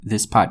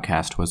This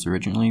podcast was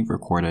originally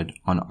recorded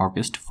on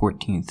August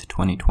 14th,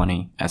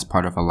 2020 as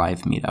part of a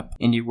live meetup.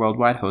 Indie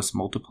Worldwide hosts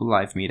multiple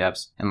live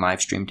meetups and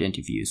live-streamed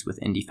interviews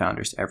with indie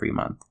founders every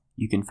month.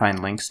 You can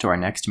find links to our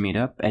next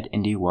meetup at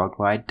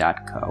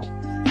indieworldwide.co.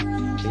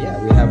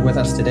 Yeah, we have with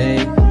us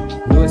today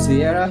Luis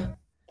Vieira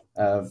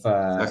of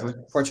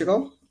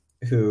Portugal,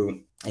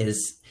 who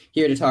is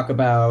here to talk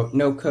about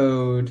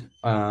no-code,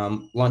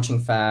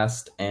 launching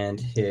fast, and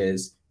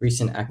his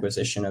recent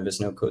acquisition of his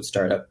no-code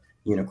startup,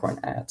 Unicorn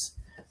Ads.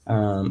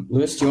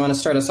 Luis, do you want to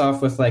start us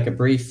off with like a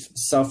brief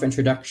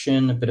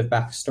self-introduction, a bit of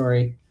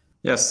backstory?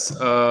 Yes,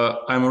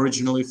 I'm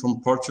originally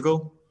from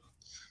Portugal,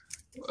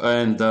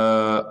 and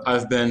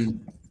I've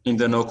been in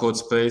the no-code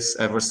space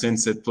ever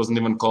since it wasn't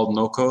even called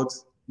no-code.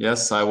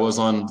 Yes, I was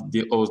on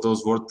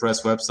those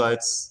WordPress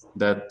websites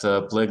that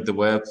plagued the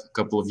web a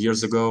couple of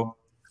years ago.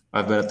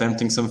 I've been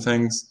attempting some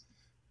things,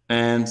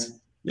 and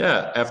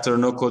yeah, after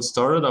no-code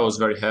started, I was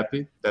very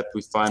happy that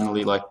we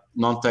finally, like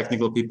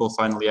non-technical people,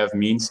 finally have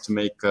means to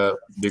make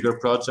bigger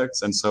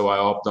projects, and so I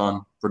hopped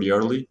on pretty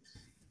early.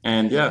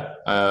 And yeah,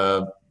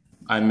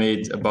 I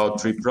made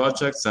about 3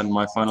 projects, and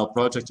my final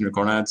project,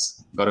 Unicorn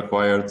Ads, got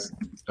acquired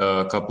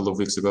a couple of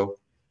weeks ago.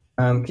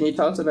 Can you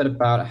tell us a bit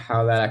about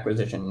how that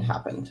acquisition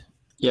happened?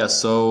 Yeah,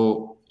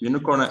 so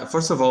Unicorn,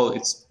 first of all,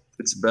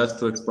 it's best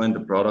to explain the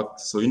product.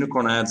 So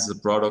Unicorn Ads is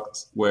a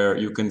product where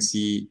you can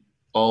see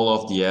all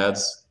of the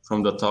ads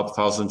from the top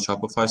 1,000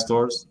 Shopify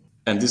stores.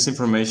 And this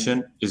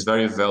information is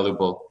very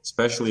valuable,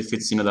 especially if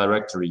it's in a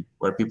directory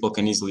where people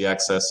can easily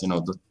access,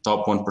 the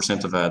top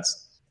 1% of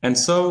ads. And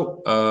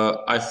so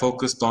I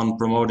focused on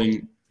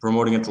promoting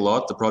it a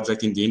lot, the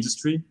project in the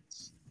industry.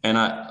 And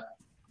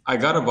I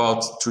got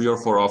about 3 or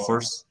 4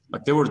 offers.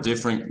 Like there were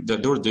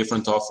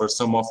different offers.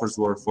 Some offers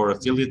were for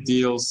affiliate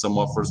deals. Some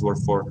offers were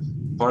for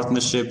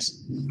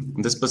partnerships.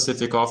 And this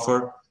specific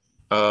offer,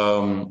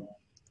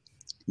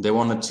 they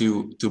wanted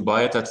to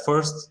buy it at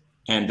first.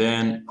 And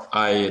then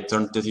I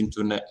turned it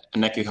into an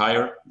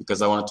acqui-hire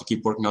because I wanted to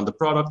keep working on the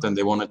product, and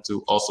they wanted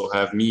to also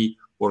have me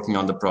working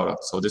on the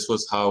product. So this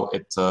was how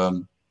it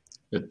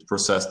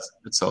processed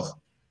itself.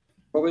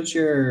 What was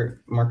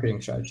your marketing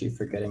strategy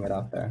for getting it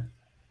out there?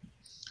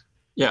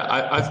 Yeah,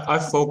 I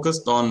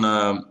focused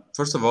on,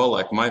 first of all,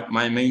 like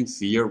my main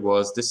fear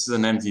was this is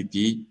an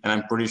MVP, and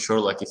I'm pretty sure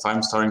like if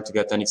I'm starting to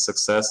get any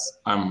success,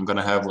 I'm going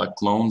to have like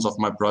clones of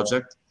my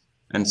project.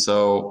 And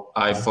so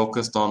I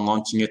focused on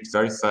launching it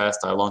very fast.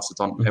 I launched it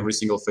on every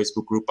single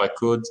Facebook group I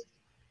could.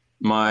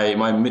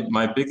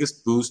 My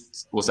biggest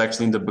boost was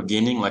actually in the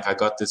beginning. Like I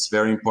got this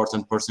very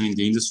important person in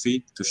the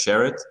industry to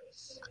share it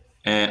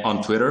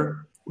on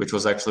Twitter, which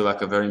was actually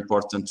like a very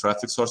important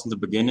traffic source in the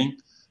beginning.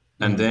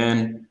 And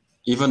then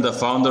even the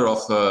founder of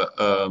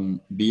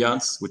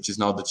Beyonce, which is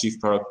now the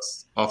chief product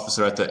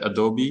officer at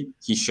Adobe,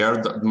 he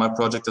shared my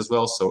project as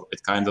well. So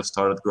it kind of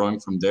started growing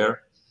from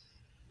there.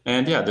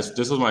 And yeah, this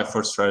was my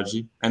first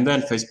strategy, and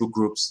then Facebook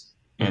groups,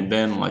 and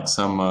then like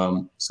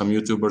some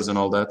YouTubers and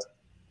all that.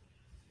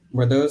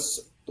 Were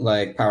those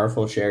like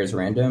powerful shares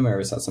random, or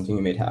was that something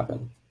you made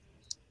happen?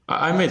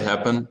 I made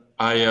happen.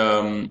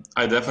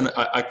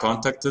 I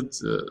contacted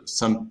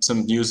some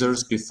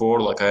users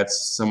before, like I had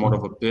somewhat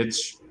of a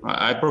pitch.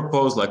 I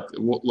proposed like,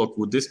 look,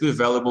 would this be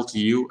valuable to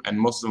you? And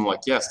most of them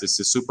like, yes, this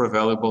is super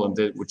valuable, and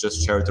they would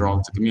just share it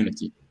around the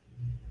community.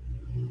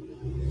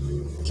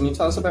 Can you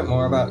tell us a bit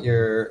more about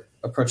your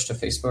approach to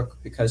Facebook,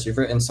 because you've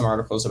written some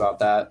articles about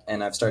that,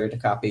 and I've started to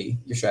copy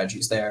your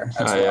strategies there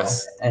as well.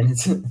 Yes. And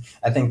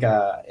I think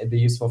it'd be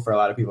useful for a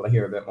lot of people to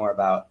hear a bit more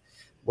about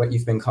what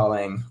you've been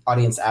calling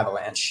audience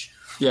avalanche.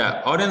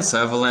 Yeah, audience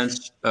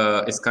avalanche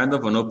is kind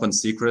of an open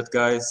secret,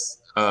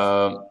 guys,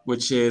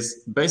 which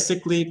is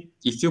basically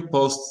if you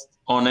post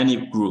on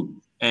any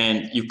group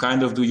and you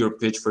kind of do your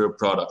pitch for your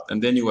product,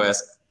 and then you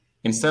ask,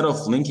 instead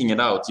of linking it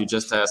out, you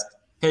just ask,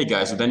 hey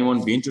guys, would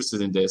anyone be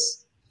interested in this?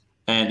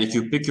 And if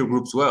you pick your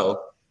groups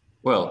well,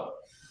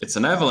 it's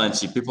an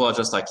avalanche. People are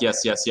just like,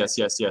 yes, yes, yes,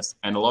 yes, yes.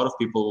 And a lot of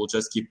people will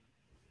just keep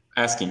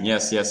asking,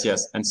 yes, yes,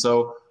 yes. And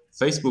so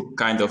Facebook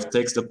kind of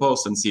takes the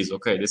post and sees,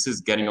 okay, this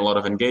is getting a lot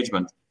of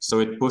engagement.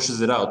 So it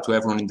pushes it out to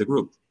everyone in the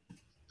group.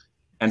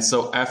 And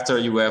so after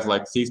you have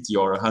like 50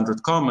 or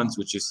 100 comments,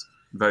 which is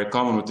very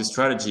common with this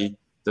strategy,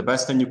 the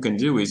best thing you can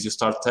do is you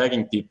start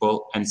tagging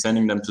people and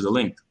sending them to the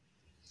link.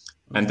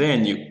 And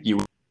then you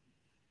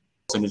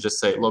just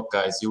say, look,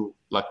 guys,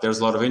 there's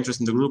a lot of interest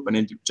in the group, and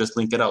then you just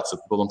link it out so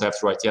people don't have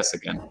to write yes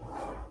again.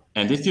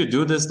 And if you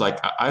do this, like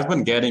I've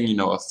been getting,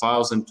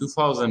 1,000,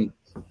 2,000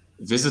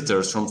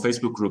 visitors from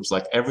Facebook groups,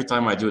 like every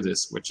time I do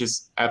this, which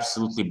is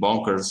absolutely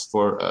bonkers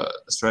for a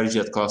strategy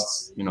that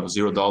costs,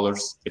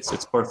 $0.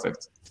 It's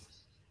perfect.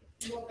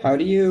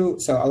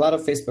 So a lot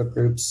of Facebook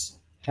groups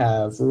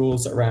have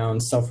rules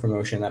around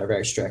self-promotion that are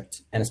very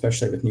strict, and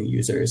especially with new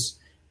users.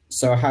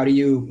 So how do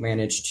you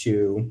manage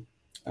to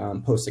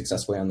post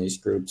successfully on these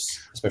groups,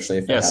 especially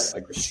if they have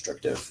like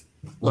restrictive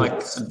rules?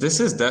 Like this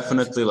is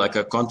definitely like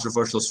a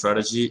controversial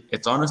strategy.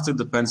 It honestly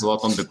depends a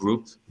lot on the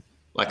group.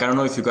 Like I don't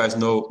know if you guys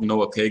know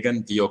Noah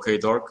Kagan, the OK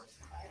Dork.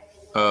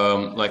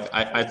 like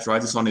I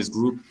tried this on his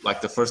group.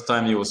 Like the first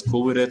time he was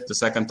cool with it. The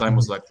second time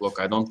was like, look,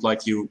 I don't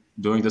like you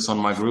doing this on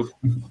my group.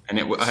 And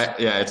it was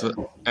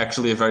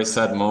actually a very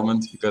sad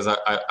moment because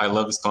I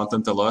love his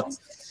content a lot.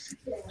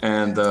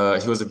 And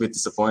he was a bit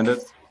disappointed.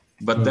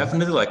 But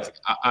definitely, like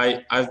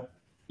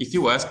if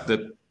you ask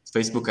the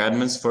Facebook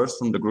admins first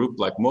from the group,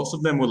 like most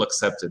of them will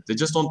accept it. They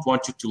just don't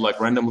want you to like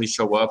randomly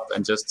show up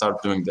and just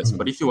start doing this.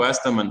 But if you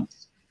ask them and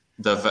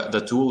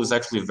the tool is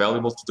actually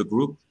valuable to the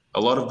group, a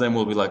lot of them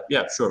will be like,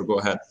 yeah, sure, go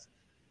ahead.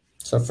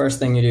 So first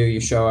thing you do, you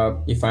show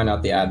up, you find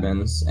out the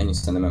admins, and you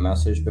send them a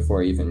message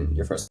before even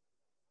your first.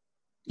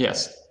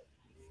 Yes.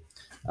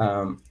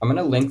 I'm going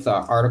to link the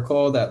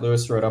article that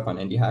Lewis wrote up on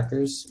Indie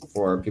Hackers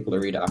for people to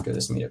read after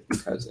this meetup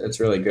because it's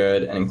really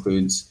good and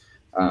includes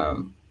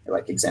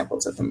like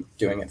examples of him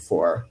doing it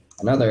for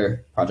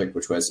another project,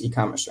 which was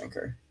e-commerce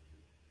shrinker.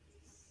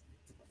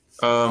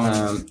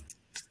 Go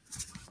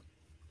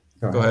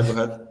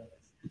ahead.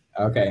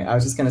 Okay, I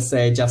was just going to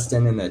say,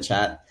 Justin in the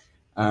chat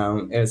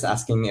is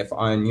asking if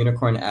on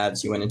Unicorn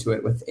Ads you went into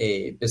it with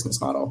a business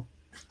model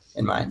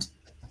in mind.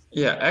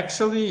 Yeah,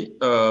 actually,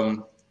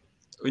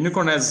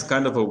 Unicorn Ads is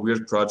kind of a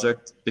weird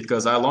project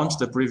because I launched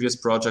the previous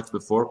project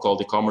before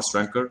called e-commerce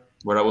ranker,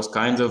 where I was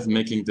kind of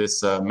making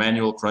this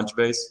manual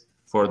Crunchbase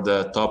for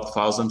the top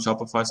 1,000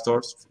 Shopify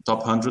stores, top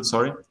 100,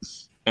 sorry.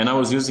 And I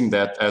was using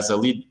that as a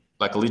lead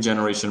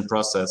generation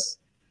process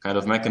kind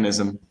of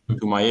mechanism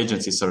to my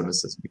agency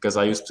services because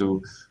I used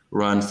to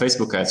run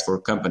Facebook ads for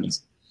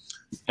companies.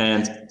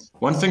 And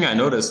one thing I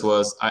noticed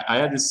was I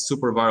had this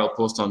super viral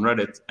post on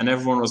Reddit and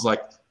everyone was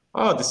like,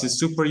 oh, this is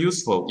super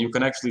useful. You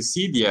can actually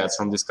see the ads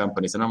from these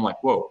companies. And I'm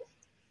like, whoa.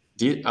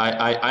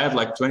 I had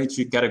like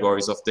 23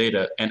 categories of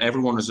data and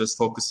everyone was just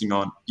focusing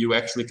on you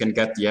actually can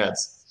get the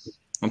ads.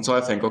 And so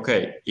I think,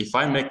 okay, if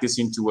I make this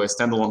into a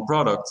standalone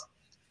product,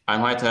 I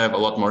might have a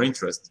lot more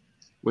interest,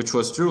 which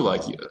was true.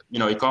 Like,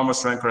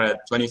 e-commerce ranker had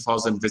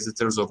 20,000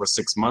 visitors over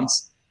 6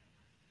 months.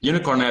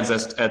 Unicorn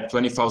Ads had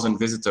 20,000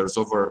 visitors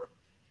over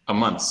a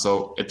month.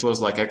 So it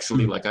was like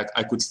actually like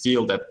I could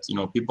feel that,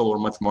 people were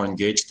much more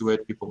engaged to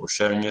it. People were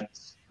sharing it.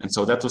 And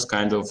so that was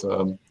kind of,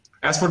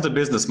 as for the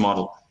business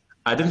model,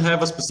 I didn't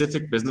have a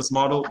specific business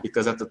model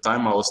because at the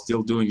time I was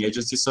still doing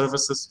agency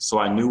services. So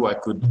I knew I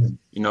could,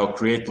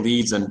 create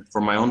leads and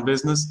for my own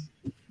business.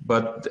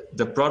 But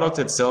the product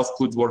itself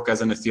could work as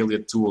an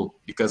affiliate tool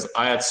because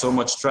I had so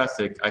much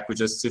traffic, I could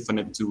just siphon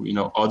it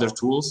to, other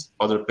tools,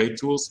 other paid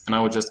tools, and I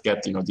would just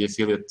get, the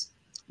affiliate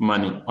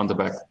money on the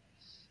back.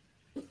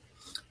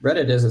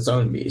 Reddit is its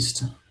own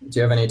beast. Do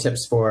you have any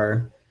tips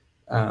for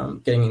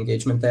getting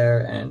engagement there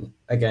and,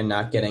 again,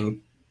 not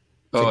getting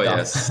Oh,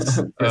 yes.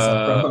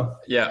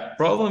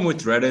 Problem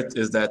with Reddit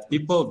is that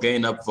people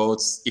gain up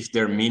votes if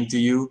they're mean to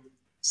you.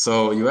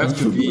 So you have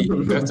to be,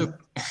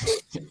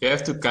 you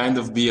have to kind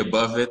of be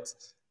above it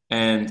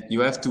and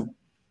you have to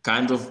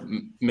kind of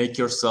make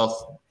yourself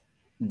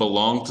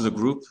belong to the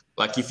group.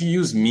 Like if you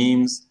use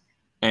memes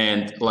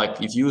and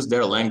like if you use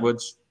their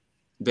language,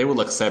 they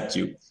will accept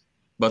you,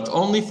 but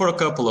only for a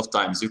couple of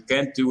times. You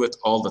can't do it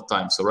all the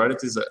time. So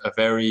Reddit is a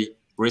very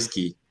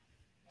risky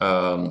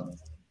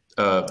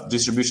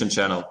distribution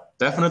channel.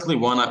 Definitely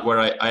one where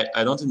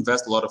I don't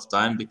invest a lot of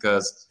time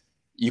because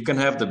you can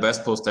have the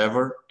best post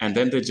ever and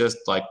then they just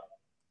like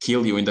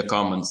kill you in the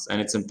comments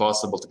and it's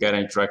impossible to get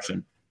any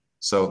traction.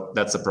 So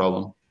that's a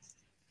problem.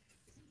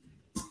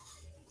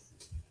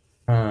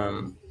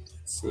 Let's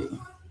see.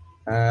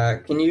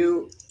 Can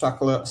you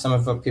talk a little, some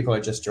of the people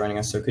are just joining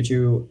us. So could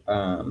you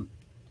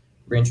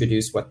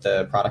reintroduce what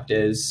the product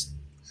is?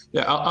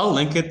 Yeah, I'll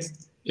link it.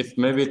 If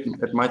maybe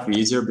it might be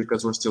easier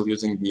because we're still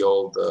using the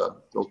old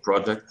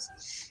project,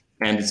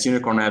 and it's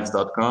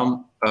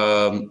unicornads.com.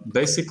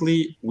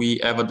 Basically, we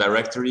have a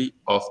directory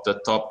of the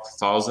top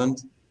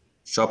 1,000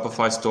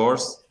 Shopify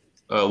stores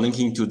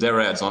linking to their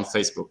ads on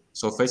Facebook.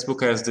 So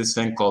Facebook has this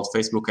thing called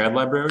Facebook Ad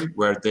Library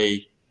where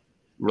they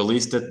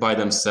released it by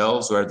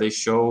themselves, where they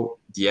show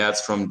the ads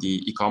from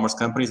the e-commerce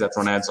companies that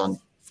run ads on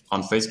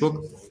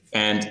Facebook.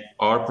 And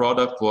our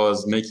product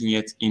was making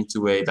it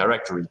into a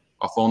directory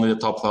of only the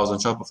top 1,000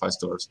 Shopify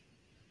stores.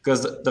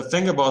 Because the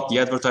thing about the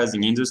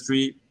advertising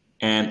industry,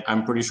 and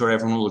I'm pretty sure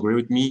everyone will agree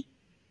with me,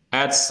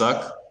 ads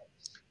suck.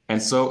 And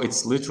so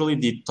it's literally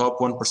the top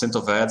 1%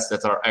 of ads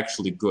that are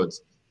actually good.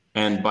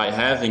 And by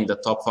having the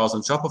top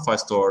 1,000 Shopify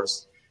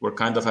stores, we're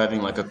kind of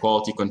having like a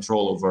quality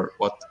control over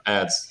what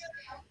ads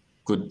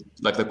could,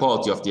 like the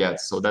quality of the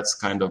ads. So that's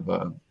kind of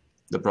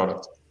the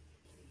product.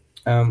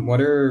 What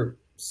are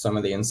some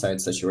of the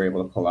insights that you were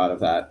able to pull out of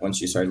that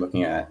once you started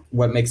looking at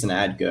what makes an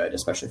ad good,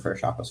 especially for a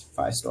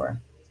Shopify store?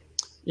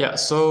 Yeah,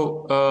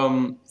 so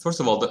first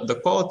of all, the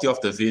quality of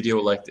the video,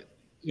 like,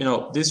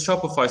 these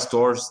Shopify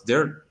stores,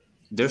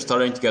 they're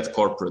starting to get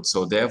corporate.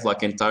 So they have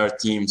like entire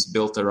teams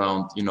built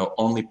around,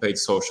 only paid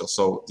social.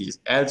 So these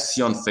ads you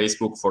see on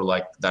Facebook for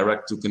like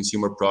direct to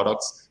consumer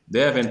products,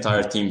 they have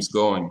entire teams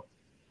going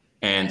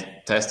and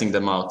testing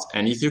them out.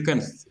 And if you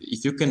can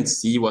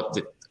see what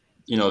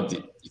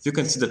if you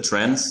can see the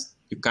trends,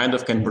 you kind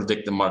of can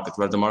predict the market,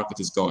 where the market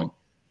is going.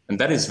 And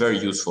that is very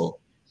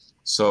useful.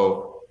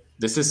 So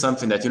this is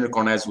something that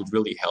unicorn ads would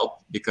really help,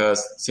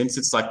 because since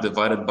it's like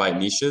divided by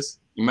niches,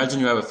 imagine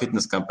you have a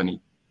fitness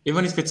company.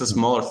 Even if it's a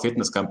smaller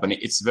fitness company,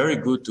 it's very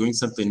good to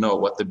instantly know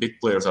what the big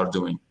players are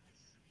doing.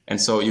 And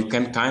so you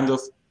can kind of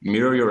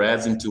mirror your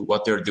ads into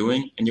what they're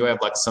doing, and you have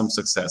like some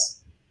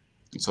success.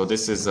 And so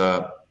this is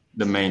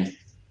the main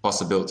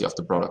possibility of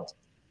the product.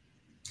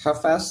 How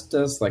fast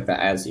does like the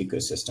ads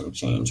ecosystem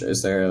change?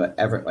 Is there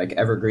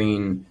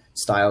evergreen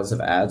styles of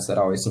ads that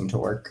always seem to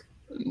work?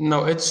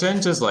 No, it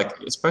changes, like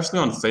especially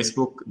on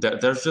Facebook.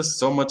 There's just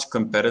so much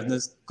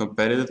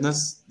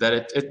competitiveness that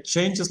it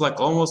changes like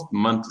almost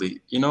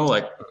monthly. You know,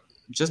 like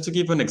just to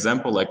give an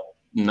example, like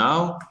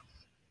now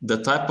the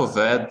type of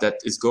ad that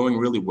is going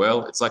really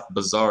well, it's like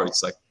bizarre.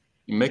 It's like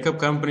makeup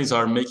companies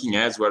are making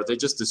ads where they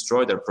just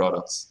destroy their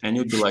products, and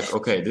you'd be like,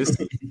 okay,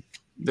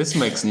 this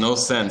makes no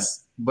sense.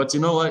 But you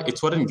know, like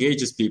it's what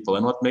engages people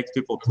and what makes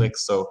people click.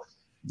 So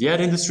the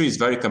ad industry is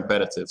very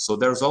competitive. So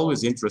there's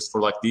always interest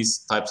for like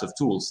these types of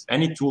tools.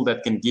 Any tool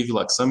that can give you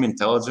like some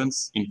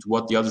intelligence into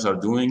what the others are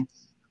doing,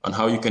 on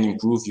how you can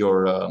improve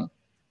your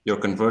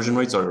conversion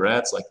rates or your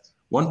ads. Like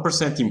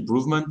 1%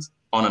 improvement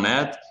on an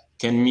ad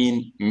can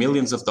mean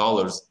millions of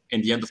dollars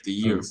in the end of the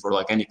year for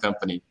like any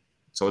company.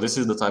 So this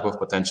is the type of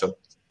potential.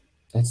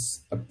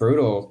 It's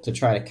brutal to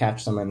try to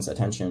catch someone's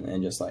attention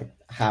in just like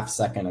half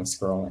second of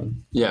scrolling.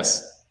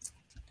 Yes.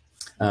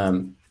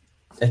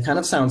 It kind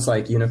of sounds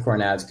like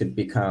unicorn ads could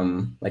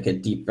become like a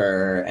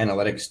deeper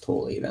analytics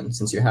tool, even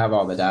since you have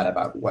all the data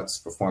about what's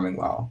performing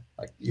well.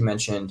 Like you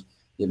mentioned,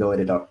 the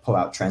ability to pull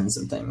out trends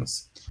and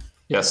things.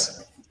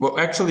 Yes. Well,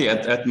 actually,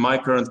 at my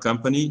current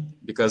company,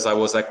 because I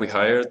was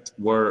acqui-hired,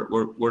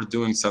 we're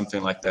doing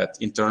something like that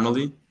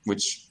internally.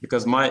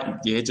 Because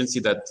the agency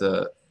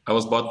that I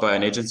was bought by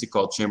an agency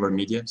called Chamber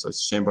Media, so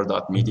it's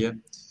chamber.media,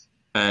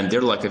 and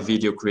they're like a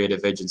video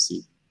creative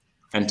agency.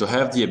 And to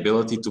have the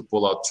ability to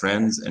pull out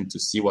trends and to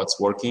see what's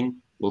working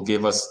will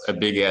give us a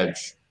big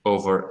edge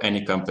over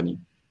any company.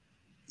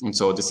 And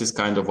so this is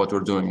kind of what we're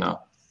doing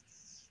now.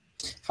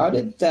 How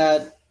did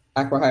that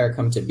acqui-hire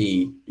come to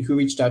be? Who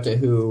reached out to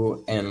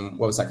who, and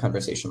what was that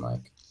conversation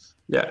like?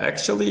 Yeah,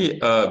 actually,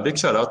 big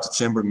shout out to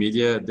Chamber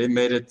Media. They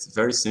made it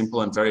very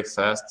simple and very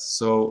fast.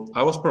 So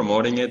I was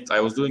promoting it. I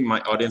was doing my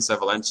audience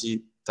avalanche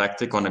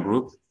tactic on a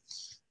group,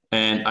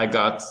 and I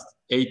got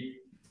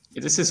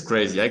this is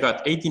crazy. I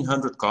got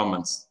 1,800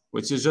 comments,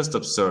 which is just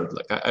absurd.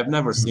 Like I've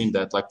never seen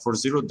that. Like for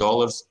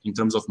 $0 in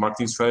terms of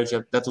marketing strategy,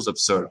 that was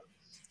absurd.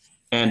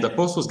 And the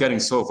post was getting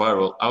so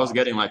viral. I was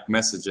getting like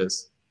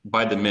messages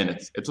by the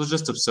minute. It was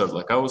just absurd.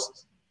 Like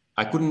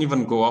I couldn't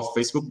even go off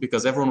Facebook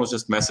because everyone was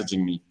just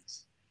messaging me.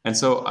 And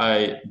so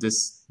the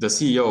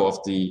CEO of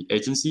the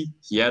agency,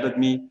 he added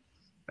me,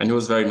 and he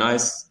was very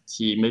nice.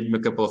 He made me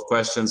a couple of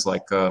questions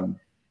like,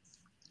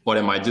 what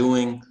am I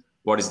doing?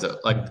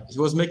 He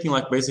was making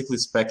like basically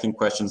speccing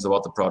questions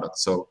about the product.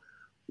 So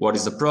what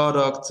is the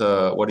product?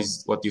 What do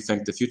you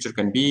think the future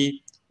can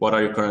be? What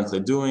are you currently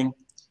doing?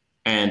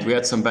 And we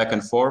had some back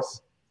and forth.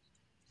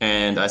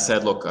 And I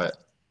said, look,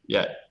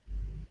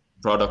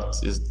 product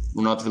is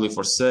not really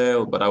for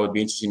sale, but I would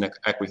be interested in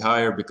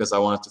acqui-hire because I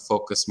wanted to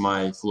focus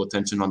my full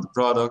attention on the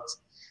product.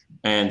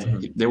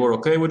 And they were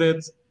okay with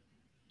it.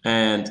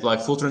 And like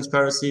full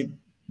transparency,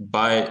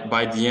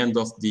 by the end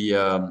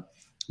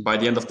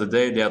of the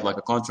day, they had like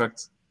a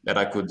contract that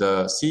I could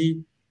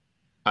see.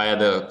 By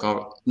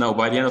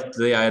the end of the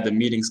day, I had a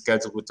meeting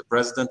scheduled with the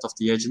president of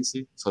the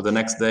agency. So the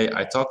next day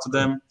I talked to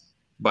them.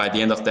 By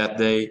the end of that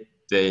day,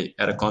 they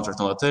had a contract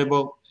on the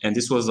table. And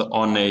this was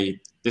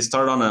they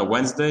started on a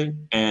Wednesday,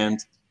 and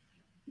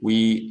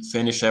we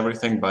finished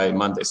everything by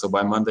Monday. So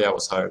by Monday, I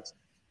was hired.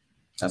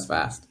 That's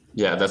fast.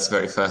 Yeah, that's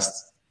very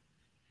fast.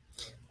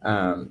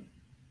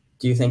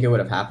 Do you think it would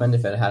have happened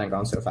if it hadn't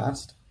gone so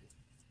fast?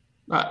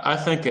 I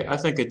think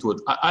it would.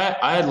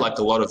 I had like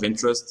a lot of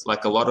interest.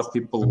 Like a lot of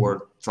people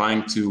were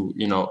trying to,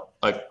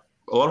 like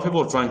a lot of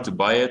people were trying to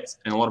buy it,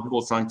 and a lot of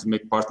people were trying to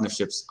make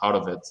partnerships out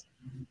of it.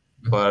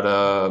 But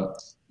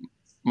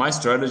my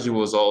strategy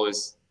was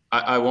always,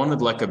 I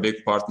wanted like a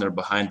big partner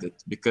behind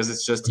it because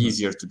it's just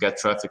easier to get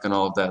traffic and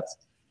all of that.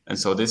 And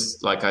so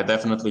I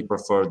definitely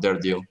preferred their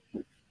deal.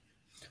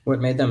 What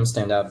made them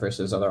stand out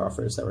versus other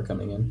offers that were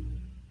coming in?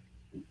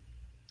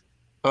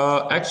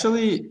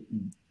 Actually,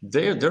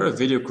 they're a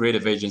video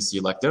creative agency.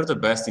 Like they're the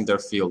best in their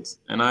field,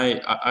 and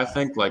I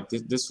think like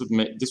this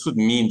would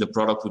mean the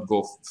product would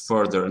go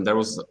further, and there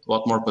was a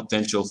lot more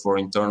potential for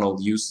internal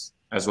use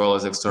as well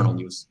as external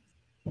use.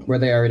 Were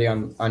they already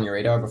on your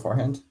radar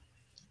beforehand?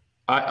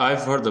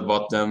 I've heard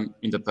about them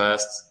in the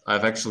past.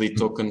 I've actually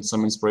taken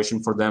some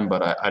inspiration for them,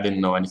 but I didn't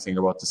know anything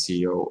about the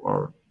CEO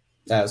or.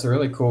 Yeah, it's a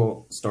really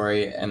cool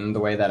story, and the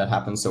way that it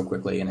happened so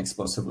quickly and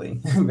explosively,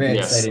 very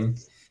exciting.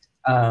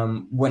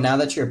 Now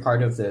that you're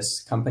part of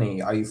this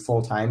company, are you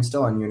full-time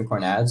still on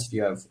Unicorn Ads? Do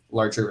you have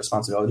larger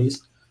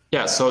responsibilities?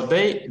 Yeah, so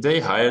they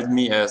hired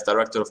me as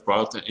director of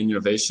product and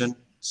innovation.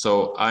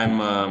 So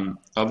I'm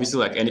obviously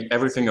like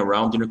everything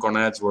around Unicorn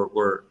Ads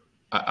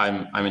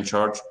I'm in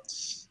charge,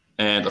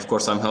 and of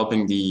course I'm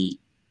helping the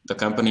the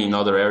company in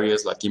other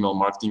areas like email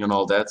marketing and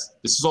all that.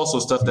 This is also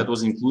stuff that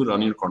was included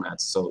on Unicorn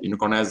Ads. So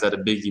Unicorn Ads had a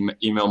big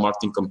email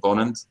marketing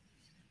component.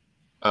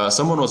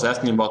 Someone was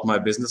asking about my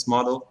business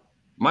model.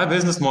 My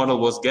business model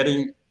was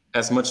getting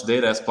as much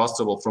data as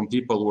possible from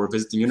people who were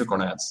visiting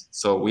Unicorn Ads.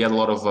 So we had a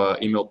lot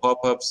of email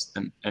pop-ups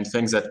and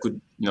things that could,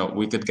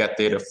 we could get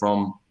data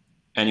from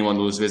anyone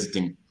who was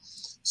visiting.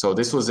 So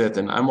this was it.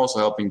 And I'm also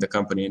helping the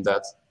company in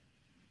that.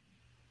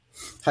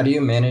 How do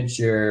you manage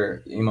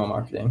your email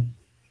marketing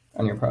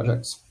on your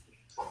projects?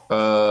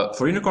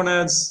 For Unicorn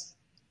Ads,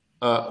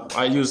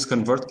 I use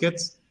ConvertKit.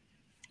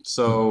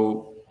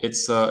 So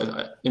it's,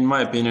 in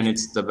my opinion,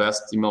 it's the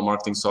best email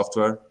marketing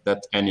software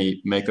that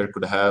any maker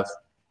could have.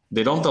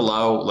 They don't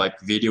allow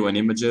like video and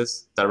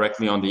images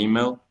directly on the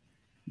email,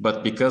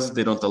 but because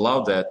they don't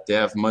allow that, they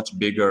have much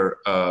bigger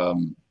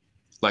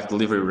like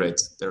delivery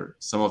rates. They're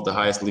some of the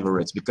highest delivery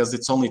rates because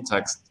it's only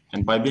text.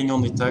 And by being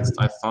only text,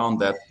 I found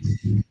that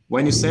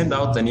when you send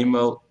out an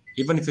email,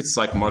 even if it's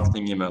like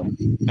marketing email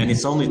and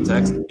it's only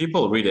text,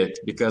 people read it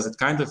because it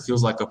kind of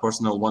feels like a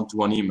personal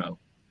one-to-one email.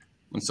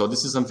 And so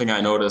this is something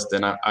I noticed,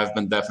 and I've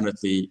been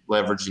definitely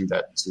leveraging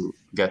that to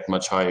get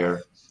much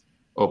higher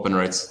open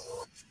rates.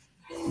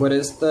 What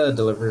is the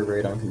delivery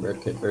rate on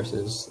ConvertKit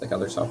versus like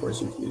other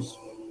softwares you've used?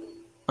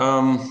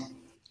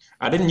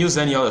 I didn't use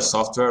any other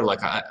software.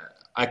 Like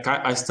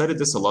I studied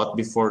this a lot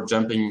before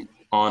jumping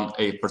on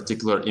a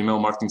particular email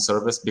marketing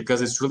service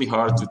because it's really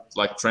hard to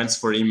like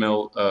transfer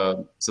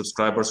email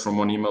subscribers from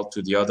one email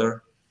to the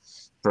other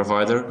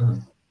provider. Mm-hmm.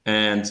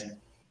 And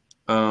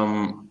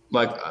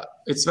like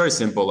it's very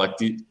simple. Like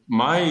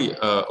my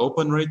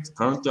open rate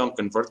currently on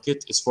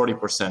ConvertKit is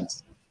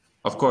 40%.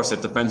 Of course,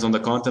 it depends on the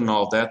content and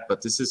all that,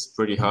 but this is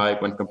pretty high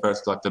when compared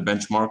to like the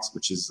benchmarks,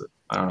 which is,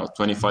 I don't know,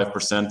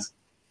 25%.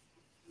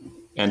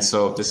 And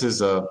so this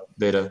is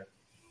data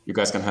you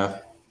guys can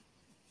have.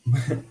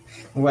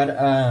 What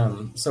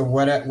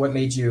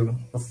made you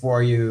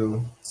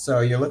so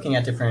you're looking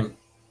at different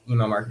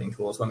email marketing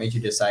tools. What made you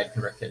decide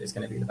ConvertKit is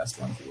going to be the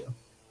best one for you?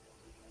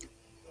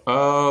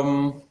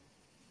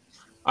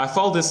 I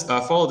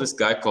follow this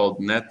guy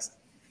called Nat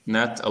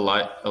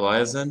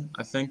Eliason,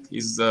 I think.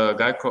 He's a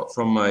guy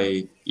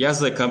he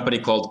has a company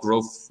called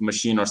Growth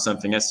Machine or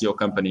something, SEO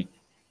company.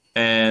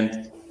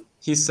 And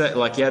he said,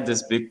 like, he had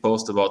this big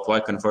post about why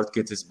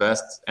ConvertKit is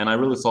best. And I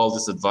really followed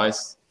this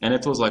advice. And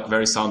it was like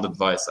very sound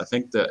advice. I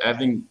think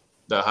having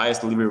the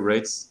highest delivery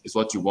rates is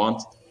what you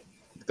want.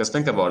 Because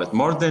think about it,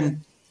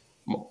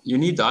 you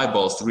need the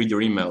eyeballs to read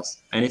your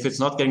emails. And if it's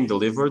not getting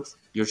delivered,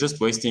 you're just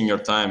wasting your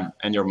time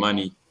and your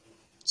money.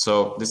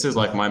 So this is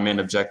like my main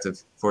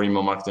objective for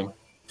email marketing.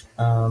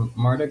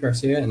 Marta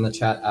Garcia in the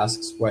chat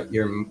asks what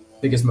your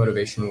biggest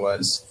motivation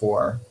was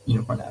for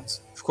Unicorn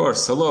Ads. Of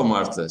course. Hello,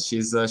 Marta.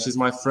 She's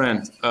my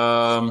friend.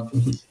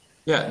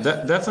 Yeah,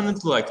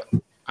 definitely. Like,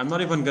 I'm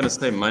not even gonna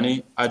say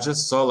money. I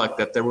just saw like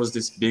that there was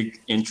this big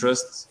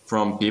interest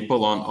from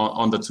people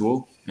on the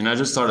tool, and I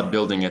just started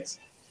building it.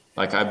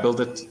 Like I built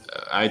it.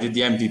 I did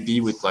the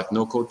MVP with like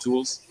no-code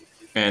tools,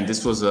 and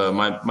this was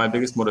my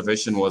biggest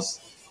motivation was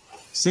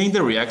seeing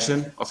the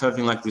reaction of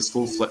having like this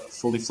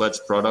fully fledged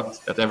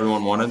product that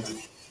everyone wanted.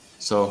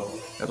 So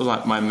that was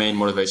like my main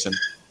motivation.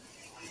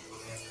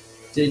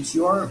 Did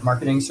your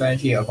marketing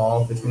strategy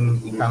evolve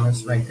between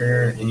e-commerce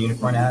ranker and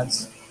Unicorn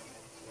Ads?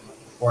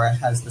 Or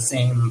has the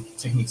same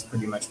techniques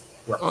pretty much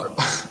worked for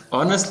both?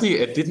 Honestly,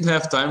 it didn't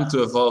have time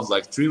to evolve.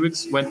 Like 3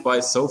 weeks went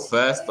by so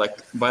fast. Like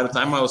by the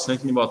time I was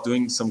thinking about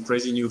doing some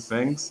crazy new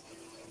things,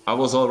 I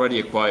was already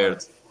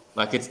acquired.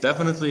 Like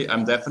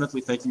I'm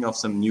definitely thinking of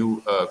some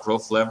new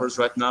growth levers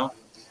right now.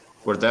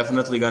 We're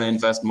definitely going to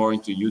invest more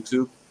into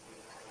YouTube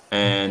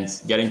and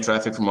getting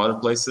traffic from other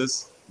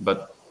places.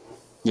 But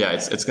yeah,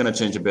 it's going to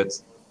change a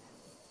bit.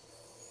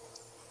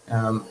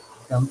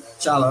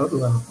 Chalo,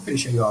 who I'm pretty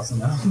sure you also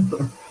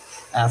know,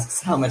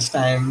 asks how much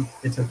time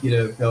it took you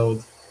to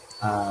build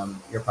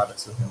your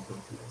projects with no-code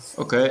tools.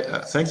 Okay,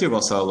 thank you,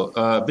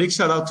 Gonzalo. Big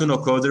shout out to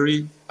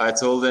Nocodery. I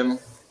told him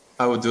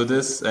I would do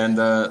this, and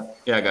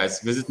yeah, guys,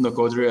 visit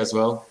Nocodery as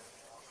well.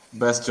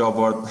 Best job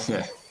board.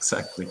 Yeah,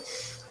 exactly.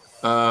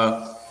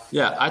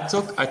 Yeah,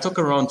 I took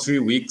around 3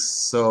 weeks.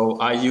 So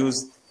I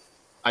used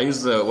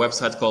a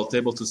website called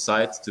Table to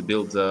Site to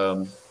build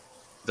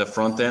the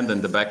front end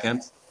and the back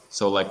end.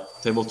 So like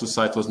Table to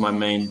Site was my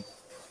main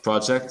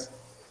project.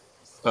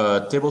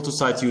 Table to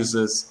Site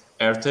uses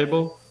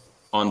Airtable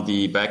on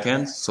the back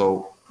end.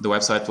 So the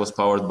website was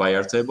powered by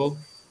Airtable.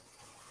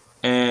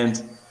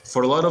 And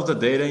for a lot of the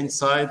data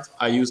inside,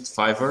 I used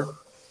Fiverr.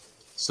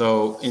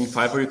 So in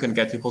Fiverr, you can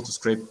get people to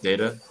scrape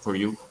data for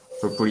you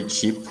for pretty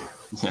cheap.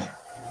 Yeah.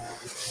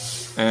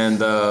 And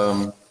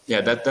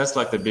yeah, that's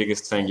like the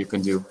biggest thing you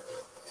can do.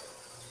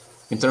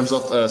 In terms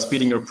of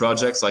speeding your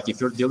projects, like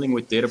if you're dealing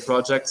with data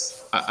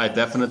projects, I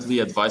definitely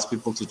advise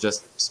people to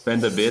just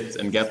spend a bit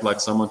and get like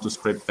someone to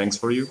scrape things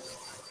for you.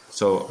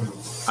 So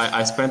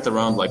I spent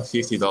around like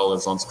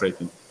 $50 on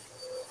scraping.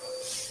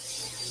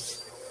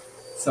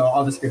 So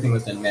all the scraping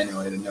was done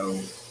manually,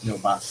 no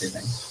bot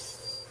scraping?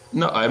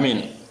 No, I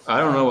mean, I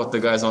don't know what the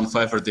guys on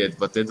Fiverr did,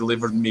 but they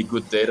delivered me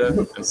good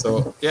data. And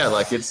so, yeah,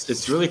 like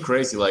it's really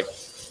crazy. Like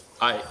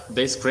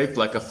they scraped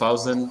like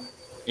 1,000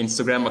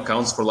 Instagram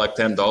accounts for like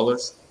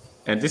 $10.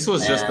 And this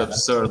was just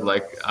absurd.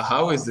 Like,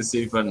 how is this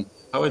even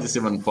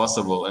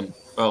possible? And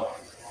well,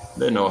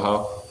 they know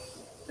how.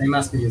 They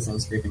must be using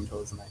scraping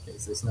tools in that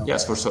case. There's no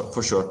Yes, for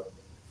sure.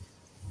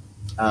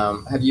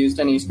 Have you used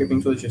any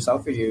scraping tools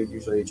yourself, or do you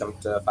usually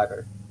jump to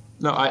Fiverr?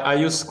 No, I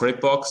use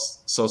Scrapebox.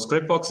 So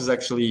Scrapebox is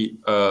actually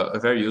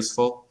very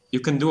useful. You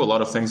can do a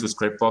lot of things with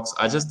Scrapebox.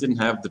 I just didn't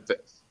have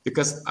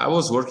because I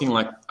was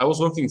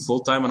working full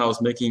time and I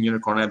was making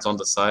unicorn ads on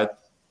the side.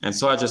 And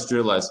so I just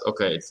realized,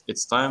 okay,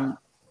 it's time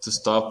to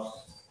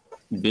stop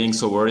being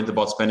so worried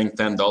about spending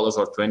 $10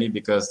 or $20,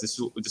 because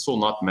this will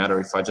not matter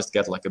if I just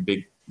get like a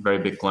very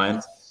big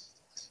client.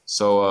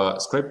 So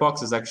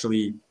Scrapebox is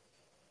actually,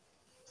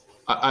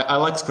 I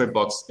like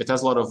Scrapebox. It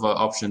has a lot of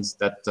options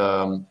that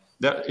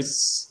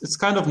it's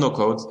kind of no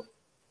code.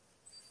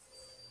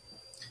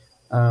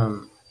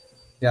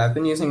 Yeah, I've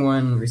been using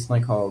one recently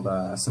called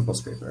Simple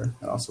Scraper.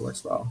 It also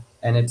works well,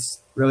 and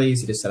it's really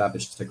easy to set up.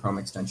 It's just a Chrome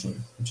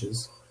extension,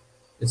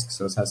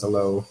 so it has a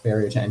low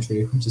barrier to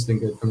entry, which has been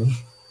good for me.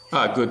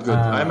 Good.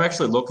 I'm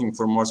actually looking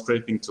for more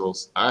scraping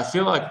tools. I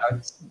feel like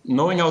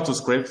knowing how to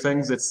scrape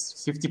things,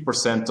 it's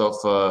 50%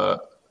 of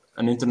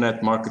an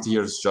internet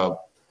marketeer's job.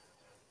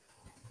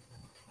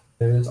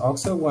 There's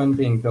also one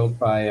being built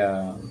by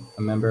a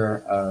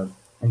member of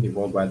Indie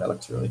Worldwide that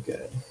looks really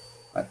good,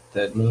 but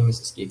the name is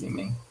escaping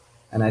me.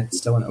 And it's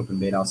still in open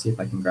beta. I'll see if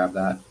I can grab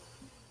that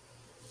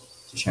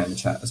to share in the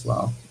chat as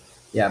well.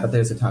 Yeah, but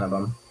there's a ton of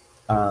them.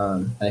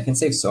 And it can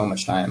save so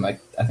much time.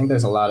 Like, I think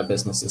there's a lot of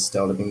businesses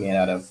still to be made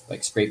out of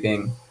like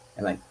scraping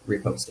and like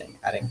reposting,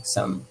 adding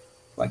some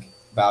like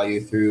value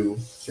through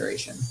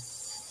curation.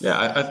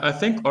 Yeah, I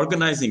think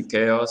organizing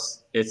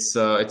chaos, it's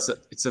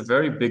a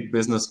very big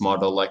business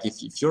model. Like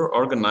if you're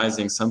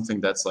organizing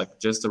something that's like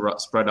just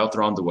spread out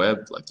around the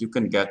web, like you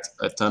can get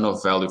a ton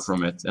of value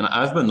from it. And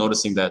I've been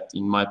noticing that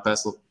in my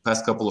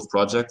past couple of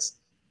projects,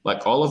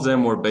 like all of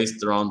them were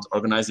based around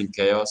organizing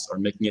chaos or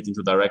making it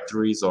into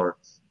directories or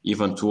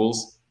even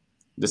tools.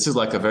 This is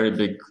like a very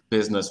big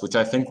business, which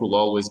I think will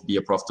always be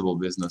a profitable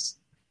business.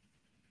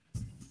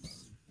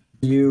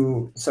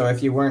 So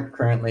if you weren't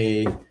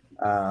currently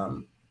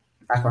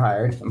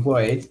acqui-hired,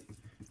 employed,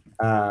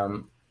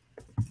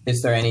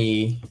 is there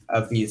any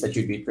of these that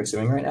you'd be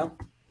pursuing right now?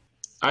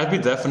 I'd be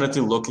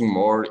definitely looking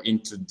more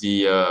into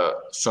the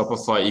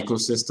Shopify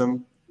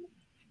ecosystem.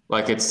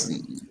 Like it's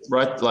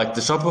right, like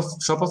the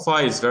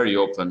Shopify is very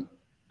open.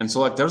 And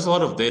so like there's a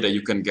lot of data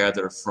you can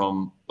gather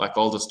from like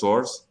all the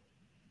stores.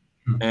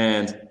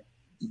 And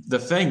the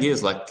thing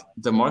is like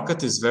the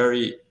market is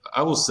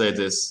I will say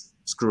this,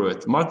 screw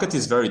it. Market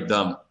is very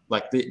dumb.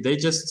 Like they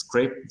just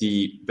scrape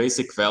the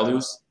basic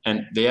values,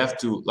 and you have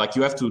to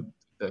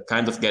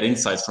kind of get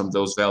insights from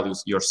those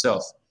values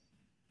yourself.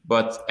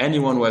 But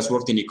anyone who has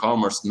worked in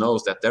e-commerce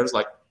knows that there's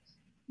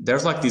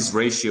like these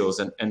ratios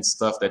and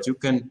stuff that you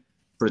can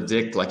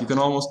predict. Like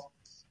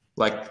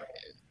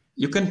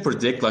you can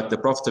predict like the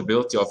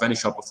profitability of any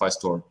Shopify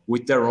store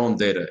with their own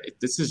data.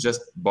 This is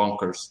just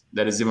bonkers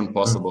that is even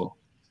possible.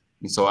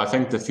 And so I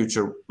think the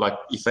future, like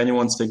if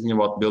anyone's thinking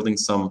about building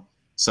some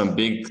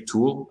big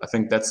tool, I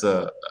think that's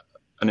an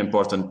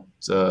important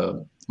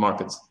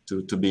market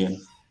to be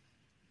in.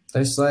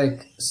 There's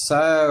like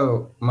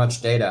so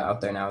much data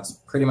out there now. It's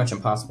pretty much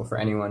impossible for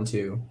anyone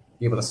to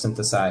be able to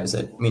synthesize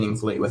it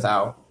meaningfully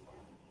without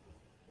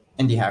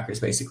indie hackers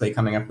basically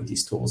coming up with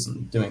these tools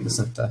and doing the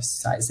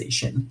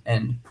synthesization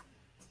and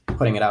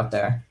putting it out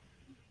there.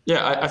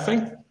 Yeah, I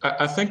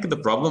think the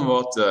problem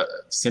about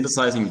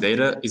synthesizing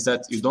data is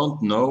that you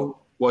don't know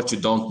what you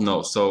don't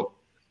know. So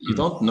you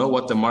don't know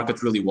what the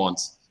market really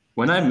wants.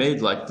 When I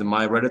made like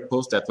my Reddit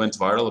post that went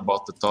viral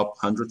about the top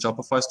 100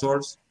 Shopify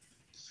stores,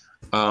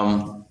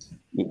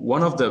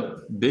 one of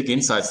the big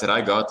insights that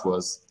I got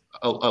was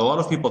a lot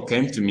of people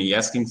came to me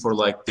asking for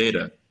like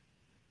data,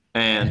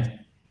 and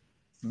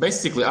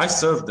basically I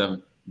served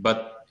them,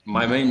 but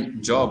my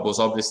main job was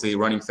obviously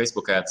running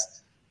Facebook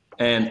ads.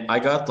 And I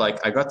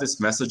got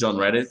this message on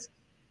Reddit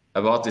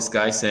about this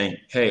guy saying,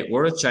 "Hey,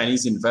 we're a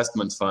Chinese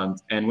investment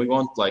fund, and we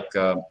want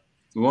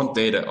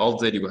data, all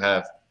the data you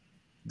have."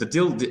 The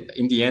deal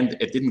in the end,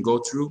 it didn't go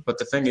through. But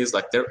the thing is,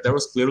 like there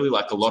was clearly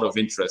like a lot of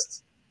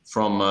interest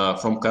from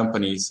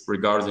companies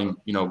regarding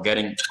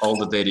getting all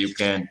the data you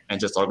can and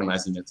just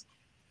organizing it.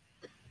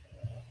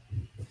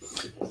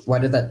 Why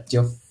did that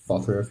deal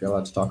fall through? If you're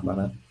allowed to talk about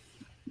it.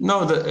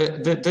 No,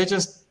 they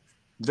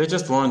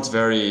just weren't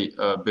very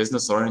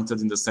business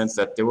oriented in the sense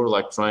that they were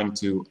like trying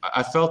to.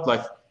 I felt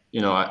like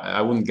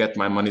I wouldn't get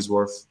my money's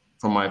worth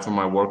from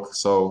my work.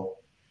 So.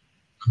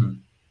 Mm-hmm.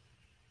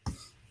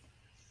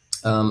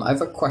 I have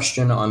a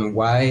question on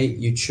why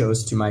you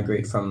chose to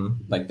migrate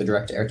from like the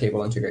direct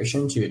Airtable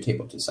integration to a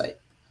table to site.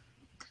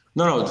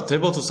 No, the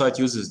table to site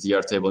uses the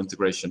Airtable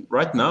integration.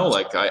 Right now,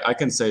 like I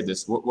can say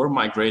this, we're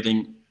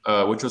migrating,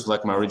 which was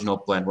like my original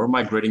plan. We're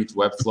migrating to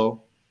Webflow.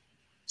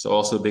 So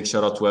also big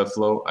shout out to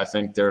Webflow. I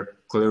think they're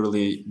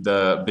clearly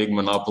the big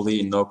monopoly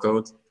in no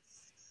code.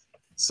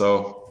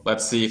 So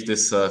let's see if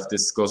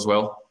this goes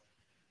well.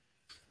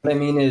 What I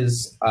mean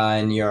is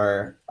on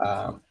your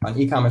on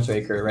e-commerce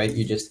maker, right?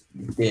 You just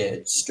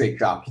did straight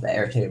dropped the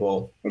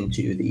Airtable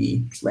into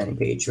the landing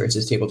page, whereas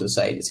this table to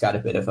site, it's got a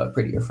bit of a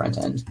prettier front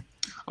end.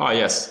 Oh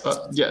yes,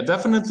 yeah,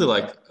 definitely.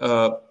 Like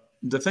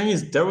the thing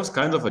is, there was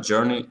kind of a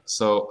journey.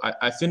 So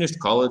I finished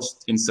college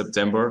in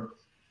September,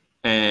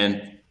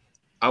 and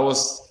I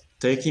was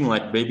taking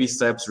like baby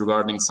steps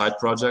regarding side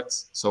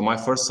projects. So my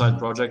first side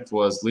project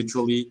was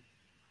literally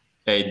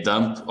a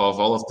dump of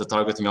all of the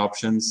targeting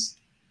options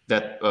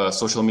that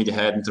social media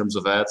had in terms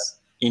of ads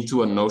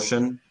into a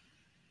Notion,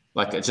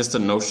 like just a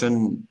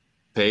Notion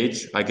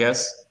page, I guess.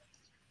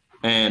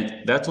 And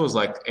that was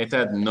like, it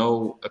had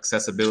no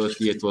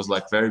accessibility. It was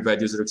like very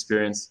bad user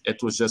experience.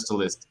 It was just a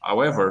list.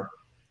 However,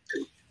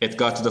 it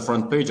got to the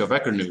front page of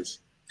Hacker News,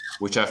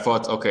 which I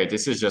thought, okay,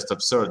 this is just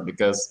absurd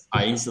because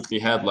I instantly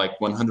had like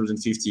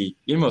 150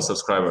 email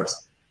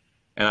subscribers.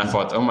 And I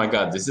thought, oh my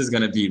God, this is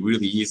going to be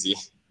really easy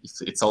if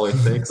it's all it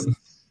takes.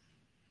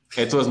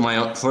 It was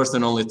my first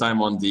and only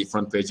time on the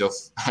front page of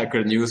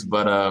Hacker News.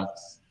 But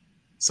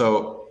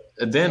so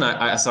then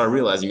I started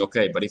realizing,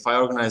 okay, but if I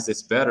organize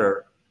this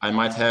better, I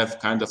might have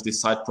kind of this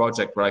side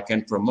project where I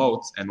can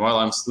promote. And while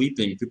I'm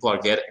sleeping, people are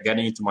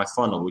getting into my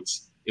funnel,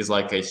 which is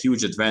like a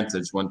huge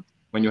advantage when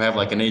you have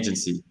like an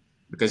agency,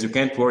 because you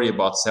can't worry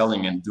about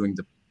selling and doing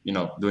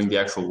the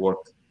actual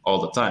work all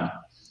the time.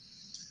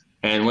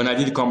 And when I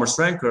did Commerce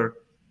Ranker,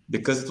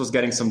 because it was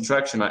getting some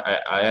traction,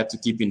 I had to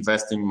keep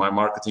investing my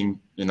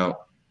marketing,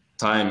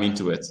 time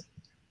into it.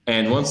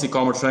 And once the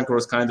Commerce Ranker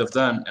was kind of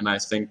done, and I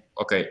think,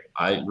 okay,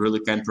 I really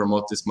can't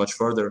promote this much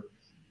further,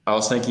 I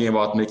was thinking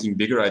about making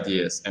bigger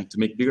ideas. And to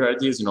make bigger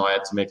ideas, I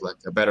had to make like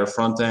a better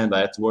front end.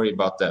 I had to worry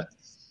about that.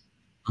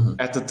 Mm-hmm.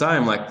 At the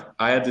time, like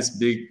I had this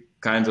big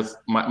kind of,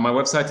 my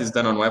website is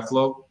done on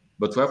Webflow,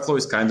 but Webflow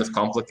is kind of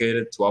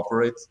complicated to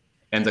operate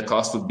and the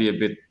cost would be a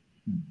bit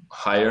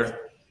higher.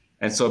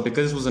 And so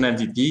because it was an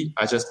MVP,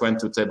 I just went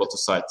to table to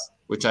site,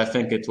 which I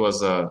think it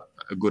was a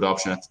good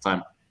option at the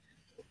time.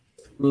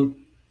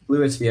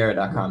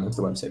 Vieira.com is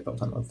the website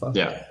built on Webflow.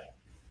 Yeah.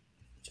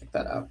 Check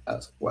that out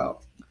as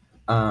well.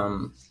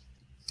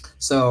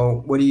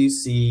 So what do you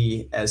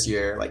see as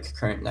your like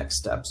current next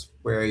steps?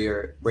 Where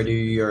do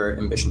your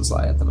ambitions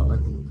lie at the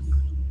moment?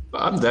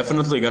 I'm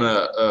definitely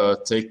gonna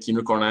take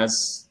Unicorn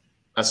Ads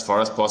as far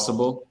as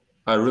possible.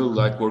 I really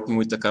like working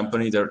with the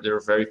company. They're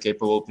very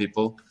capable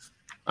people.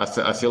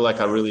 I feel like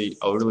I really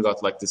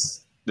got like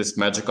this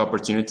magic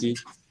opportunity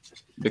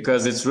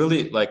because it's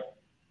really like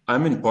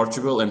I'm in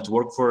Portugal and to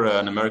work for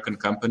an American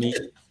company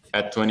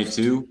at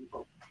 22,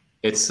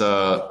 it's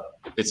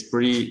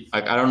pretty,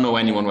 like, I don't know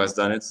anyone who has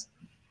done it,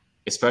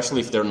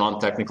 especially if they're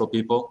non-technical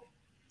people.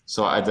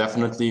 So I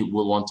definitely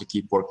will want to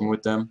keep working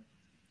with them.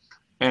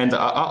 And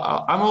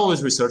I'm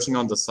always researching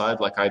on the side,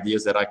 like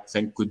ideas that I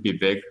think could be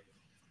big,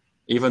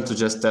 even to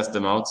just test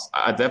them out.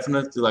 I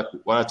definitely, like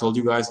what I told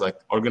you guys, like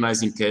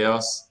organizing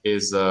chaos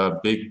is a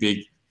big, big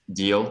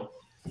deal.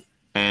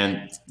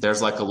 And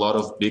there's like a lot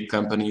of big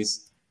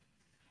companies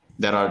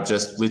that are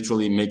just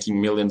literally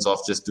making millions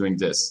off just doing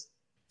this.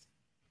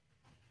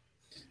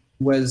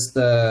 Is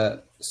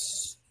the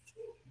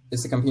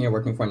company you're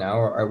working for now,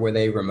 or were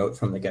they remote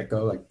from the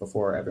get-go, like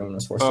before everyone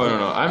was forced? Oh,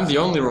 no. I'm the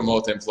only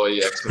remote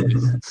employee actually.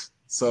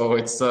 So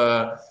it's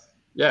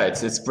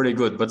it's pretty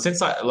good. But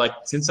since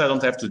I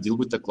don't have to deal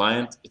with the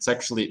client, it's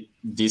actually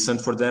decent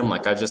for them.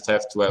 Like I just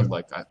have to have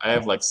I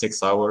have like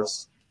 6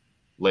 hours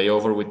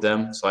layover with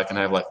them, so I can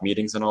have like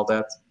meetings and all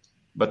that.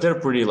 But they're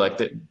pretty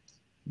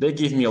they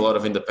give me a lot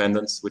of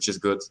independence, which is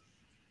good.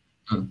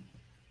 Hmm.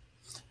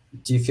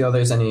 Do you feel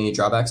there's any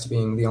drawbacks to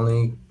being the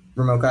only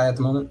remote guy at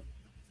the moment?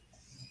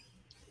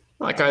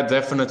 Like I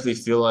definitely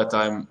feel like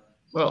I'm,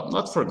 well,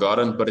 not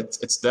forgotten, but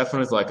it's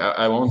definitely like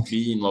I won't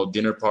be in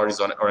dinner parties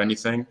or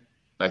anything.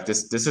 Like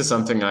this is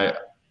something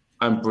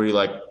I'm pretty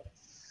like,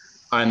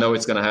 I know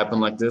it's gonna happen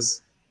like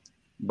this,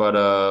 but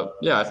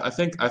I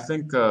think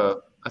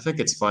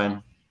it's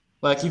fine.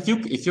 Like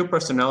if your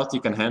personality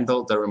can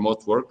handle the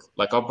remote work,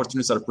 like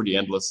opportunities are pretty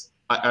endless.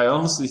 I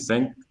honestly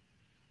think,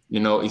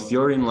 if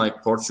you're in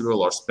like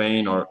Portugal or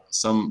Spain or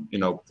some,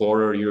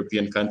 poorer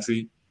European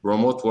country,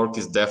 remote work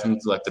is definitely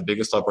like the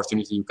biggest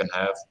opportunity you can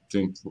have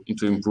to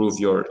improve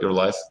your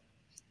life.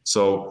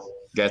 So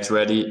get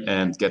ready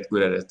and get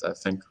good at it, I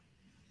think.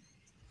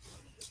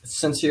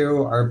 Since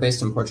you are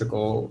based in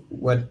Portugal,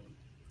 what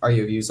are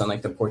your views on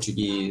like the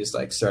Portuguese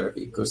like startup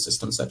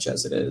ecosystem such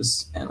as it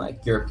is, and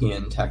like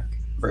European tech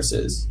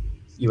versus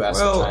US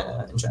and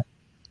China and China?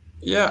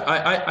 Yeah,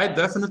 I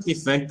definitely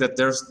think that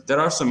there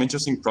are some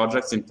interesting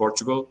projects in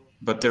Portugal,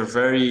 but they're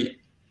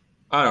very,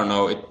 I don't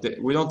know,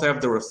 we don't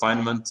have the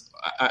refinement.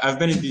 I've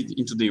been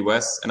into the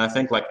US, and I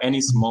think like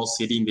any small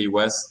city in the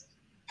US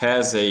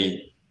has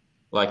a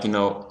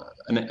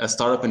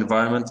startup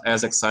environment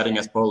as exciting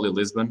as probably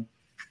Lisbon.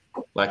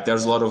 Like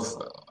there's a lot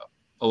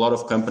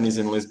of companies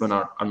in Lisbon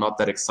are not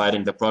that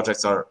exciting. A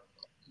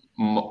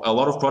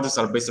lot of projects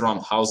are based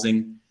around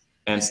housing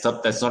and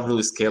stuff that's not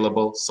really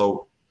scalable.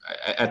 So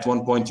at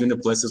one point,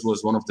 Uniplaces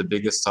was one of the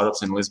biggest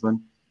startups in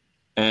Lisbon.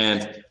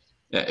 And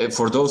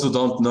for those who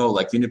don't know,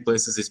 like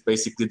Uniplaces is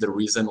basically the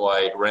reason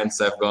why rents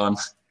have gone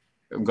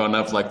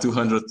up like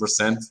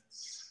 200%.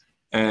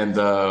 And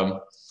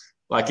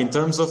like in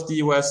terms of the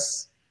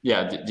US,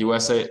 yeah, the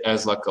USA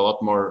has like a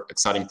lot more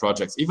exciting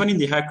projects. Even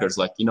indie hackers,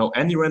 like, you know,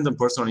 any random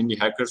person on indie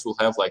hackers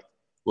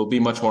will be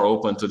much more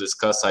open to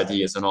discuss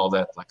ideas and all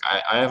that. Like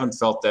I haven't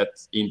felt that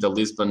in the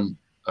Lisbon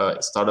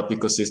startup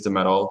ecosystem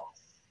at all.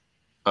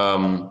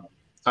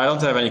 I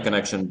don't have any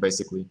connection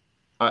basically.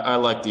 I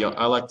like the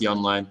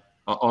online.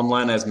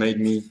 Online has made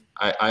me.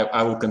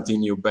 I will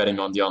continue betting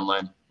on the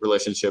online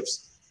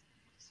relationships.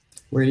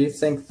 Where do you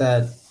think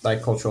that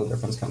like cultural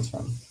difference comes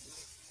from?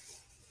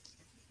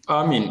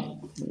 I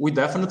mean, we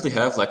definitely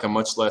have like a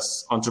much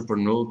less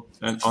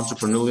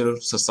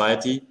entrepreneurial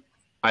society.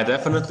 I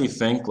definitely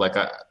think like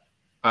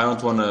I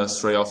don't want to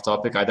stray off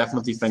topic. I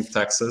definitely think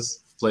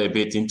taxes play a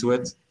bit into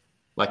it.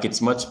 Like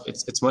it's much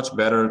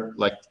better.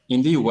 Like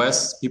in the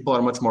US, people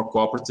are much more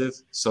cooperative.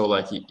 So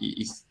like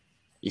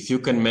if you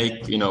can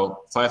make, you know,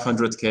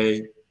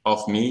 500K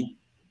off me,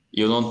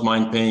 you don't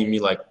mind paying me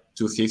like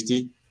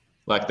 250.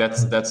 Like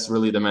that's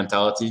really the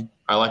mentality.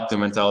 I like the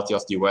mentality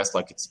of the US.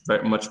 Like it's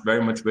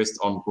very much based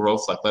on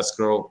growth. Like let's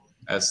grow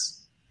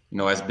as, you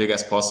know, as big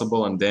as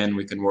possible, and then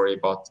we can worry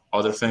about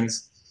other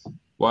things.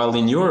 While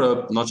in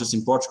Europe, not just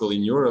in Portugal,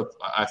 in Europe,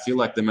 I feel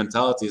like the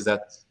mentality is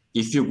that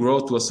if you grow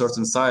to a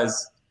certain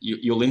size,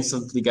 you'll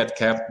instantly get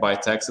capped by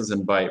taxes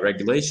and by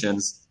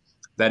regulations.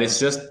 That it's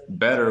just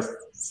better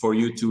for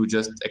you to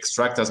just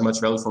extract as much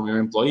value from your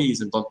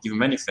employees and don't give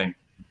them anything.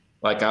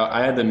 Like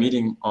I had a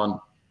meeting on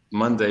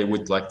Monday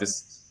with like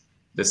this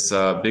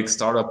big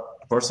startup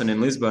person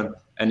in Lisbon,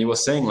 and he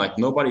was saying like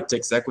nobody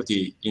takes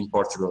equity in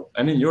Portugal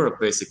and in Europe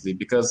basically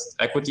because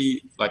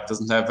equity like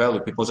doesn't have value.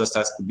 People just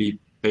ask to be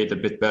paid a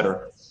bit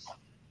better.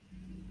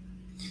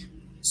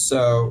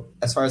 So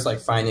as far as like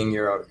finding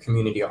your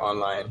community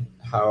online,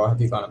 how have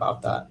you gone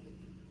about that?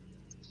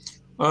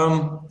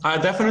 I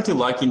definitely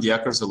like indie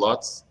hackers a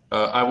lot.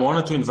 I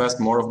wanted to invest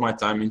more of my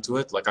time into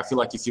it. Like I feel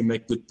like if you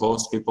make good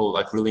posts, people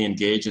like really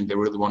engage and they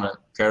really want to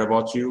care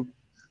about you.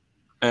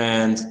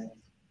 And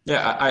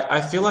yeah, I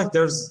feel like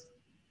there's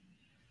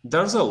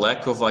a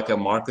lack of like a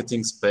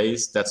marketing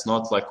space that's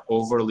not like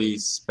overly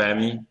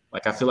spammy.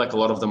 Like I feel like a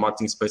lot of the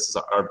marketing spaces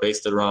are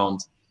based around,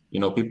 you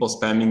know, people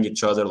spamming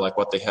each other like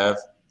what they have.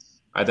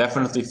 I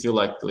definitely feel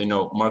like, you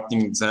know,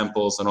 marketing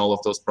examples and all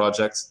of those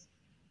projects,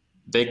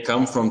 they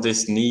come from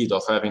this need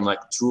of having like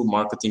true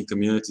marketing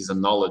communities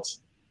and knowledge.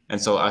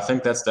 And so I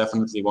think that's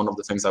definitely one of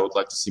the things I would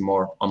like to see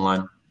more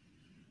online.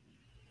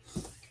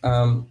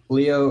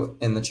 Leo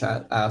in the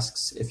chat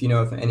asks if you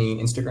know of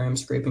any Instagram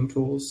scraping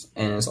tools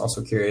and is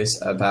also curious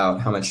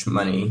about how much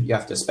money you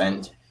have to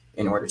spend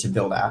in order to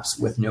build apps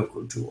with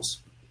no-code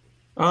tools.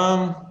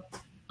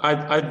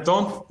 I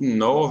don't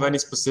know of any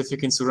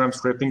specific Instagram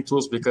scraping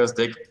tools because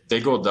they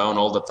go down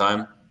all the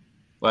time.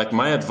 Like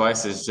my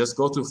advice is just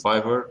go to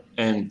Fiverr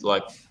and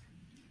like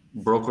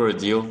broker a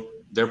deal.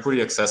 They're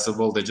pretty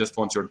accessible. They just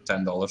want your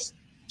 $10.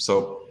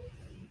 So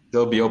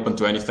they'll be open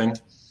to anything.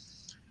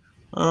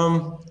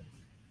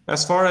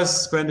 As far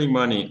as spending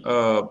money,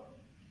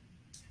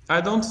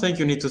 I don't think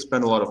you need to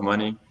spend a lot of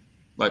money.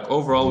 Like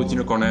overall with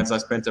Unicorn Ads, I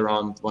spent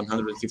around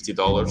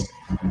 $150.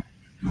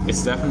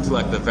 It's definitely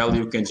like the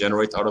value you can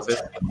generate out of it.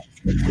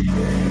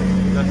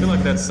 And I feel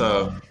like that's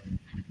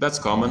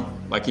common.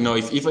 Like, you know,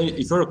 if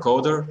you're a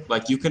coder,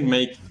 like you can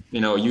make,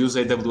 you know, use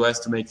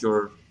AWS to make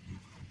your,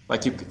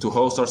 like you to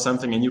host or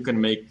something, and you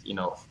can make, you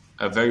know,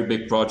 a very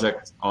big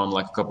project on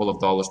like a couple of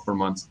dollars per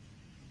month.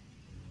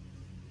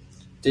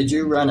 Did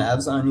you run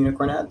ads on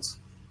Unicorn Ads?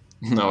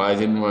 No, I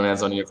didn't run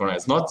ads on Unicorn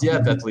Ads. Not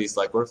yet, at least.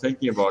 Like we're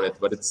thinking about it,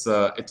 but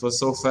it was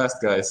so fast,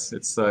 guys.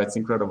 It's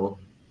incredible.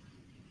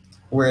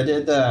 Where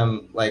did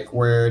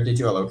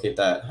you allocate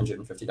that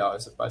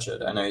 $150 of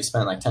budget? I know you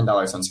spent like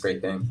 $10 on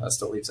scraping. That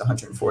still leaves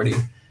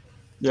 $140.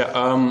 Yeah,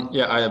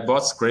 I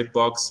bought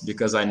Scrapebox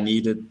because I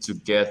needed to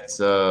get.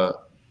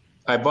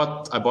 I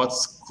bought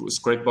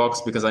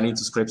Scrapebox because I need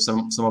to scrape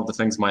some of the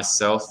things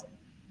myself.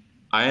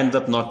 I ended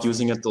up not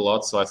using it a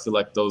lot, so I feel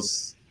like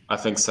those, I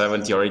think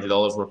 $70 or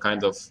 $80 were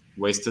kind of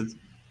wasted.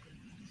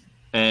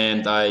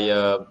 And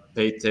I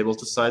paid Table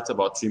to Site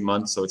about 3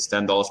 months, so it's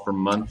 $10 per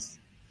month.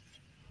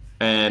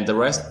 And the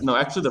rest, no,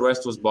 actually the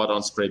rest was bought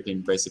on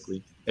scraping,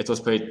 basically. It was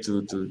paid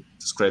to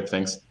scrape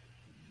things.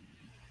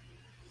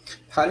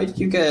 How did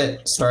you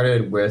get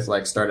started with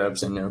like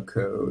startups and no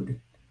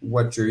code?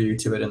 What drew you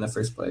to it in the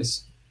first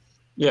place?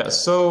 Yeah,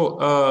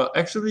 so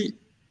actually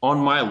on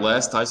my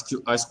last high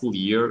school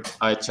year,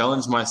 I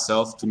challenged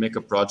myself to make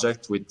a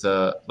project with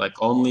like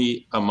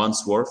only a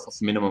month's worth of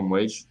minimum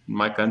wage in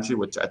my country,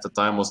 which at the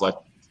time was like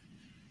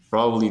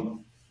probably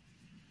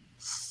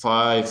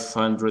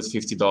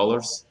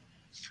 $550.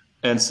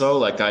 And so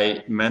like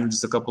I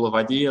managed a couple of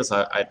ideas.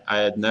 I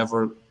had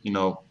never, you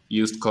know,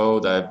 used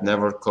code. I've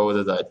never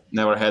coded. I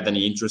never had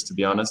any interest, to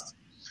be honest.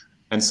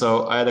 And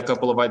so I had a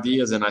couple of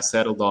ideas and I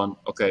settled on,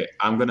 okay,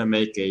 I'm going to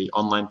make a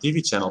online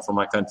TV channel for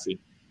my country,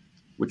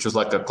 which was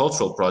like a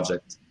cultural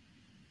project.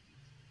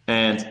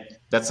 And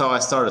that's how I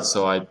started.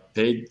 So I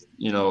paid,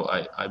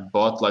 I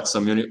bought like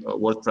some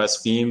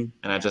WordPress theme,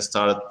 and I just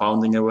started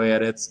pounding away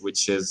at it,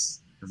 which is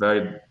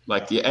very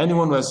like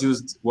anyone who has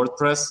used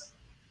WordPress,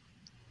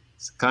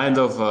 it's kind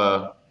of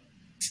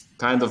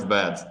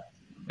bad.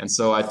 And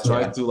so I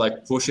tried to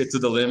like push it to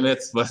the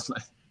limit, but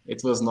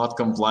it was not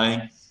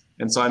complying.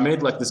 And so I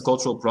made like this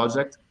cultural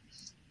project.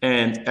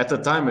 And at the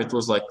time it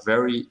was like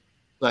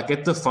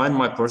it defined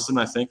my person,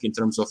 I think, in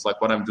terms of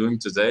like what I'm doing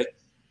today.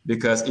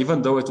 Because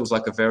even though it was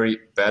like a very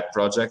bad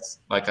project,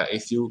 like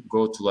if you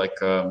go to like,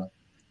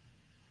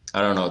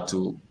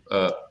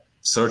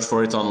 search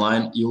for it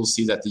online, you will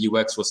see that the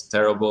UX was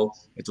terrible.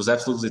 It was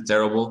absolutely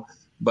terrible.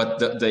 But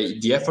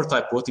the effort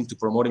I put into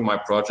promoting my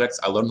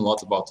projects, I learned a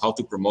lot about how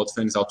to promote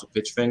things, how to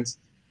pitch things.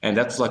 And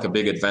that was like a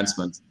big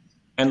advancement.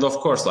 And of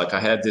course, like I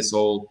had this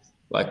whole,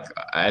 like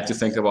I had to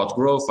think about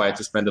growth. I had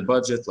to spend a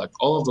budget, like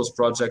all of those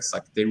projects,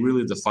 like they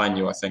really define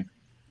you, I think.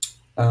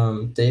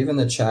 Dave in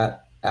the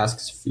chat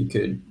asks if you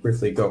could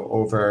briefly go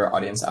over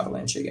Audience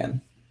Avalanche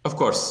again. Of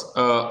course.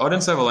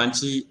 Audience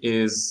Avalanche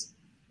is,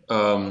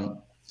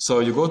 so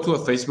you go to a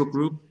Facebook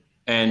group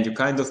and you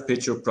kind of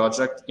pitch your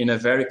project in a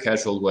very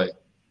casual way.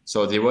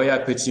 So the way I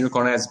pitched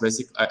Unicorn Ads,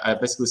 I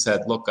basically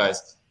said, look,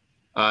 guys,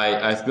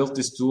 I've built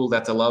this tool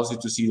that allows you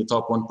to see the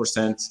top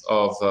 1%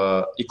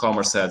 of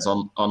e-commerce ads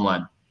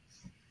online.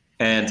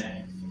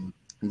 And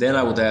then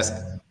I would ask,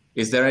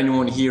 is there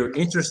anyone here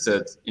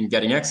interested in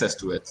getting access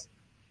to it?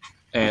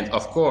 And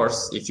of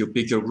course, if you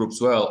pick your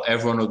groups well,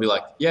 everyone will be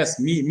like, yes,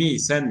 me,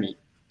 send me.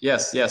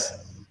 Yes.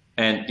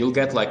 And you'll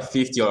get like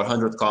 50 or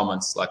 100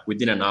 comments like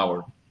within an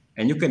hour.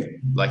 And you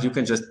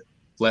can just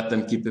let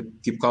them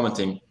keep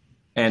commenting.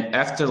 And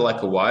after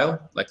like a while,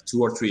 like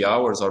 2 or 3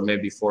 hours, or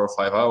maybe 4 or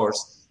 5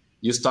 hours,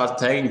 you start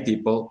tagging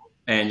people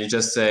and you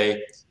just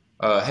say,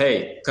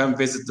 hey, come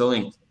visit the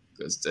link.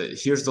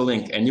 Here's the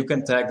link. And you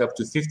can tag up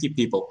to 50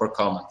 people per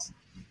comment.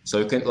 So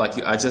you can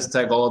I just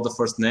tag all of the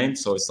first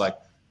names. So it's like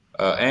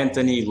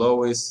Anthony,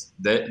 Lois,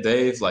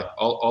 Dave, like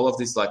all of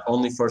these like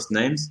only first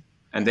names.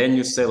 And then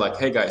you say like,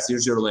 hey guys,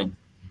 here's your link.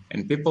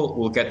 And people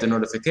will get the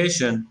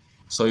notification.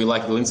 So you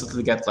will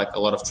instantly get like a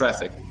lot of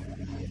traffic.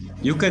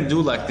 You can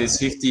do like this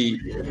 50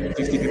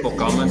 people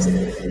comments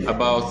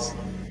about,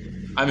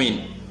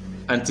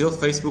 until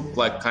Facebook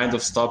like kind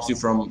of stops you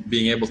from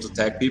being able to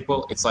tag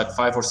people, it's like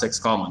 5 or 6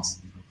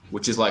 comments,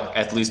 which is like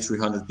at least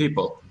 300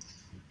 people.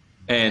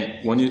 And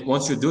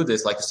once you do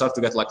this, like you start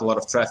to get like a lot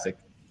of traffic.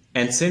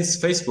 And since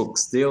Facebook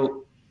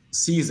still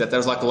sees that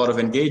there's like a lot of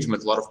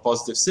engagement, a lot of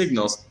positive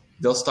signals,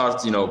 they'll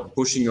start,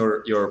 pushing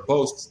your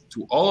post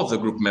to all of the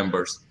group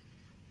members.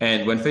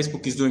 And when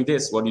Facebook is doing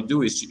this, what you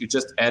do is you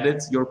just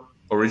edit your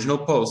original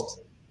post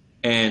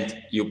and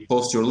you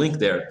post your link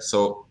there.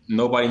 So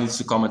nobody needs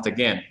to comment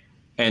again.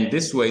 And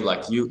this way,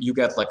 like you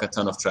get like a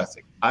ton of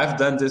traffic. I've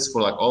done this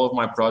for like all of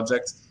my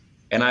projects,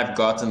 and I've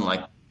gotten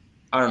like,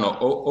 I don't know,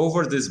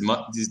 over this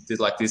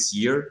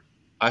year,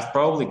 I've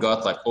probably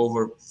got like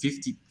over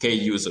 50K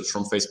users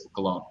from Facebook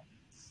alone,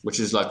 which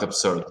is like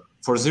absurd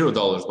for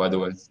 $0, by the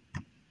way.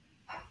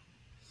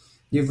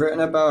 You've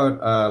written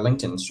about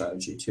LinkedIn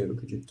strategy too.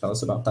 Could you tell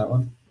us about that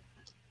one?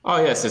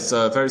 Oh yes, it's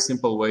a very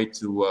simple way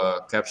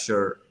to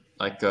capture,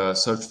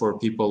 search for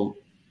people.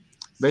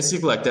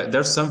 Basically, like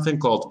there's something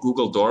called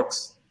Google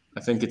Dorks.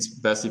 I think it's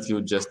best if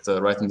you just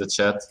write in the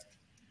chat.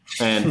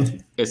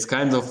 And it's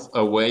kind of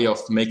a way of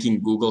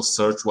making Google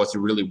search what you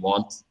really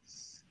want.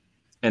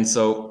 And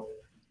so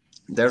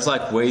there's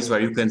like ways where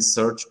you can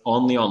search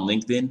only on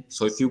LinkedIn.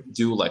 So if you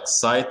do like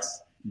site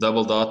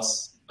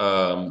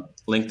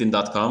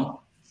LinkedIn.com,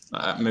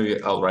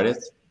 maybe I'll write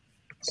it.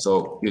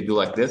 So you do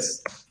like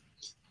this.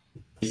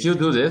 If you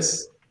do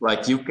this,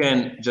 like you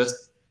can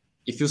just,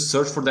 if you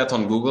search for that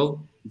on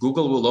Google,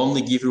 Google will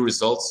only give you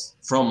results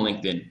from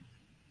LinkedIn.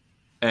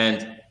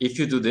 And if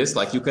you do this,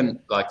 like you can,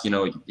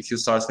 if you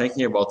start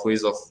thinking about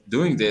ways of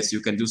doing this,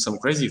 you can do some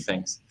crazy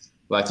things.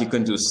 Like you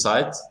can do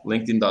site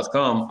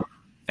linkedin.com,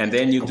 and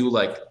then you do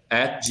like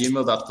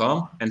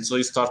 @gmail.com. And so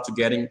you start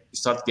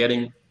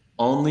getting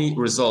only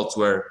results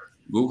where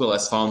Google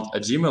has found a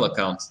Gmail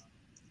account.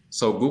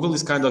 So Google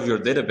is kind of your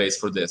database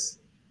for this.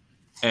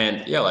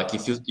 And yeah, like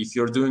if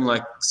you're doing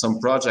like some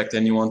project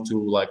and you want to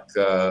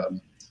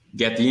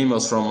get the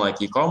emails from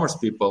like e-commerce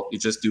people, you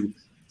just do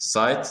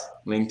site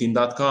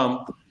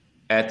linkedin.com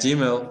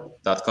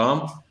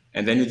 @gmail.com,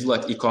 and then you do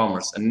like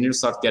e-commerce, and then you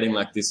start getting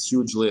like this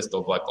huge list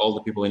of like all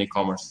the people in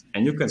e-commerce,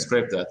 and you can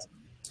scrape that.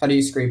 How do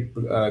you scrape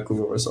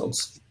Google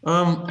results?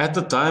 At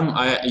the time,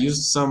 I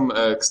used some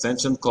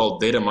extension called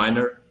Data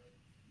Miner,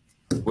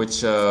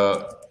 which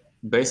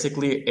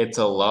basically it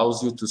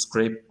allows you to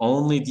scrape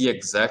only the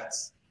exact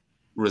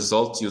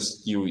result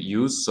you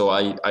use. So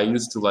I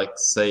used to like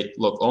say,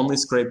 look, only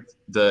scrape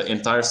the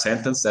entire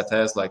sentence that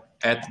has like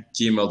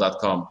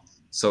 @gmail.com.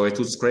 So it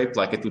would scrape,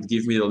 like it would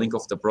give me the link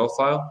of the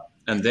profile,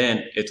 and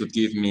then it would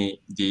give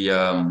me the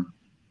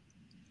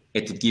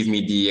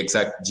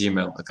exact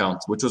Gmail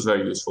account, which was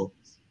very useful.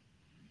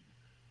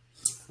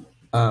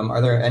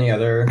 Are there any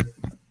other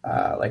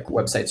like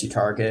websites you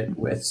target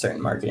with certain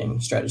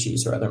marketing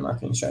strategies or other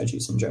marketing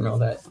strategies in general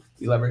that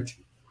you leverage?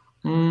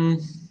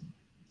 Mm,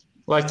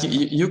 like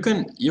you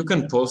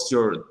can post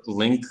your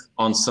link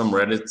on some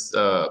Reddit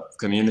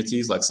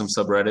communities, like some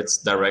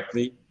subreddits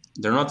directly.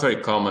 They're not very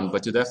common,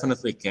 but you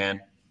definitely can.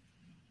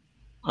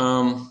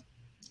 Um,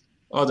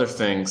 Other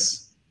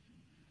things.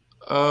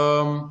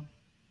 Um,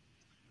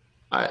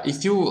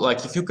 if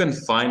you can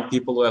find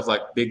people who have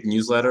like big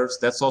newsletters,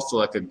 that's also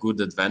like a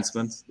good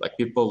advancement. Like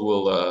people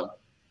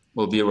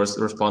will be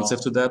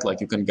responsive to that.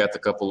 Like you can get a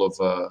couple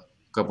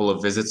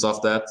of visits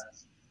off that.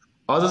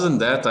 Other than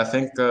that, I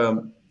think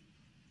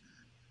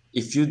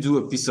if you do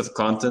a piece of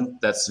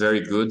content that's very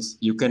good,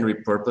 you can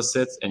repurpose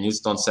it and use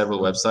it on several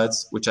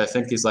websites, which I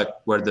think is like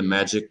where the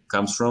magic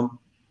comes from.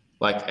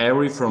 Like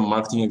Ari from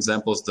Marketing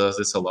Examples does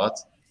this a lot.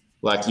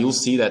 Like you'll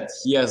see that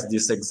he has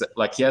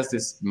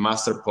this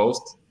master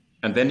post,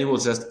 and then he will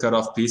just cut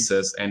off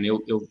pieces and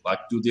he'll like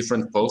do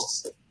different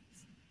posts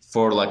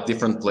for like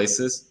different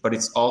places, but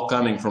it's all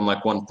coming from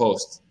like one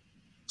post.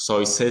 So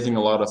he's saving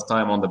a lot of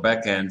time on the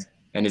back end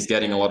and he's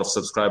getting a lot of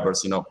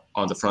subscribers,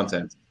 on the front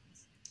end.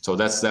 So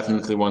that's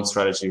definitely one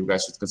strategy you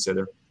guys should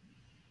consider.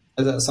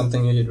 Is that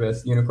something you did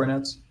with Unicorn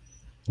Ads?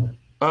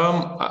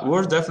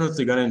 We're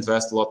definitely going to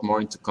invest a lot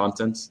more into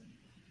content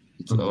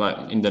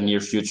in the near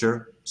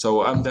future.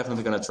 So I'm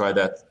definitely going to try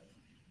that.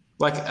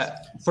 Like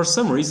for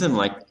some reason,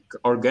 like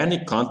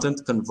organic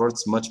content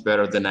converts much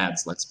better than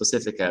ads, like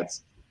specific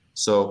ads.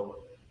 So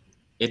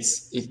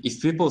it's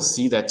if people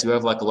see that you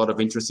have like a lot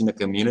of interest in the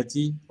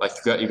community, like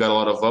you got a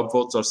lot of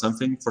upvotes or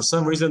something, for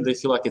some reason they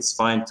feel like it's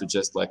fine to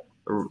just like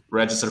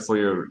register for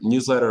your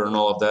newsletter and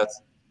all of that.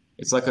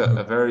 It's like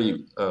a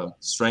very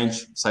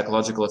strange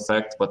psychological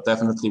effect, but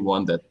definitely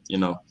one that,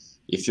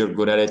 if you're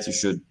good at it, you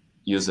should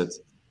use it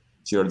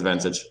to your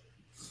advantage.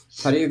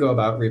 How do you go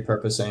about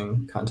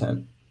repurposing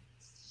content?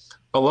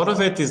 A lot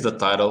of it is the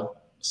title.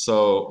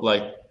 So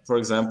like, for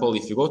example,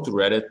 if you go to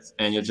Reddit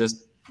and you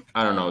just,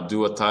 I don't know,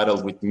 do a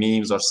title with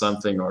memes or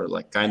something, or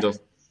like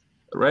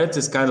Reddit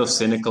is kind of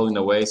cynical in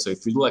a way. So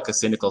if you do like a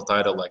cynical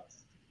title, like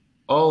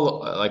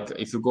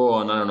if you go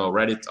on, I don't know,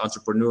 Reddit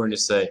entrepreneur and you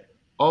say,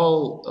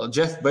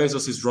 Jeff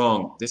Bezos is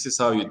wrong, this is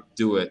how you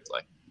do it.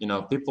 Like,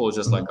 people are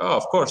just like, oh,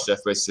 of course Jeff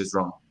Bezos is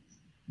wrong.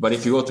 But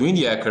if you go to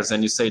indie hackers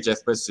and you say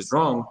Jeff Bezos is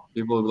wrong,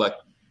 people will be like,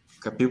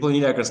 people in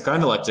indie hackers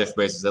kind of like Jeff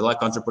Bezos. They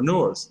like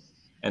entrepreneurs.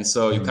 And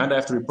so you kind of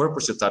have to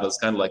repurpose your titles.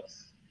 Kind of like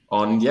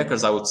on indie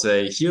hackers, I would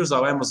say, here's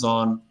how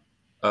Amazon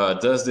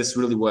does this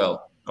really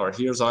well. Or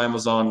here's how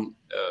Amazon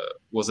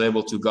was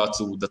able to got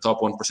to the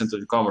top 1%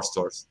 of e-commerce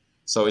stores.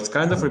 So it's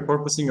kind of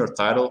repurposing your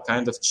title,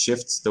 kind of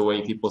shifts the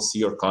way people see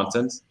your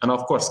content. And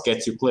of course,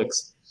 gets you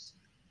clicks.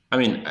 I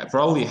mean,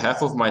 probably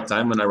half of my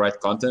time when I write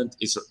content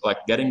is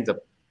like getting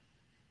the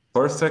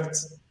perfect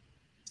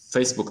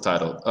perfect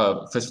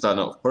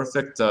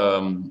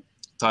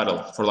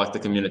title for like the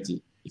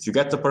community. If you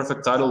get the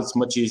perfect title, it's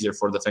much easier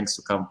for the things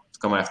to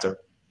come after.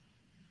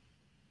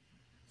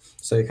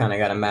 So you kind of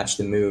got to match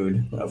the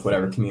mood of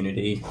whatever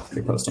community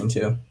you're posting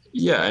to.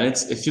 Yeah, and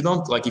if you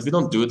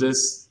don't do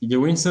this,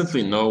 you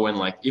instantly know when,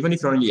 like, even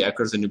if you're in the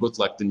hackers and you go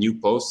to like the new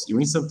posts, you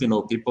instantly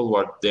know people who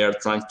are there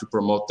trying to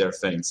promote their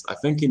things. I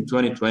think in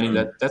 2020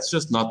 that's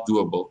just not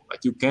doable.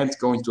 Like you can't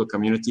go into a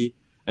community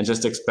and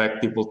just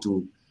expect people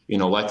to,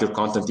 like your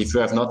content if you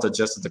have not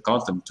adjusted the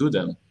content to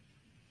them.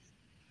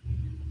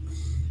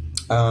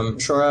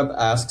 Shorab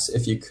asks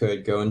if you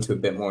could go into a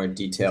bit more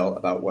detail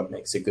about what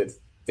makes a good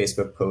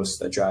Facebook post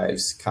that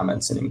drives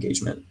comments and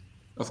engagement.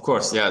 Of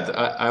course, yeah.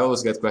 I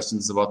always get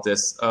questions about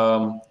this.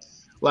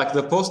 Like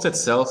the post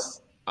itself,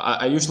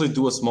 I usually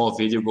do a small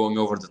video going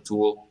over the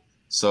tool.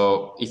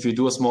 So if you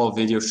do a small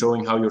video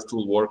showing how your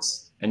tool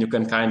works, and you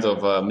can kind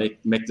of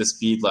make the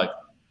speed like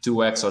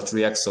 2x or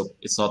 3x, so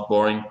it's not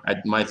boring.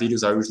 My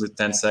videos are usually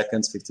 10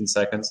 seconds, 15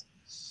 seconds.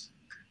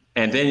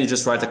 And then you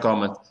just write a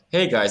comment.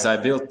 Hey guys, I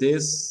built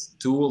this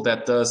tool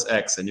that does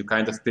X, and you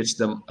kind of pitch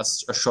them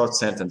a short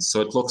sentence.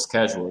 So it looks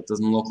casual. It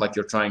doesn't look like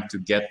you're trying to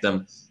get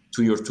them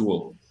to your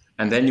tool.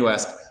 And then you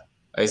ask,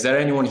 is there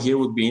anyone here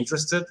who would be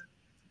interested?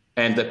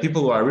 And the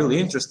people who are really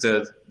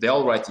interested, they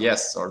all write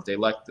yes, or they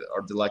like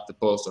the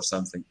post or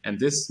something. And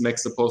this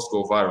makes the post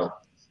go viral.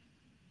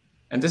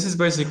 And this is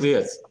basically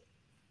it.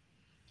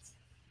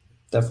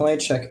 Definitely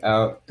check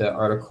out the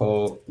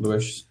article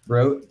Lewis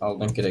wrote. I'll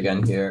link it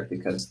again here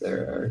because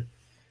there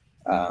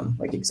are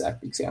like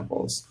exact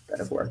examples that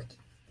have worked.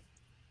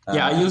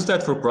 Yeah, I use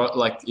that for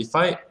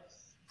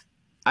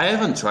I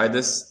haven't tried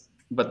this,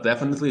 but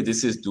definitely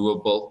this is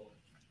doable,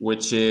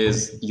 which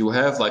is you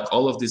have like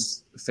all of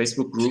these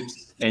Facebook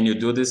groups and you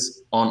do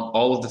this on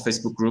all of the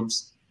Facebook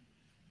groups.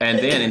 And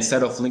then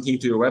instead of linking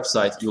to your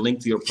website, you link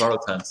to your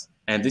product hunt.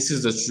 And this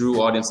is the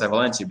true audience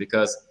avalanche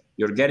because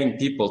you're getting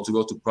people to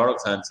go to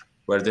product hunt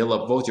where they'll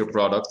upvote your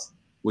product,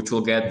 which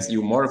will get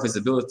you more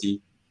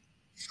visibility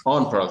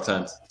on product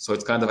hunt. So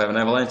it's kind of an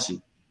avalanche.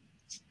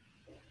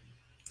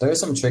 There's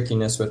some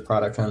trickiness with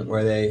product hunt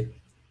where they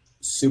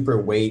super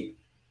weight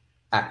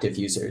active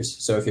users.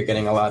 So if you're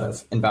getting a lot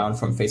of inbound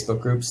from Facebook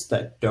groups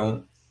that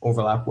don't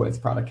overlap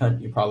with product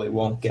hunt, you probably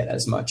won't get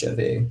as much of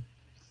a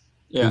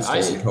boost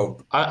as you'd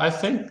hope. I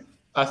think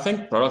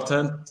product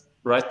hunt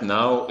right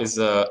now is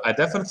I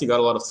definitely got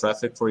a lot of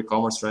traffic for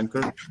e-commerce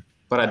ranker,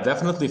 but I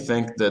definitely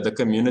think that the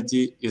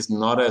community is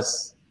not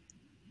as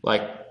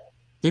like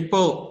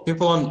people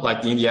on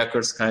like the indie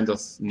hackers kind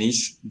of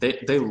niche.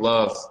 They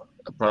love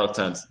product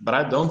hunt, but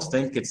I don't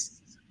think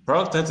it's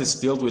product hunt is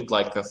filled with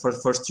like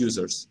first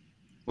users,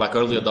 like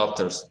early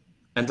adopters.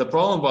 And the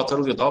problem about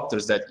early adopters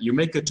is that you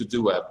make a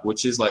to-do app,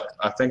 which is like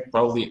I think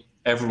probably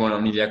everyone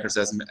on indie hackers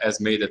has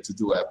made a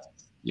to-do app.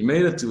 You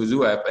made a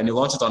to-do app and you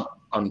launch it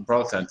on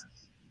product hunt.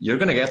 You're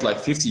gonna get like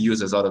 50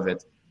 users out of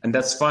it, and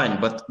that's fine.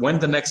 But when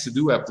the next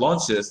to-do app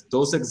launches,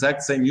 those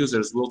exact same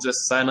users will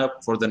just sign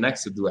up for the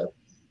next to-do app.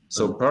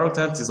 So product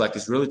hunt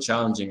is really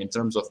challenging in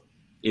terms of,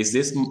 is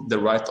this the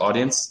right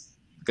audience?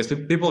 Because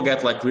people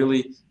get like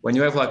really, when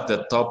you have like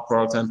the top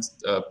product hunt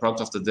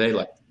product of the day,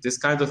 like this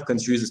kind of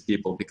confuses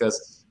people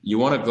because you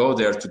want to go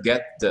there to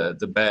get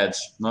the badge,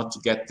 not to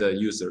get the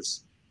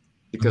users,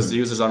 because the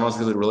users are not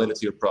really related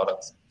to your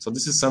product. So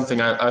this is something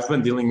I've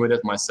been dealing with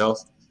it myself.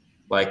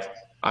 Like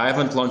I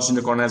haven't launched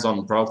Unicorn ads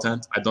on product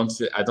hunt. I don't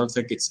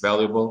think it's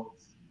valuable.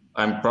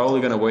 I'm probably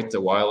going to wait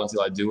a while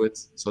until I do it.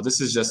 So this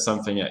is just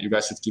something you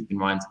guys should keep in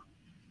mind.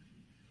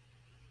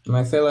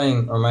 My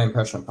feeling or my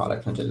impression of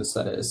Product Hunt is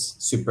that it is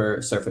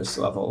super surface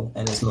level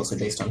and is mostly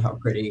based on how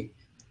pretty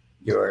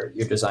your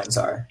designs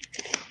are.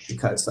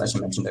 Because as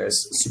you mentioned,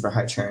 there's super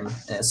high churn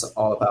and it's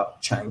all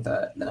about trying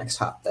the next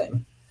hot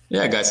thing.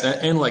 Yeah, guys.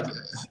 And like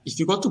if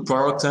you go to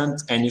Product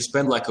Hunt and you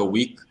spend like a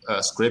week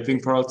scraping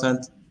Product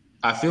Hunt,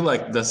 I feel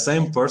like the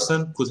same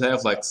person could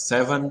have like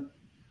seven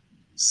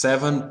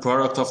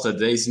product of the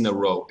days in a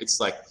row.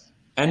 It's like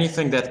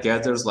anything that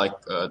gathers like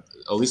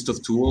a list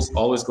of tools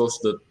always goes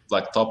to the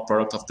like top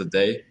product of the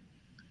day.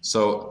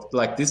 So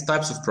like these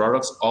types of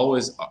products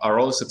are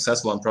always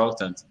successful on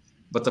Product Hunt.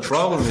 But the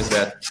problem is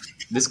that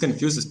this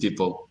confuses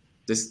people.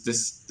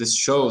 This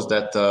shows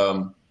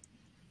that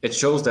it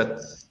shows that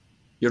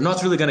you're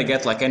not really going to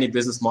get like any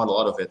business model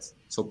out of it.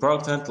 So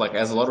Product Hunt like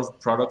has a lot of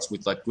products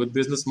with like good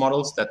business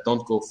models that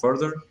don't go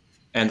further,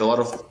 and a lot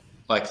of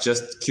like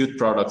just cute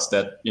products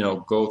that, you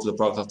know, go to the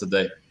product of the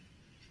day.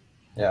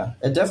 Yeah,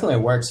 it definitely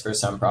works for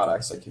some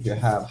products. Like if you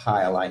have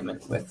high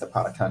alignment with the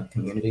Product Hunt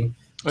community,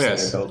 so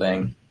you're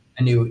building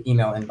a new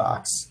email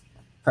inbox,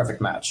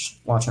 perfect match,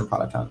 launch on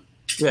Product Hunt.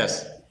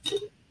 Yes.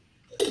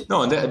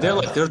 No, and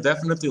they're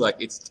definitely like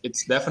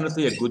it's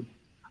definitely a good.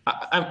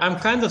 I'm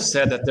kind of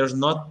sad that there's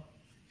not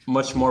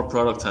much more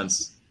product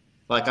hunts.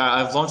 Like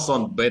I've launched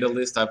on beta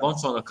list, I've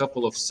launched on a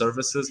couple of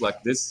services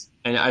like this,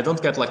 and I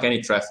don't get like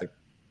any traffic.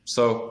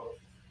 So.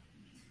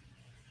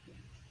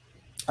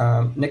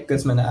 Nick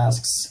Guzman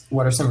asks,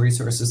 what are some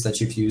resources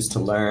that you've used to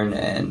learn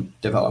and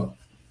develop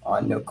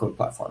on no-code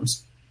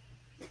platforms?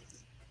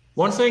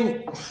 One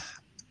thing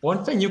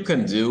you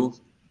can do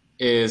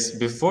is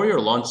before you're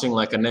launching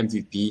like an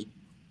MVP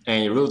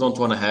and you really don't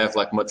want to have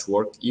like much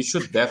work, you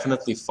should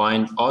definitely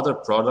find other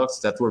products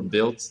that were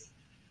built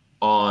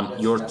on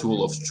your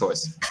tool of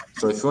choice.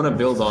 So if you want to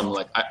build on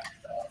like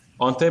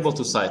on table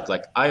to site,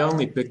 like I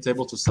only picked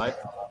table to site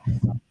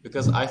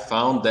because I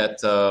found that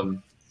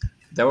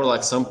there were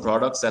like some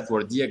products that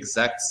were the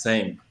exact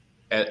same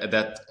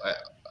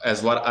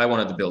as what I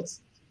wanted to build.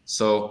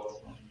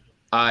 So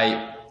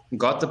I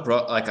got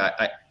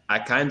I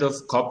kind of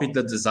copied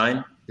the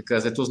design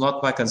because it was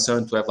not my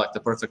concern to have like the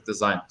perfect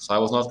design. So I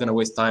was not going to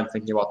waste time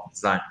thinking about the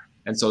design.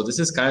 And so this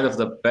is kind of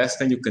the best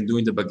thing you can do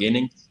in the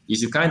beginning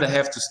is you kind of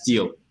have to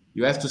steal.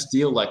 You have to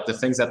steal like the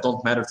things that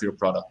don't matter to your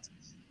product.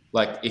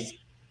 Like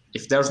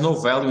if there's no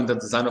value in the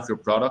design of your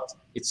product,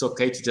 it's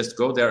okay to just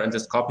go there and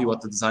just copy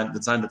what the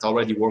design that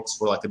already works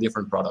for like a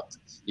different product.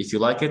 If you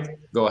like it,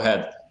 go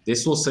ahead.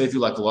 This will save you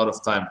like a lot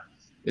of time.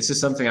 This is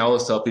something I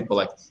always tell people,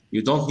 like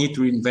you don't need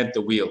to reinvent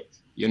the wheel.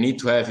 You need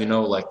to have,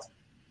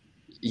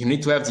 you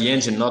need to have the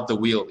engine, not the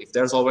wheel. If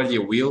there's already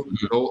a wheel,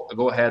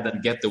 go ahead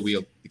and get the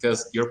wheel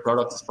because your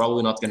product is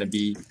probably not going to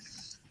be,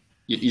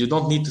 you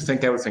don't need to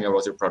think everything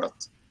about your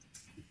product.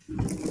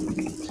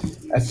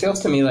 It feels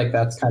to me like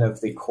that's kind of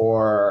the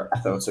core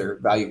ethos or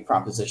value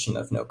proposition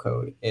of no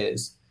code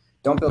is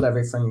don't build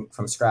everything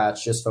from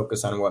scratch, just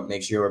focus on what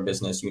makes your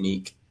business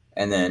unique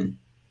and then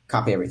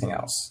copy everything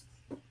else.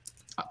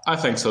 I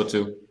think so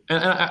too.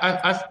 And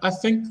I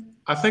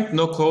think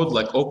no code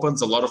like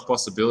opens a lot of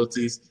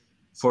possibilities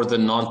for the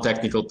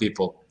non-technical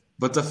people.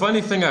 But the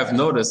funny thing I've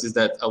noticed is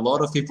that a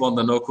lot of people in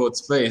the no code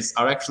space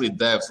are actually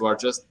devs who are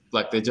just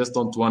like, they just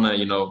don't want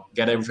to,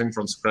 get everything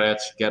from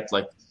scratch, get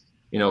like,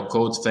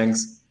 code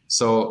things.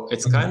 So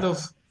it's kind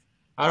of,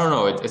 I don't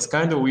know, it's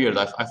kind of weird.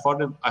 I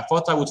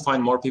thought I would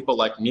find more people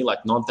like me,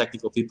 like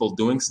non-technical people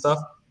doing stuff,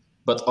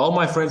 but all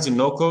my friends in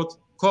no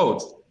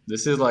code.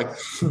 This is like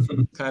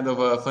kind of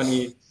a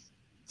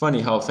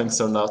funny how things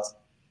turn out.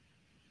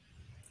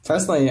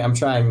 Personally, I'm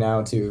trying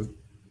now to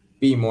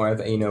be more of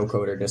a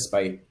no-coder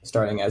despite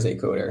starting as a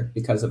coder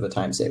because of the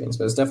time savings.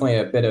 But it's definitely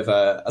a bit of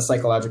a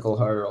psychological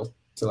hurdle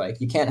to like,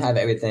 you can't have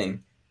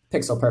everything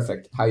pixel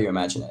perfect how you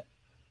imagine it.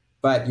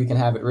 But you can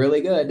have it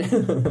really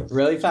good,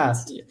 really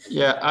fast.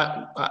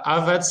 Yeah,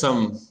 I've had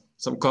some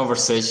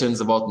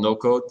conversations about no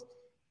code,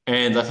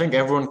 and I think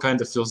everyone kind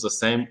of feels the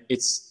same.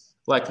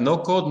 like no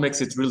code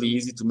makes it really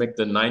easy to make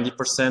the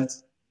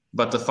 90%,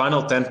 but the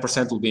final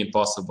 10% will be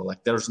impossible.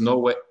 Like there's no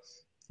way,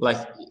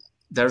 like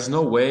there's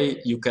no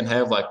way you can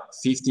have like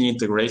 15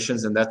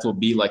 integrations and that will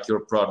be like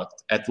your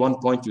product. At one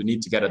point you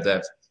need to get a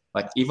dev.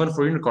 Like even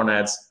for unicorn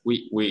ads,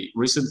 we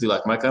recently,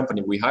 like my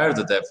company, we hired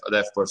a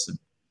dev person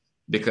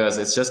because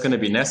it's just going to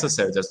be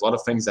necessary. There's a lot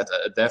of things that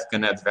a dev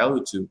can add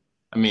value to.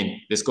 I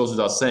mean, this goes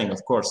without saying,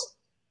 of course,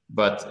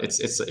 but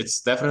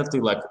it's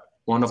definitely like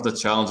one of the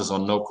challenges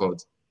on no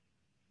code.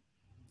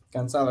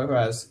 Gonzalo, who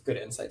has good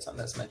insights on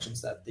this,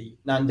 mentions that the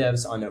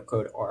non-devs on no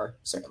code are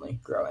certainly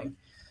growing.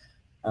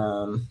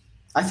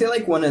 I feel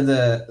like one of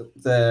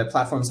the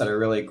platforms that are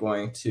really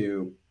going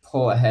to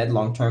pull ahead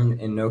long-term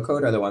in no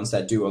code are the ones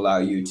that do allow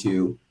you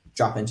to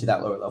drop into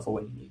that lower level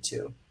when you need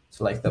to.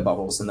 So like the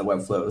bubbles and the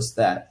web flows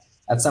that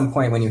at some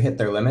point when you hit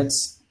their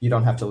limits, you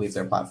don't have to leave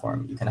their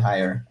platform. You can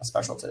hire a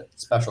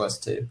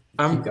specialist to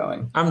keep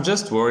going. I'm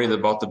just worried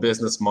about the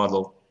business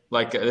model.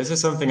 Like this is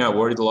something I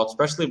worried a lot,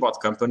 especially about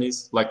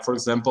companies. Like for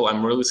example,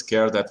 I'm really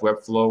scared that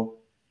Webflow,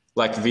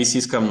 like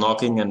VCs come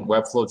knocking and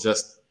Webflow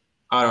just,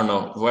 I don't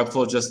know,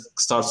 Webflow just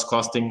starts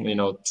costing,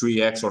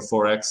 3x or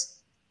 4x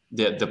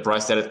the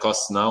price that it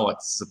costs now. Like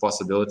this is a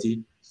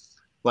possibility.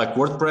 Like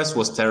WordPress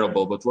was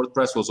terrible, but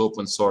WordPress was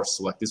open source.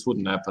 So like this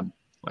wouldn't happen.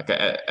 Like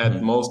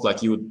at most,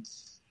 like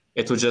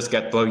it would just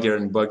get buggier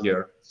and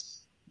buggier.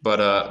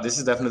 But this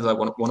is definitely like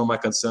one of my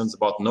concerns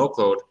about no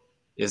code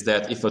is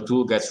that if a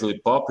tool gets really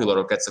popular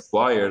or gets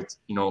acquired,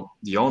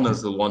 the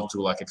owners will want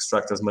to like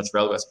extract as much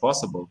value as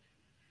possible.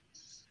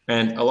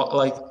 And a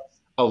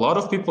lot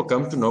of people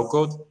come to no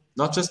code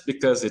not just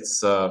because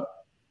it's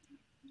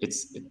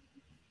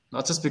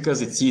not just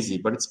because it's easy,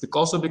 but it's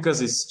also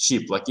because it's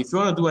cheap. Like if you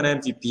want to do an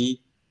MVP,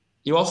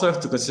 you also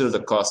have to consider the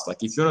cost.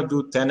 Like if you want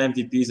to do 10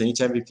 MVPs and each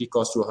MVP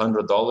costs you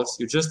 $100,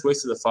 you just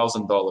wasted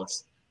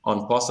 $1,000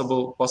 on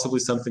possibly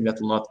something that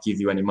will not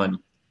give you any money.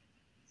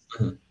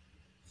 Mm-hmm.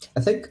 I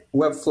think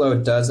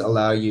Webflow does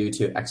allow you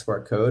to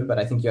export code, but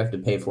I think you have to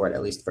pay for it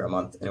at least for a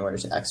month in order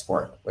to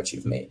export what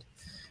you've made.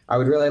 I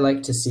would really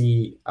like to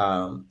see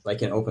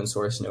like an open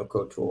source no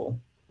code tool,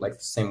 like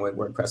the same way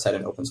WordPress had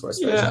an open source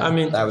version. Yeah, I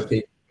mean, that would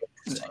be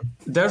interesting.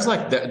 There's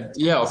like that.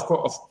 Yeah, of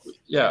course.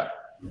 Yeah,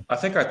 I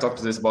think I talked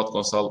to this about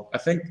Gonzalo. I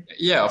think,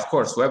 yeah, of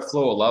course,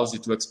 Webflow allows you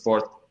to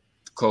export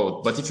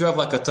code, but if you have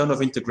like a ton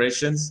of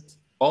integrations,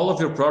 all of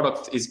your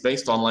product is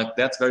based on like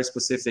that very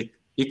specific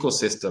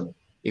ecosystem.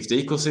 If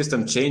the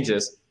ecosystem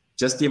changes,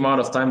 just the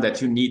amount of time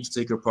that you need to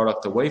take your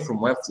product away from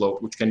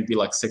Webflow, which can be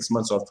like 6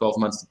 months or 12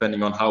 months,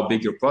 depending on how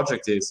big your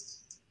project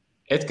is,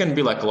 it can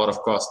be like a lot of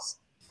costs.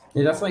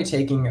 You're definitely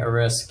taking a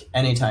risk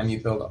anytime you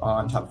build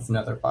on top of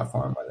another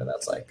platform, whether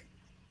that's like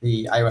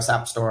the iOS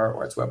App Store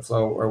or it's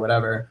Webflow or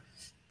whatever.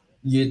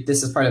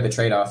 This is part of the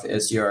trade-off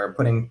is you're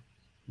putting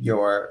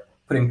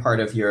part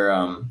of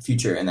your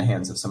future in the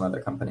hands of some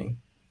other company.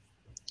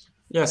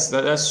 Yes,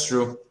 that's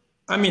true.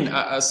 I mean,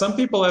 some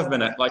people have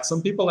been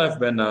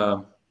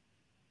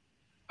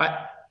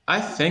I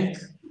think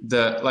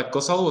like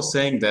Gonzalo was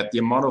saying that the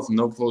amount of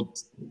no code,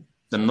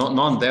 the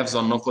non-devs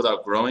on no code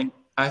are growing.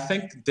 I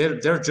think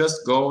they're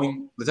just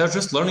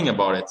learning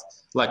about it.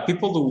 Like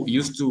people who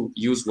used to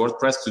use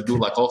WordPress to do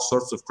like all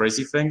sorts of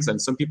crazy things,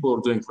 and some people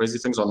are doing crazy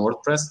things on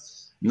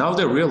WordPress. Now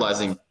they're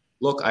realizing,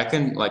 look, I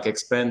can like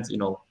expend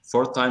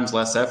 4 times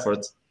less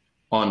effort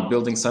on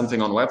building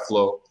something on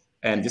Webflow,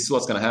 and this is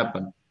what's going to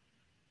happen.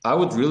 I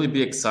would really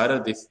be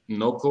excited if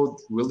no code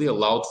really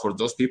allowed for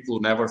those people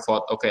who never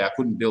thought, okay, I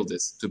couldn't build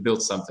this, to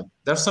build something.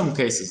 There's some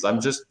cases.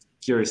 I'm just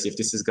curious if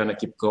this is going to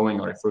keep going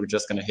or if we're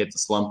just going to hit the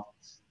slump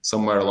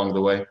somewhere along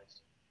the way.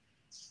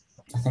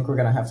 I think we're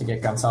going to have to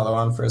get Gonzalo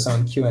on for his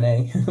own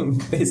Q&A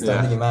based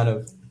on the amount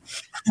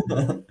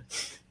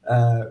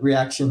of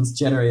reactions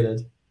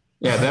generated.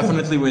 Yeah,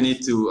 definitely we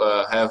need to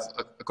have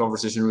a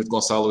conversation with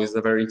Gonzalo. He's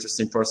a very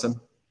interesting person.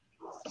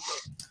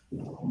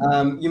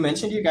 You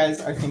mentioned you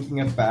guys are thinking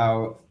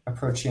about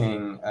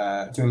approaching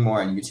doing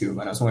more on YouTube,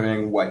 and I was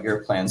wondering what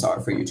your plans are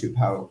for YouTube.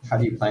 How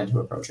do you plan to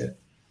approach it?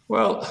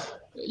 Well,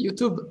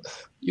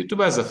 YouTube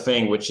has a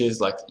thing, which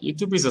is like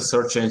YouTube is a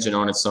search engine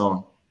on its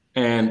own.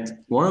 And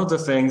one of the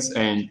things,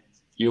 and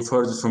you've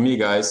heard it from me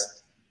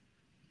guys,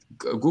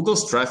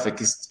 Google's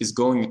traffic is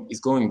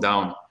going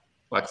down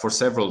like for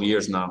several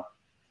years now.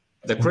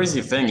 The crazy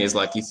thing is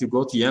like if you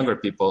go to younger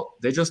people,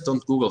 they just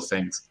don't Google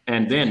things.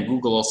 And then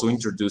Google also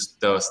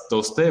introduced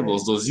those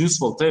tables, those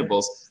useful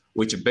tables,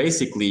 which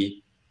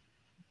basically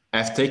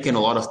have taken a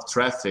lot of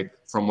traffic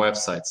from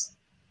websites.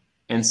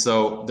 And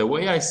so the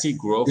way I see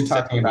growth... You're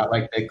talking about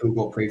like the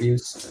Google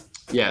previews?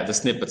 Yeah, the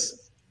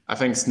snippets. I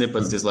think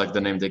snippets is like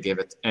the name they gave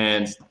it.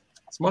 And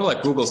it's more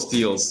like Google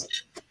steals.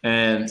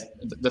 And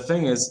the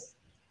thing is,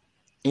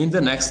 in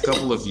the next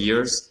couple of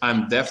years,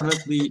 I'm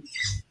definitely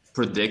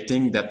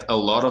predicting that a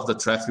lot of the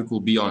traffic will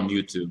be on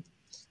YouTube.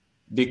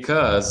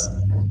 Because,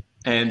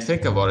 and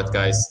think about it,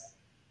 guys,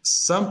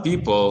 some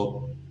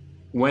people,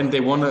 when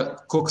they want to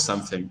cook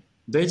something,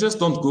 they just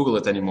don't Google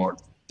it anymore.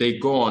 They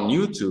go on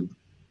YouTube.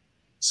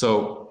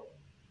 So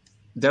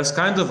there's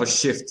kind of a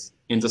shift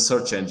in the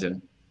search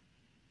engine.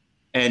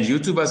 And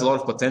YouTube has a lot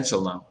of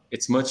potential now.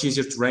 It's much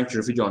easier to rank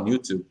your video on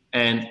YouTube.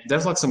 And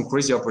there's like some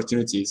crazy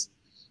opportunities,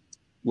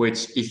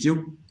 which if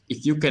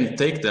you can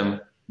take them,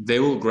 they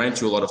will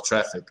grant you a lot of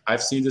traffic.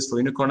 I've seen this for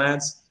unicorn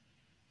ads,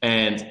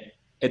 and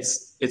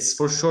it's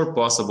for sure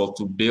possible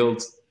to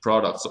build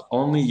products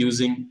only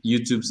using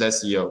YouTube's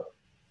SEO.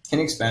 Can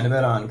you expand a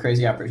bit on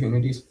crazy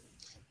opportunities?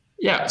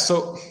 Yeah,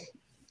 so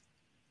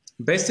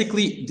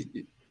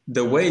basically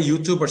the way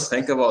YouTubers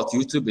think about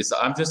YouTube is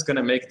I'm just going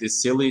to make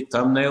this silly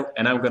thumbnail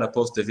and I'm going to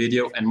post the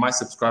video and my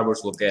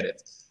subscribers will get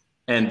it.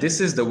 And this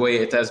is the way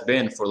it has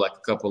been for like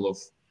a couple of,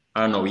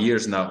 I don't know,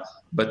 years now.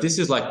 But this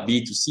is like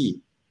B2C.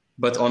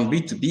 But on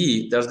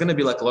B2B, there's going to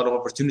be like a lot of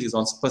opportunities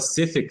on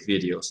specific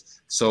videos.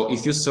 So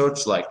if you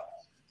search like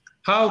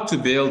how to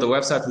build a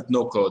website with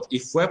no code,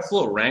 if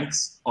Webflow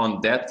ranks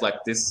on that,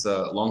 like this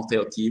long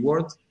tail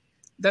keyword,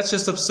 that's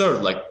just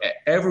absurd. Like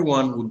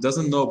everyone who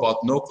doesn't know about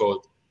no code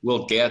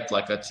will get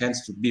like a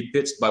chance to be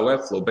pitched by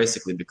Webflow,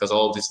 basically, because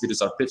all of these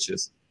videos are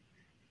pitches.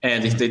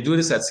 And if they do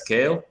this at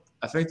scale,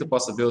 I think the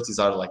possibilities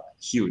are like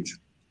huge.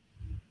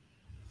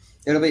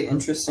 It'll be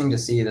interesting to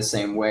see the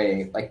same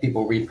way, like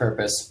people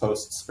repurpose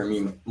posts for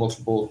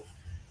multiple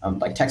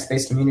like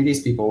text-based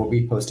communities. People will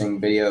be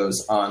posting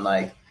videos on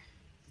like,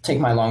 take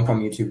my long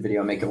form YouTube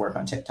video, make it work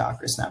on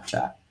TikTok or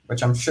Snapchat,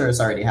 which I'm sure is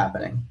already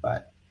happening.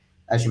 But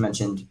as you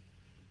mentioned,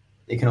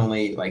 it can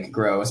only like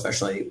grow,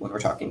 especially when we're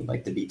talking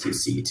like the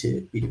B2C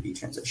to B2B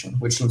transition,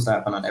 which seems to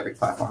happen on every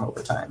platform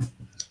over time.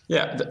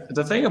 Yeah,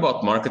 the thing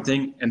about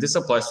marketing, and this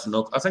applies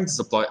to I think this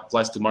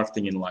applies to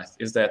marketing in life,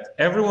 is that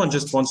everyone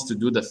just wants to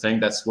do the thing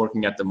that's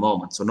working at the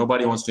moment. So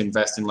nobody wants to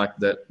invest in like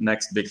the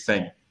next big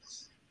thing.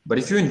 But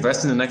if you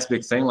invest in the next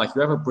big thing, like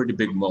you have a pretty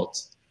big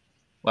moat.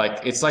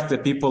 Like it's like the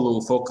people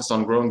who focus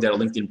on growing their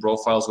LinkedIn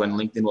profiles when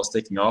LinkedIn was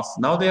taking off.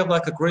 Now they have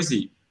like a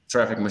crazy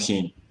traffic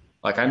machine.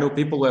 Like I know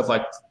people who have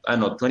like, I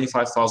don't know,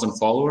 25,000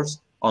 followers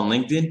on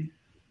LinkedIn,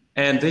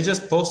 and they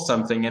just post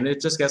something and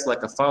it just gets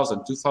like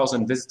 1,000,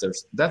 2,000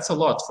 visitors. That's a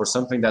lot for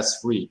something that's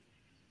free.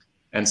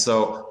 And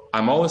so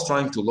I'm always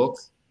trying to look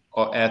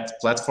at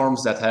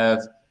platforms that have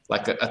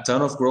like a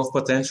ton of growth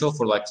potential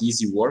for like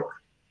easy work.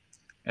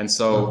 And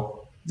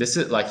so this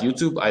is like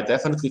YouTube. I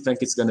definitely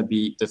think it's going to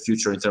be the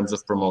future in terms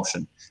of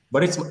promotion,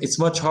 but it's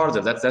much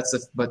harder.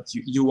 But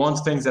you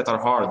want things that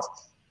are hard.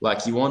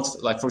 Like you want,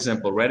 like for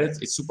example, Reddit,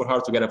 it's super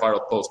hard to get a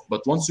viral post,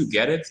 but once you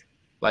get it,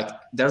 like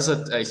there's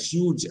a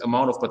huge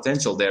amount of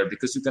potential there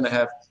because you're going to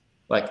have,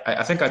 like,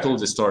 I think I told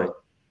the story.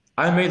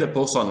 I made a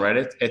post on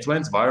Reddit, it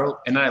went viral,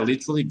 and I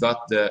literally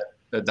got the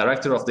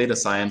director of data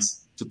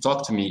science to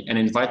talk to me and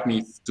invite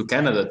me to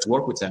Canada to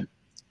work with him,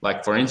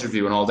 like for an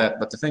interview and all that.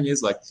 But the thing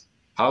is, like,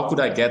 how could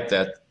I get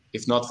that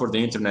if not for the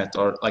internet?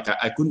 Or like,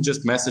 I couldn't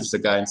just message the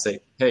guy and say,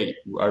 hey,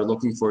 are you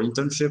looking for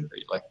internship?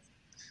 Like,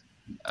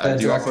 the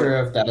director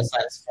of data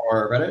science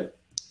for Reddit?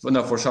 Well,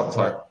 no, for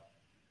Shopify.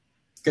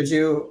 Could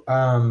you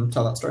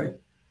tell that story?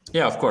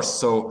 Yeah, of course.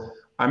 So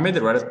I made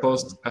a Reddit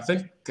post. I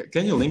think,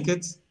 can you link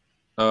it?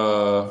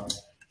 Or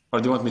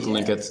do you want me to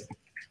link it?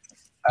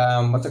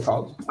 What's it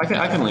called? I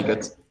can link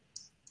it.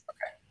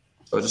 Okay.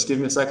 So just give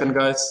me a second,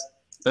 guys.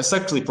 That's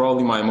actually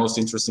probably my most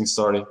interesting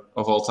story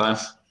of all time.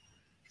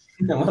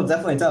 Well,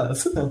 definitely tell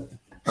us.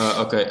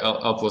 Okay,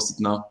 I'll post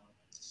it now.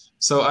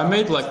 So I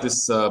made like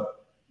this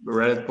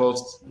Reddit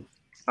post.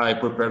 I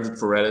prepared it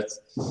for Reddit.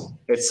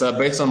 It's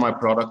based on my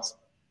product.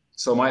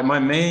 So my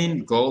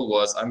main goal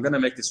was I'm going to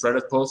make this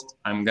Reddit post.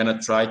 I'm going to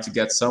try to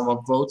get some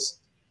upvotes.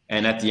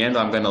 And at the end,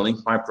 I'm going to link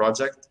my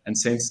project. And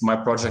since my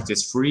project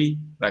is free,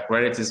 like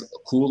Reddit is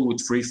cool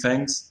with free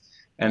things.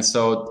 And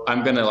so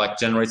I'm going to like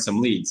generate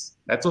some leads.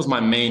 That was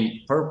my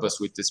main purpose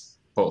with this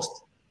post.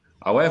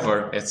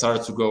 However, it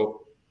started to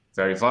go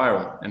very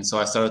viral. And so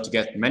I started to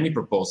get many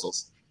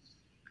proposals.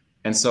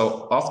 And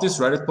so off this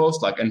Reddit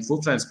post, like in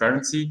full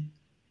transparency,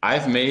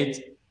 I've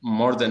made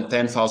more than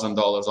 $10,000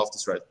 off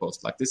this Reddit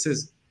post. Like this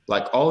is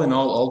like all in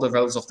all the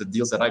values of the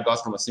deals that I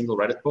got from a single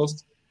Reddit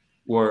post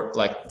were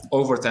like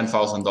over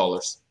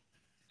 $10,000.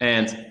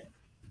 And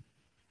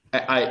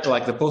I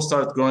like the post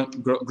started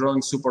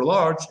growing super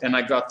large, and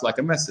I got like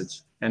a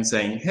message and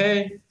saying,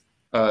 hey,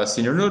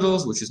 Senior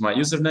Noodles, which is my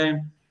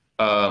username.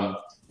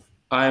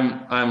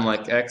 I'm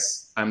like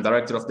X, I'm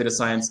director of data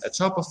science at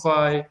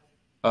Shopify.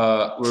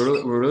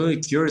 We're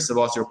really curious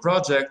about your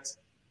project.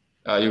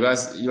 You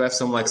have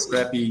some like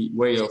scrappy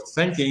way of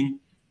thinking.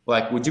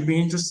 Like, would you be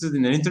interested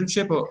in an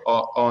internship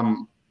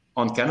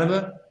on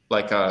Canada,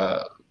 like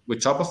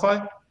with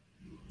Shopify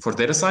for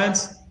data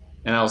science?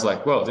 And I was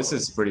like, well, this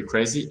is pretty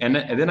crazy. And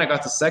then I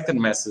got a second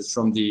message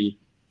from the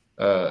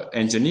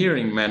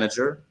engineering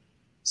manager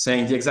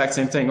saying the exact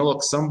same thing. Oh,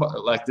 look,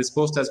 like this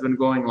post has been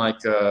going like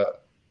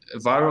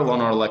viral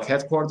on our like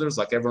headquarters,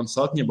 like everyone's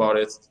talking about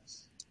it.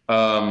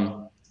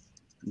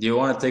 Do you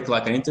want to take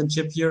like an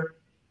internship here?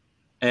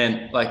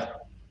 And like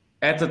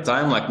at the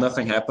time, like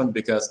nothing happened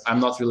because I'm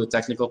not really a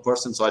technical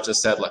person. So I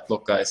just said like,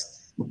 look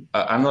guys,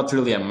 I'm not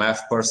really a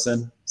math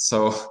person.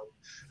 So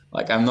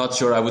like, I'm not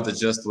sure I would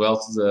adjust well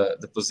to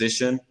the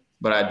position,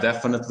 but I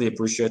definitely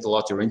appreciate a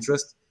lot your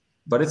interest.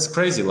 But it's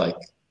crazy. Like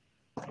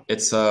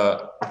it's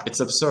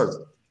absurd.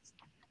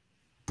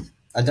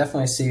 I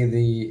definitely see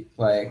the,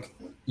 like,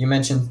 you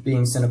mentioned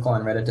being cynical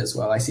on Reddit as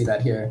well. I see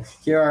that here.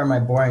 Here are my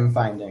boring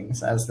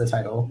findings as the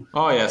title.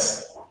 Oh,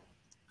 yes.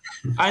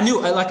 I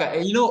knew,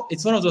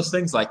 it's one of those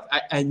things, like,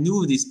 I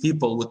knew these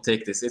people would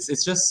take this.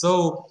 It's just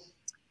so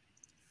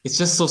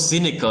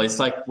cynical. It's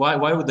like,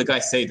 why would the guy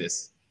say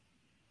this?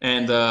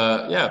 And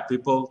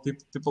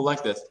people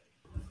like that.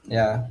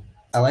 Yeah.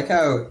 I like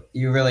how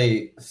you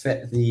really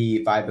fit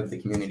the vibe of the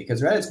community,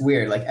 because Reddit's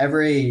weird. Like,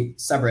 every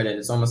subreddit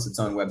is almost its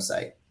own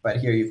website. But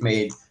here you've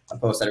made a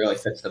post that really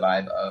fits the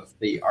vibe of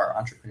the art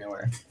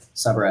entrepreneur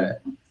subreddit,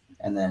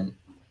 and then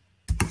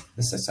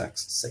the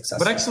success.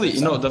 But actually,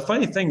 the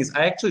funny thing is,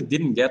 I actually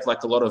didn't get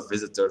like a lot of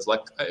visitors.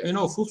 Like,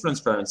 full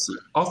transparency.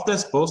 Off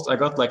this post, I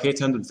got like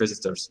 800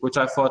 visitors, which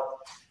I thought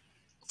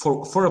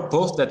for a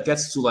post that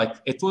gets to like,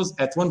 it was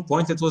at one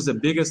point, it was the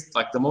biggest,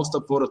 like the most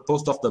upvoted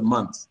post of the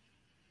month.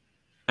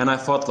 And I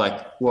thought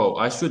like, whoa,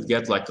 I should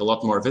get like a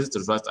lot more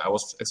visitors, right? I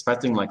was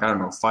expecting like, I don't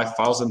know,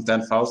 5,000,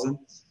 10,000.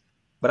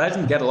 But I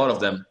didn't get a lot of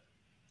them.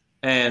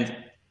 And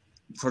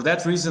for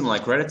that reason,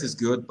 like, Reddit is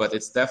good, but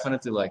it's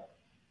definitely like,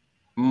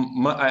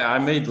 I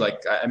made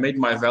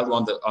my value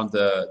on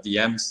the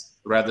DMs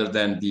rather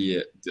than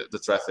the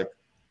traffic.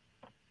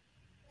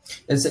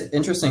 It's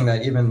interesting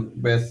that even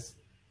with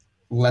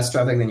less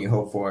traffic than you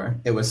hope for,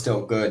 it was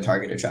still good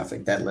targeted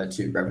traffic that led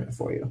to revenue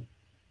for you.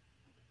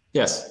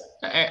 Yes.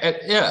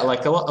 Yeah,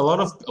 like a lot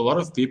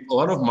of people, a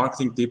lot of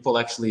marketing people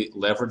actually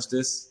leverage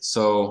this.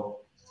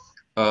 So,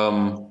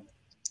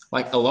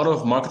 like, a lot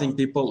of marketing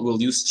people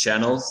will use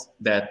channels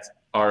that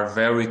are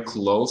very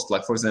close.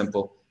 Like, for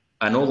example,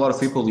 I know a lot of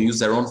people use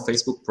their own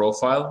Facebook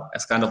profile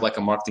as kind of like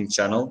a marketing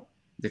channel,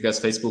 because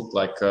Facebook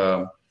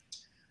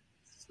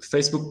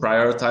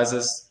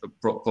prioritizes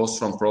posts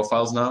from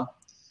profiles now.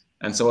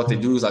 And so what they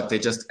do is like they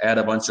just add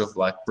a bunch of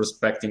like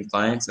prospecting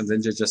clients, and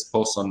then they just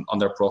post on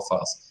their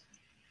profiles.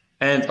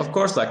 And of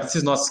course, like, this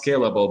is not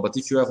scalable, but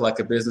if you have like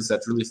a business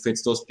that really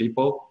fits those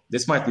people,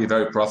 this might be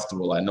very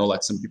profitable. I know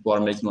like some people are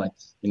making like,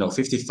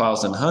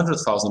 50,000,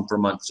 100,000 per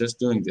month just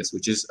doing this,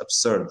 which is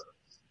absurd,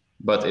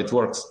 but it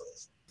works.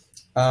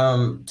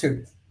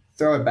 To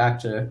throw it back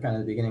to kind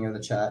of the beginning of the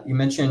chat, you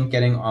mentioned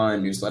getting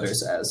on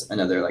newsletters as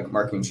another like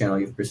marketing channel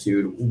you've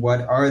pursued.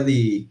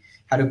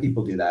 How do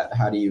people do that?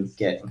 How do you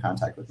get in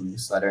contact with a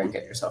newsletter and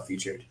get yourself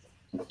featured?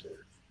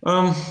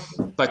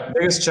 Like,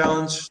 biggest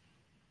challenge,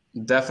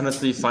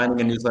 definitely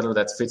finding a newsletter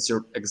that fits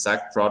your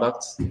exact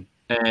product.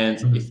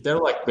 And if they're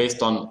like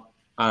based on,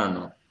 I don't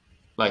know,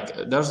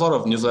 like, there's a lot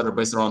of newsletter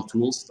based around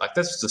tools. Like,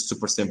 that's just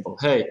super simple.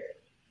 Hey,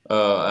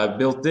 I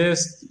built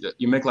this.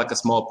 You make like a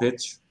small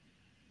pitch,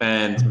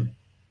 and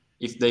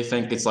if they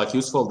think it's like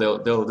useful,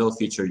 they'll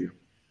feature you.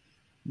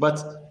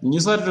 But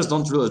newsletters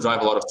don't really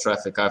drive a lot of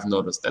traffic, I've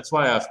noticed. That's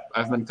why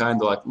I've been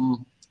kind of like,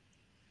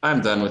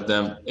 I'm done with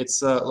them.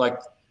 It's like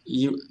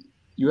you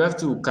have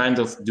to kind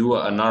of do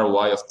an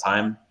ROI of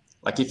time.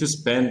 Like, if you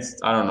spend,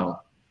 I don't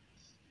know,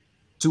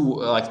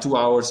 2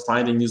 hours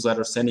finding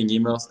newsletters, sending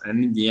emails,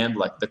 and in the end,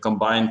 like, the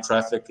combined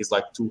traffic is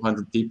like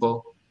 200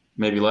 people,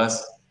 maybe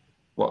less.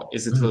 Well,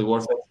 is it really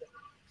worth it?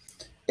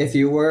 If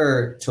you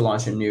were to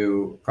launch a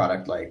new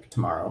product like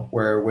tomorrow,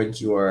 where would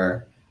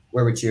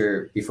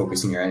you be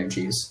focusing your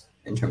energies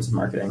in terms of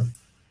marketing?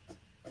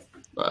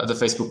 The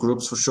Facebook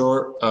groups, for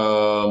sure.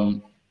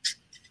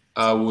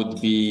 I would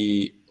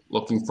be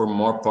looking for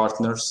more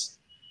partners.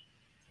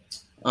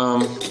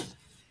 What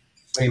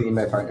do you mean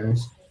by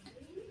partners?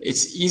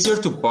 It's easier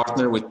to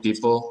partner with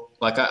people.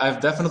 Like, I've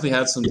definitely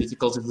had some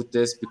difficulty with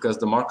this, because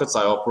the markets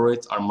I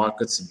operate are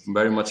markets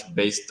very much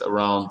based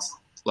around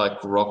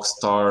like rock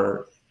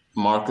star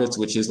markets,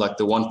 which is like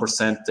the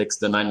 1% takes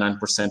the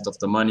 99% of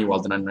the money, while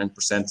the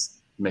 99%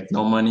 make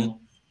no money.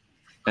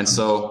 And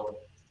so,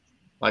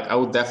 like, I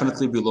would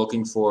definitely be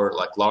looking for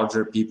like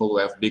larger people who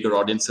have bigger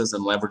audiences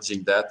and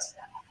leveraging that.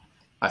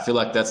 I feel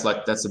like that's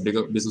a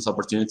bigger business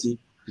opportunity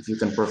if you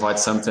can provide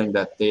something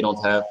that they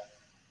don't have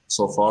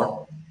so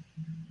far.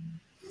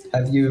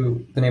 Have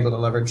you been able to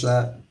leverage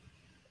that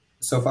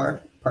so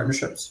far,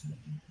 partnerships?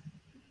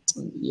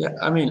 Yeah,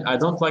 I mean, I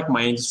don't like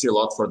my industry a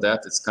lot for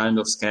that. It's kind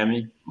of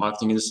scammy.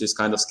 Marketing industry is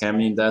kind of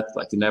scammy in that.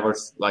 Like,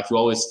 you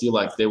always feel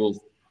like they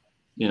will,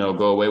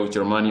 go away with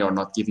your money or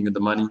not giving you the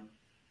money.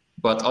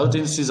 But other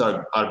industries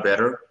are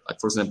better. Like,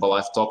 for example,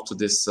 I've talked to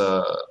this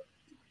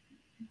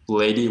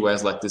lady who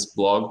has like this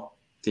blog,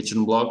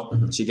 kitchen blog.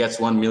 Mm-hmm. She gets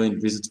 1 million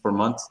visits per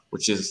month,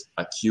 which is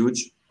like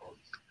huge.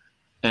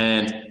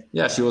 And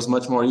yeah, she was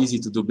much more easy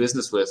to do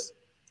business with.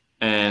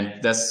 And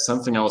that's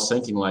something I was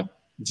thinking, like,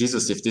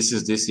 Jesus, if this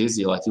is this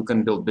easy, like, you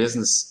can build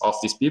business off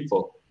these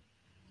people.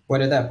 What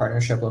did that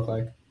partnership look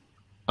like?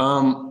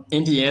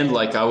 In the end,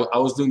 like, I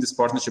was doing this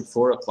partnership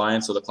for a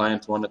client. So the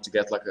client wanted to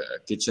get like a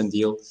kitchen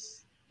deal.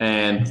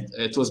 And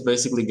it was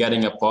basically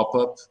getting a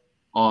pop-up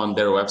on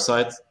their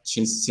website.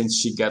 Since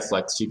she gets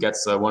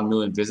 1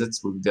 million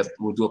visits,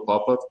 we'll do a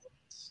pop-up.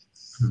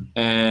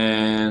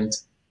 And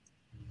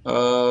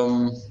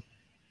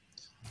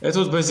it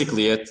was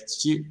basically it.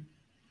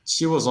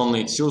 She was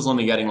only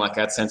getting like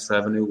AdSense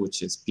revenue,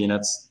 which is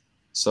peanuts.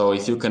 So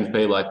if you can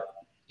pay like,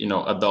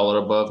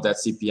 $1 above that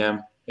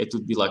CPM, it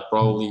would be like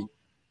probably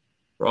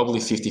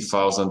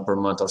 50,000 per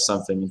month or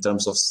something in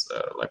terms of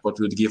like what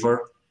we would give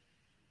her.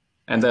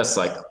 And that's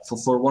like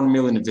for 1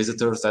 million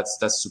visitors,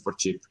 that's super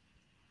cheap.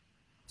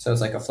 So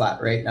it's like a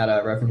flat rate, not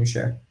a revenue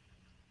share.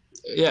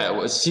 Yeah,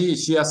 well,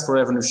 she asked for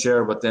revenue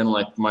share, but then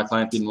like my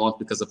client didn't want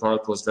because the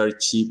product was very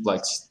cheap.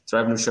 Like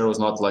revenue share was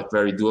not like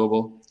very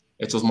doable.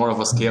 It was more of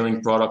a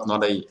scaling product,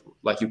 not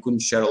like you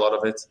couldn't share a lot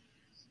of it.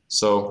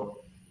 So,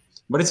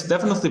 but it's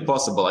definitely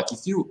possible. Like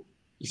if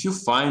you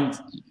find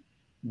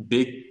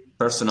big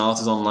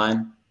personalities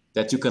online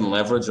that you can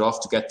leverage off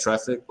to get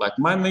traffic. Like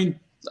my main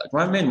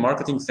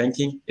marketing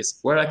thinking is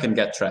where I can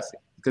get traffic,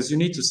 because you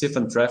need to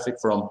siphon traffic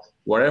from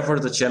wherever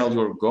the channel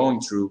you're going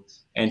through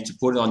and to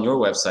put it on your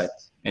website.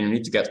 And you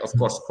need to get, of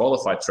course,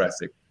 qualified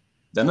traffic.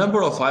 The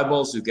number of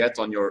eyeballs you get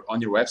on your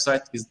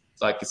website is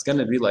like, it's going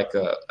to be like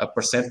a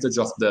percentage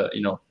of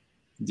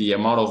the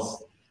amount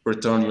of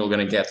return you're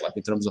going to get, like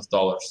in terms of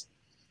dollars.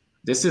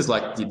 This is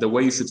like the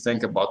way you should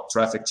think about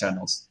traffic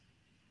channels.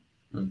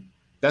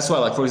 That's why,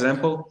 like, for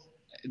example,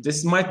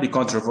 this might be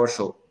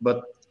controversial,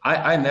 but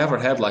I never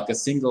had like a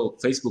single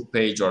Facebook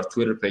page or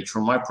Twitter page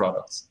for my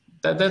products.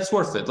 That's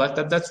worth it. Like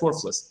that's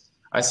worthless.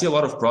 I see a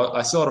lot of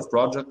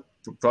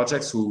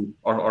projects who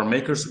are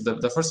makers.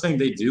 The first thing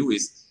they do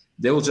is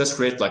they will just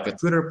create like a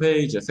Twitter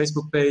page, a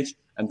Facebook page,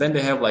 and then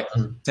they have like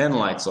 10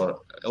 likes or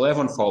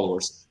 11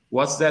 followers.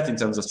 What's that in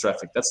terms of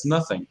traffic? That's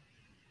nothing.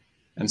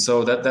 And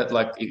so that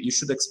like you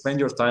should spend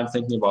your time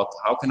thinking about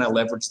how can I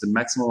leverage the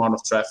maximum amount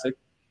of traffic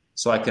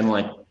so I can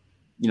like,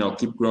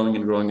 keep growing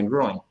and growing and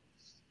growing.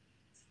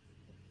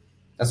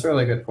 That's a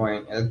really good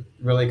point. It's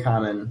really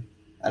common,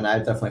 and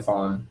I've definitely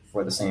fallen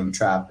for the same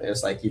trap.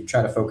 It's like you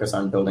try to focus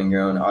on building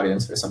your own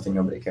audience for something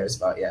nobody cares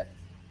about yet.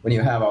 When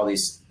you have all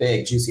these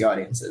big, juicy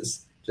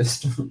audiences,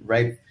 just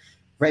right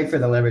for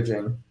the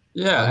leveraging.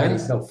 Yeah, and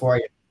built for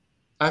you.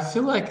 I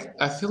feel like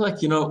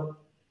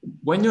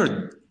when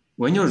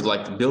you're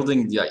like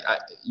building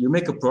you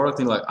make a product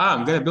and like,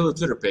 I'm gonna build a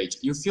Twitter page.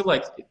 You feel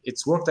like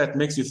it's work that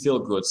makes you feel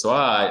good. So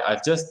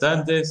I've just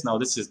done this. Now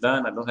this is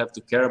done. I don't have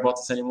to care about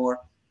this anymore.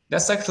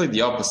 That's actually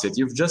the opposite.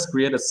 You've just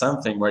created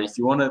something where if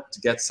you wanted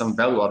to get some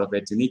value out of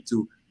it, you need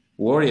to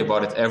worry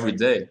about it every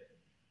day.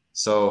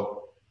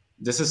 So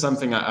this is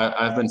something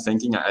I've been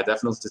thinking. I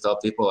definitely tell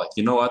people, like,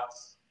 you know what?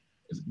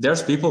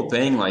 There's people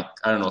paying like,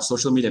 I don't know,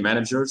 social media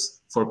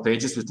managers for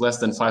pages with less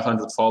than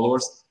 500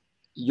 followers.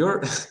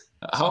 You're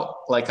how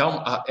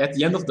at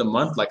the end of the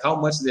month, like how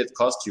much did it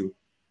cost you,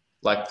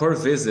 like per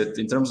visit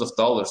in terms of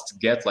dollars to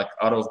get like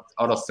out of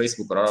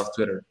Facebook or out of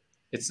Twitter?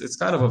 It's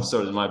kind of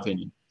absurd in my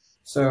opinion.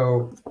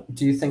 So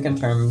do you think in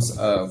terms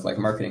of like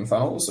marketing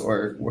funnels,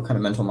 or what kind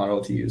of mental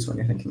model to use when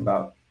you're thinking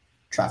about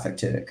traffic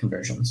to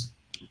conversions?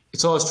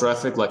 It's always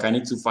traffic. Like I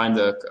need to find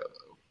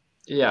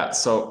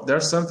so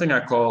there's something I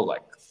call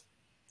like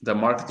the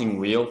marketing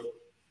wheel.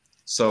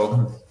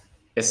 So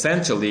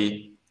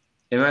essentially,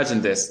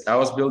 imagine this. I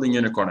was building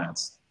unicorn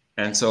ads.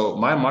 And so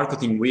my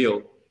marketing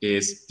wheel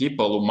is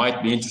people who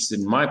might be interested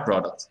in my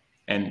product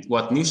and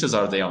what niches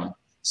are they on.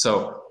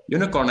 So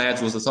unicorn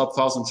ads was the top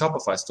 1,000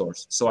 Shopify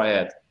stores. So I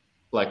had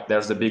like,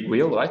 there's the big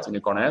wheel, right?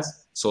 Unicorn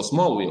ads. So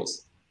small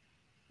wheels.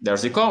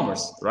 There's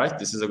e-commerce, right?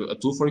 This is a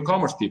tool for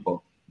e-commerce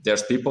people.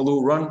 There's people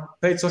who run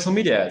paid social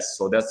media ads.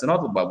 So that's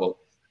another bubble.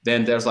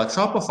 Then there's like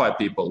Shopify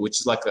people, which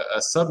is like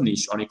a sub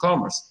niche on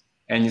e-commerce.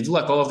 And you do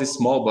like all of these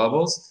small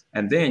bubbles.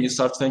 And then you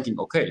start thinking,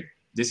 okay,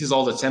 this is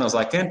all the channels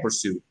I can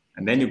pursue.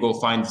 And then you go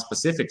find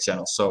specific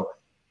channels. So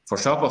for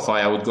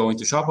Shopify, I would go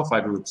into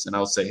Shopify groups and I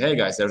would say, hey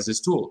guys, there's this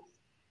tool.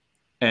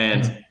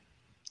 And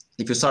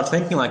if you start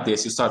thinking like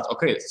this, you start,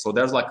 okay, so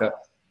there's like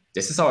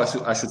this is how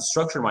I should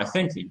structure my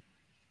thinking.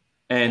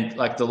 And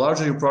like the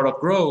larger your product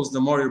grows,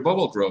 the more your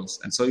bubble grows.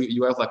 And so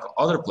you have like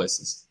other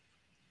places.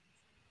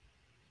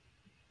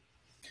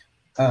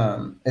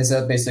 Is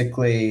that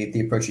basically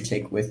the approach you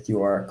take with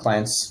your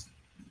clients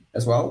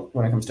as well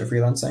when it comes to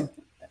freelancing?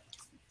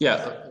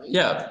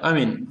 Yeah. I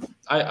mean,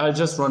 I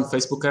just run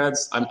Facebook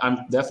ads.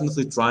 I'm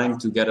definitely trying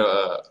to get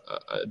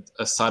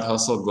a side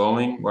hustle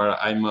going where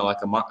I'm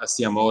like a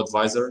CMO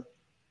advisor.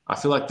 I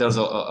feel like there's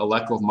a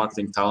lack of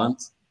marketing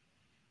talent.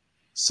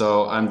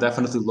 So I'm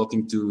definitely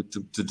looking to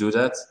do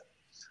that.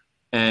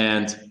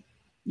 And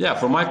yeah,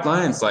 for my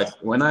clients, like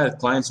when I had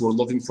clients who were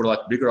looking for like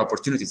bigger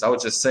opportunities, I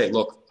would just say,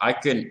 look, I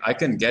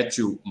can get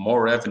you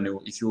more revenue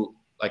if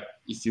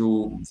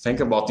you think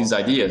about these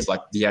ideas.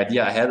 Like the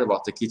idea I had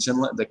about the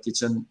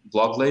kitchen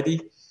blog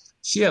lady,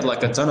 she had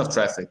like a ton of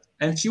traffic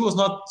and she was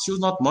not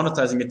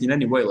monetizing it in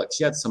any way. Like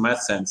she had some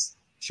AdSense.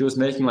 She was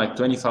making like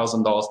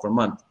 $20,000 per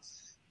month,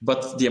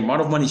 but the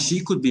amount of money she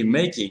could be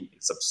making,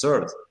 it's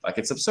absurd. Like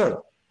it's absurd.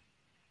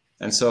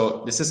 And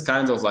so this is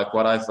kind of like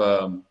what I've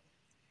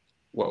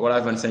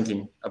been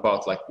thinking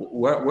about, like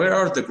where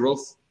are the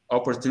growth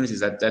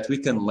opportunities that we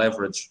can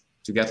leverage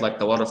to get like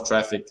a lot of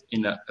traffic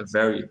in a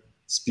very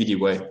speedy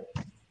way.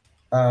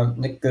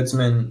 Nick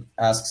Goodsman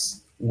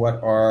asks,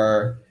 what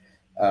are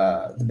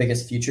the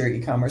biggest future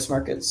e-commerce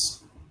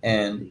markets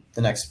and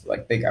the next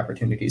like big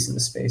opportunities in the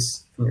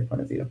space from your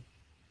point of view?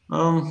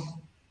 Um,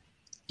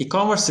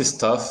 E-commerce is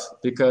tough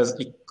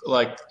because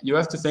you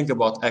have to think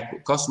about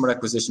customer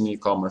acquisition in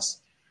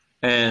e-commerce,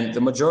 and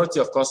the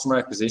majority of customer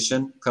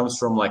acquisition comes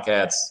from like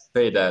ads,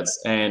 paid ads,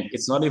 and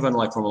it's not even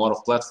like from a lot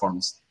of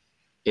platforms.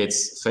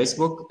 It's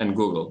Facebook and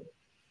Google,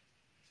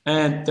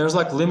 and there's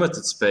like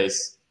limited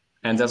space,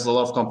 and there's a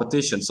lot of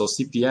competition. So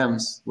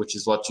CPMs, which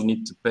is what you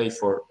need to pay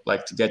for,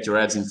 like to get your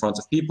ads in front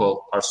of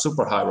people, are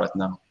super high right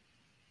now.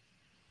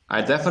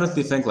 I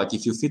definitely think like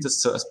if you fit a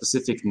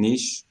specific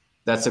niche,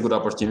 that's a good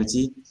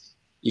opportunity.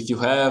 If you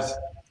have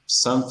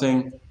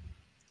something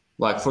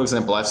like, for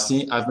example,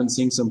 I've been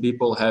seeing some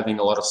people having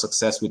a lot of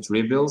success with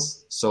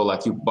rebills. So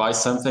like you buy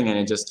something and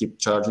you just keep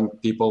charging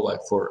people like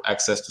for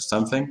access to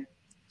something.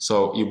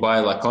 So you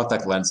buy like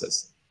contact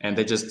lenses and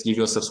they just give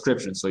you a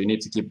subscription. So you need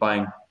to keep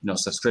buying,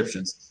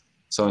 subscriptions.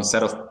 So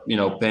instead of,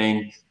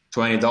 paying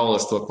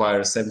 $20 to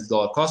acquire a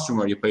 $70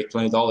 customer, you pay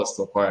 $20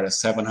 to acquire a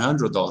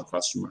 $700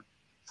 customer.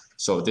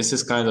 So this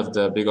is kind of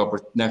the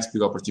next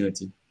big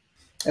opportunity.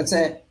 It's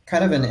a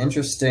kind of an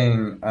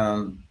interesting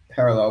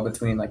parallel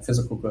between like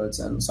physical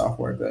goods and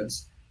software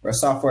goods. Where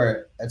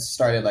software, it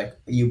started like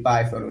you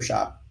buy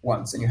Photoshop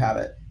once and you have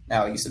it.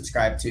 Now you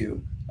subscribe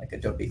to like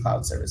Adobe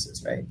Cloud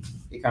Services, right?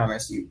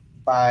 E-commerce, you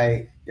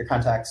buy your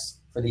contacts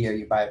for the year.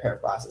 You buy a pair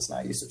of glasses. Now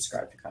you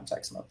subscribe to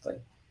contacts monthly.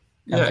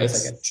 Yeah,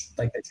 it's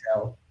like the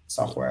trail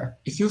software.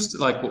 If you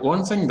like,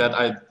 one thing that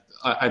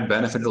I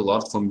benefited a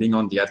lot from being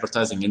on the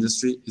advertising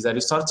industry is that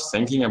you start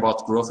thinking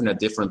about growth in a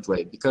different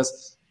way,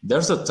 because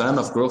there's a ton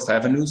of growth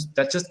avenues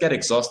that just get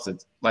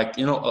exhausted. Like,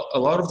 a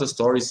lot of the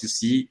stories you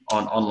see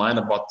online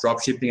about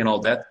drop shipping and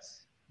all that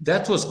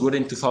was good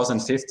in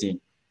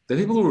 2015. The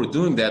people who were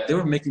doing that, they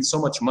were making so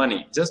much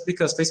money just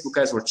because Facebook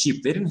ads were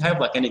cheap. They didn't have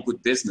like any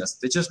good business.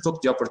 They just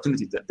took the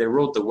opportunity, that they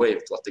rode the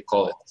wave, what they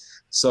call it.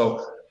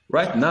 So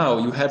right now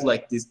you have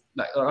like these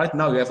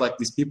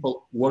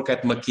people work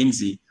at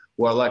McKinsey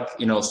who are like,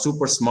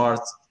 super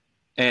smart.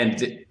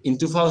 And in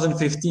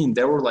 2015,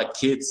 there were like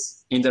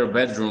kids in their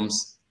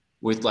bedrooms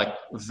with like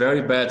very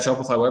bad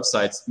Shopify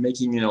websites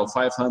making,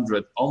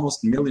 500,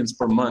 almost millions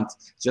per month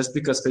just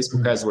because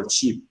Facebook ads were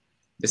cheap.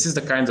 This is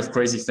the kind of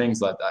crazy things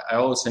that I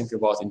always think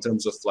about in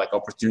terms of like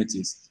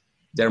opportunities.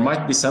 There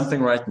might be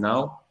something right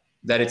now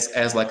that it's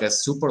as like a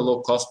super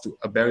low cost to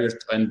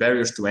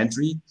barriers to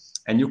entry,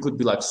 and you could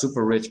be like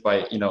super rich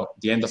by,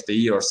 the end of the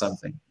year or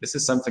something. This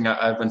is something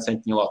I've been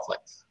thinking a lot, like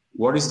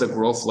what is the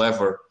growth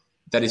lever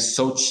that is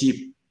so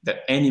cheap that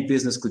any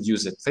business could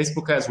use it?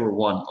 Facebook ads were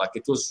one, like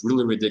it was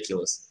really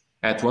ridiculous.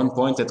 At one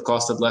point, it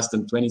costed less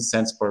than 20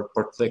 cents per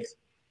click.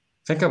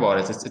 Think about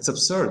it. It's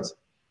absurd.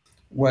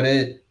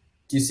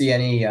 Do you see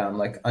any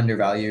like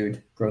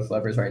undervalued growth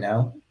levers right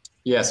now?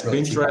 Yes,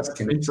 really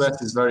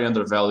Pinterest is very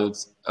undervalued.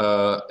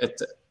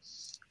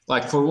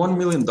 Like for $1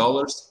 million,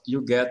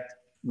 you get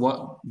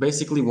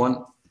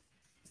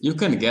you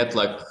can get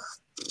like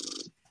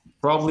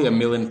probably 1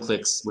 million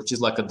clicks, which is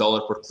like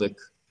 $1 per click.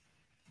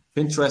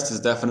 Pinterest is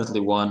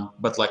definitely one,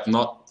 but like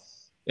not.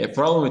 A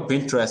problem with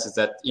Pinterest is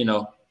that,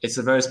 it's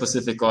a very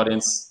specific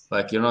audience.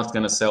 Like you're not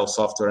going to sell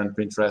software on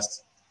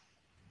Pinterest.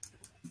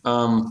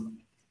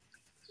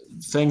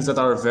 Things that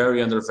are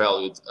very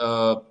undervalued.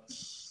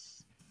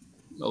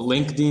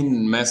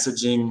 LinkedIn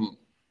messaging,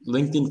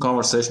 LinkedIn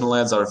conversational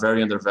ads are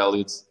very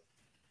undervalued.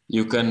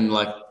 You can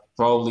like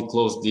probably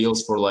close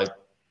deals for like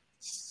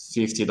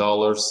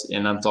 $50,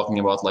 and I'm talking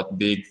about like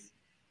big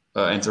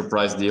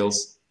enterprise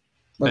deals.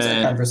 What's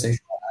a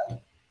conversational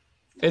ad?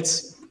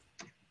 It's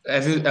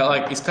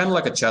kind of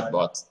like a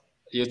chatbot.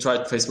 You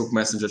tried Facebook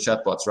Messenger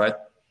chatbots, right?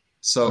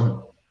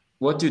 So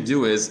what you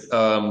do is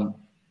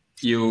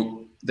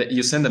you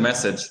send a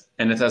message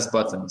and it has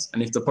buttons.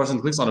 And if the person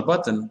clicks on a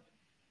button,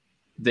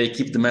 they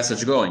keep the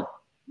message going.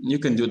 You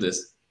can do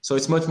this. So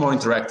it's much more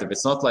interactive.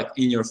 It's not like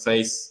in your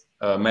face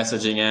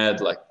messaging ad,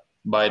 like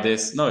buy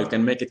this. No, you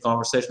can make it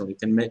conversational. You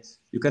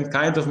can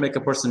kind of make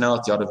a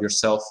personality out of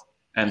yourself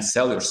and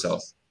sell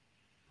yourself.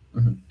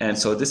 Mm-hmm. And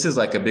so this is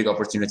like a big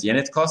opportunity, and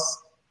it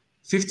costs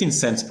 15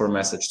 cents per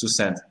message to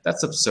send.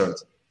 That's absurd.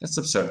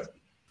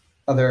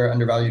 Other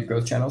undervalued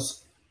growth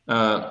channels?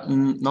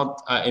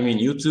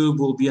 YouTube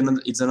will be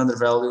it's an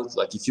undervalued.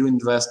 Like if you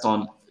invest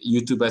on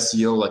YouTube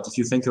SEO, like if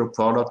you think your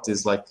product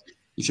is like,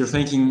 if you're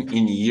thinking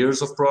in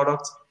years of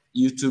product,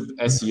 YouTube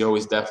SEO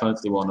is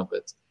definitely one of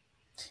it.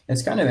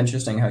 It's kind of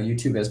interesting how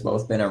YouTube has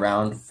both been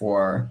around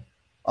for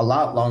a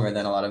lot longer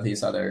than a lot of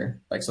these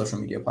other like social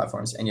media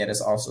platforms, and yet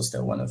it's also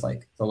still one of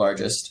like the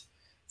largest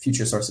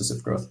future sources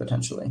of growth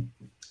potentially.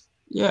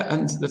 Yeah,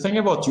 and the thing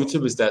about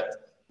YouTube is that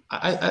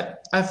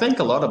I think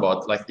a lot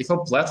about like if a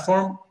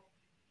platform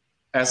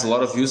has a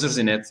lot of users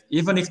in it,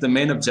 even if the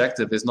main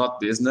objective is not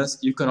business,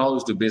 you can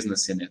always do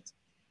business in it.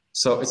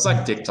 So it's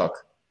like TikTok.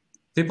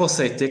 People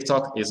say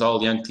TikTok is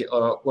all young.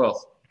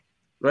 Well,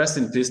 rest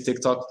in peace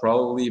TikTok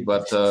probably,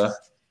 but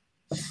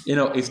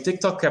if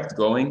TikTok kept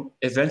going,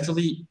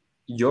 eventually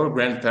your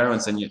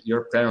grandparents and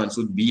your parents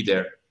would be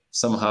there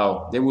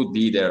somehow. They would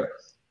be there,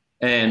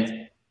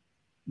 and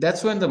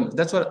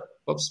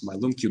oops, my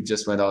Loom Cube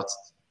just went out.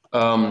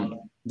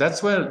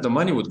 That's where the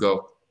money would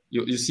go.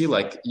 you see,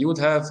 like, you would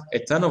have a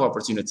ton of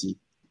opportunity.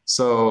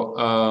 So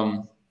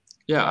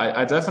yeah,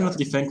 I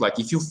definitely think, like,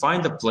 if you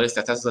find a place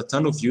that has a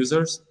ton of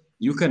users,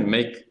 you can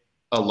make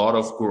a lot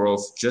of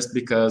growth just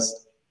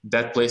because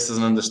that place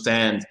doesn't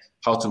understand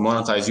how to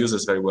monetize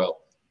users very well.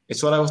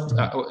 It's what I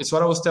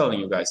was telling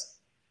you guys.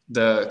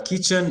 The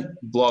kitchen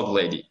blog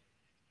lady.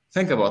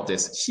 Think about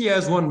this. She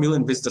has 1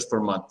 million visitors per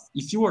month.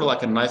 If you were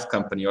like a knife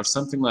company or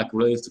something like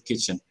related to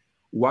kitchen,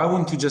 why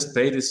wouldn't you just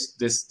pay this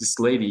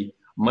lady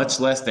much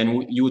less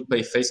than you would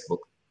pay Facebook?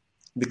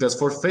 Because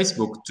for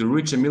Facebook to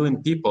reach 1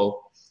 million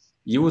people,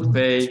 you would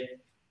pay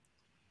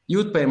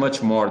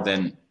much more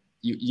than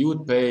you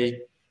would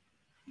pay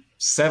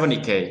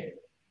 70K.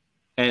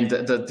 And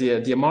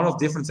the amount of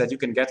difference that you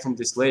can get from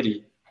this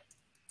lady,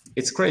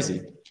 it's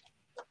crazy.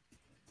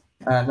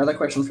 Another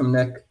question from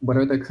Nick: what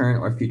are the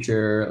current or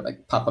future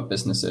like pop-up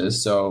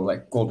businesses? So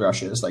like gold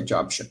rushes, like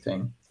job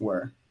shipping.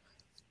 Do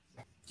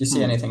you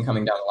see anything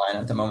coming down the line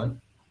at the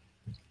moment?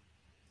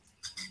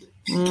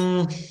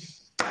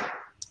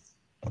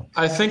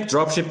 I think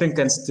dropshipping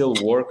can still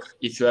work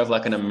if you have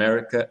like an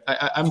America.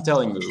 I'm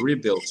telling you,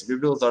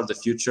 rebuilds are the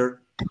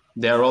future.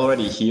 They are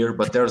already here,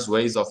 but there's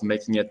ways of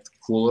making it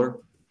cooler.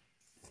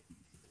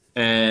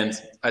 And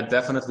I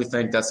definitely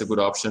think that's a good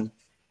option.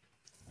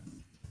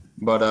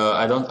 But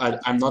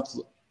I'm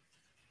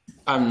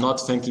not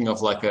thinking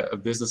of like a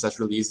business that's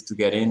really easy to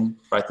get in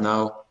right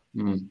now.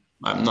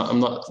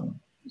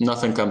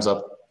 Nothing comes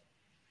up.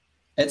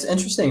 It's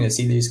interesting to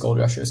see these gold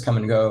rushers come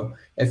and go.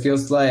 It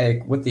feels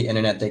like with the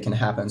internet, they can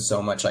happen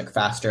so much like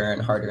faster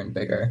and harder and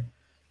bigger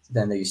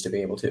than they used to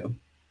be able to.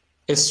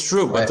 It's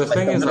true, but the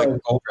thing is, like,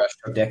 gold rush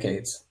for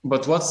decades.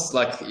 But what's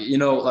like,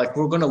 like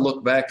we're gonna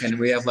look back and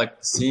we have like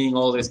seeing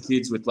all these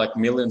kids with like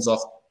millions of,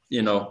 I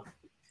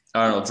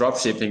don't know, drop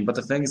shipping. But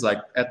the thing is, like,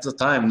 at the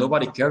time,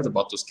 nobody cared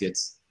about those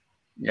kids.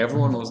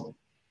 Everyone was,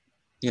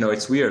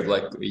 it's weird.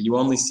 Like, you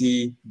only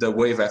see the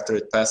wave after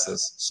it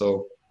passes.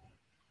 So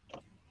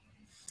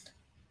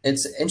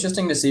it's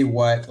interesting to see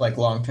what like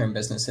long-term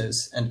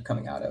businesses end up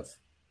coming out of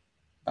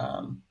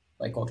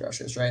like gold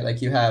rushers, right?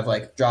 Like you have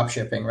like drop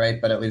shipping, right?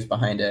 But it leaves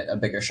behind it a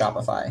bigger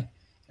Shopify.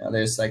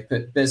 There's like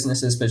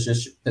businesses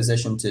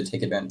positioned to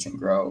take advantage and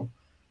grow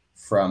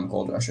from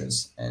gold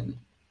rushes. And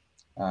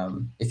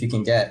if you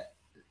can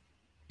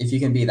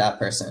be that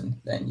person,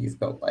 then you've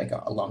built like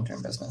a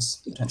long-term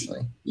business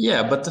potentially.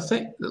 Yeah, but the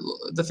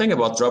thing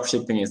about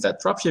dropshipping is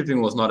that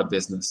dropshipping was not a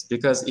business,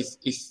 because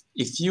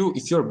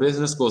if your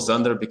business goes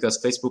under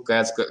because Facebook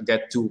ads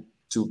get to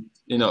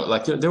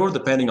like they were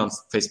depending on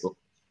Facebook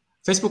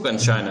and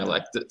China.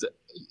 Like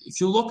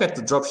if you look at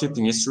the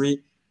dropshipping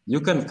history, you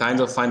can kind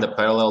of find a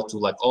parallel to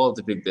like all of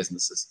the big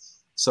businesses.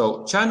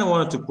 So China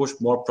wanted to push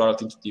more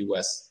product into the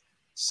US.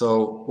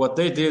 So what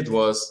they did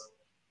was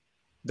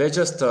they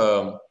just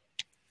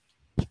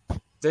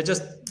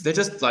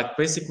like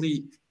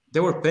basically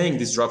they were paying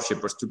these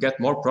dropshippers to get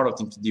more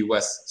product into the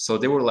US. So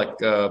they were like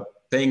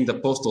paying the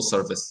postal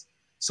service.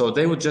 So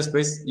they would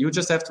you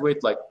just have to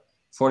wait like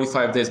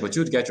 45 days, but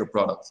you'd get your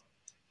product.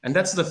 And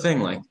that's the thing,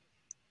 like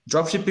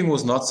dropshipping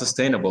was not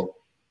sustainable.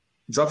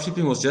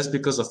 Dropshipping was just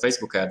because of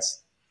Facebook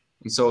ads.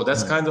 And so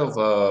that's kind of,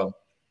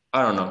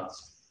 I don't know.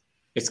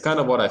 It's kind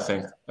of what I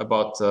think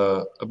about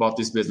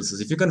these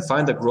businesses. If you can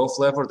find a growth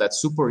lever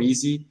that's super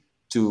easy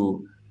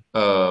to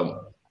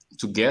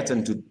get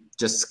and to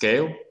just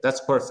scale,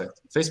 that's perfect.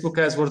 Facebook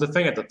ads were the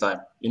thing at the time.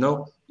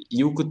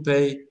 You could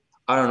pay,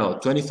 I don't know,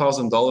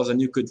 $20,000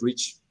 and you could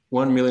reach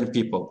 1 million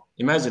people.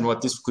 Imagine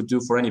what this could do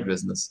for any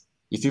business.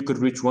 If you could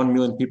reach 1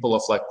 million people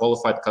of like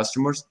qualified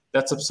customers,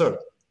 that's absurd.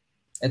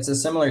 It's a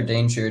similar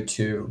danger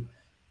to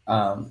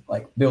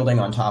like building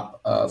on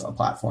top of a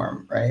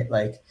platform, right?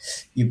 Like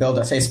you build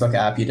a Facebook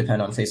app, you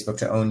depend on Facebook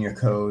to own your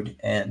code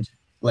and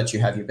let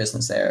you have your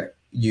business there.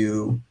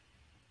 You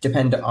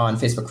depend on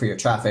Facebook for your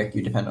traffic.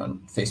 You depend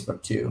on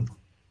Facebook to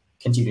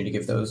continue to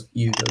give those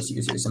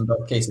users. In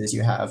both cases,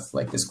 you have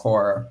like this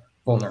core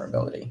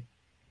vulnerability.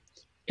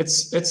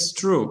 It's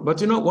true.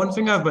 But one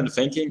thing I've been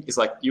thinking is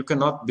like you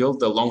cannot build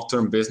the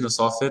long-term business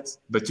off it,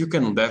 but you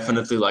can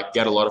definitely like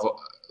get a lot of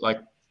like,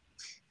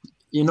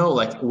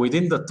 like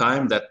within the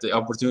time that the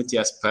opportunity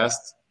has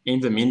passed, in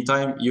the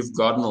meantime, you've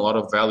gotten a lot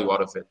of value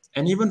out of it.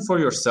 And even for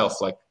yourself,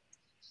 like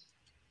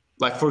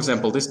for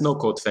example, this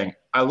no-code thing.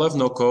 I love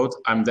no-code.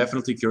 I'm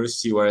definitely curious to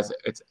see where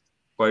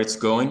it's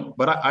going.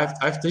 But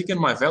I've taken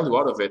my value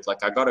out of it.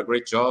 Like I got a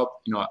great job.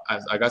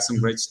 I got some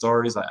great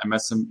stories. I met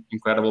some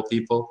incredible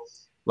people.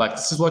 Like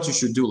this is what you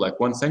should do. Like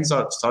when things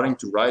are starting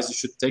to rise, you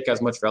should take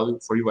as much value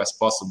for you as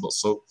possible.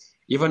 So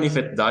even if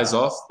it dies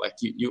off, like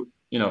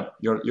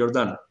you're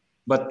done.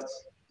 But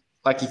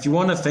like if you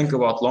want to think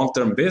about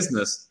long-term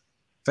business,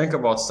 think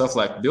about stuff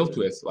like Built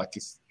With. Like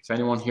if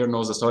anyone here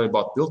knows the story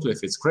about Built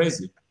With, it's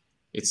crazy.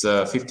 It's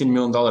a $15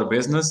 million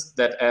business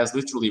that has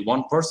literally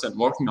one person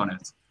working on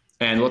it.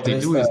 And what they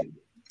do is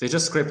they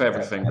just scrape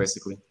everything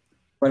basically.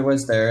 What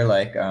was their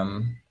like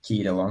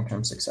key to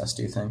long-term success,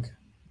 do you think?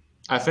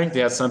 I think they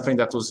had something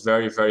that was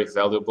very, very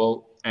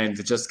valuable and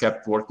they just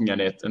kept working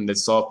on it. And they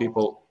saw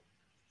people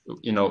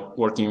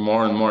working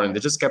more and more, and they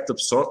just kept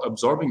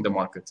absorbing the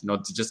market,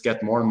 to just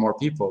get more and more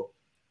people,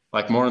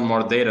 like more and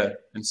more data.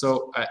 And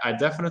so I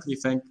definitely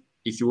think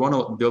if you want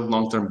to build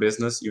long-term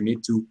business, you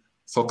need to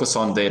focus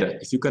on data.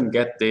 If you can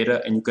get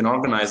data and you can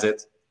organize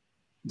it,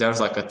 there's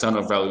like a ton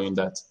of value in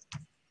that.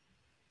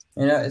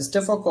 It's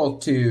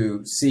difficult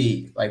to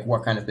see like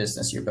what kind of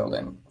business you're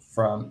building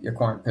from your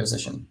current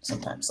position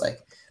sometimes. Like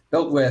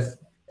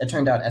it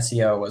turned out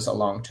SEO was a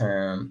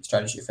long-term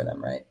strategy for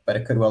them, right? But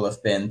it could well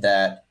have been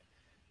that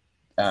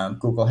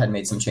Google had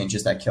made some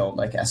changes that killed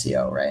like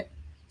SEO, right?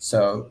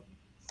 So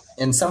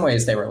in some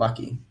ways they were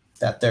lucky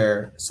that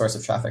their source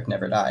of traffic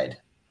never died.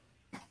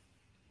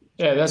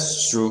 Yeah,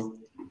 that's true.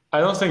 I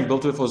don't think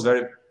Built With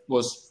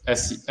was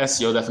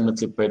SEO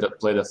definitely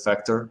played a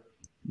factor.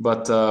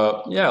 But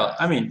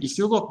I mean, if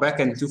you look back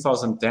in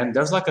 2010,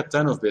 there's like a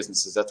ton of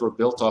businesses that were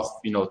built off,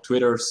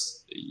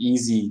 Twitter's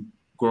easy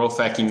growth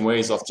hacking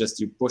ways of just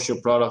you push your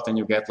product and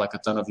you get like a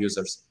ton of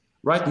users.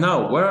 Right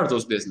now, where are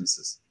those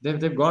businesses?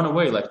 They've gone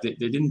away. Like they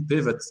didn't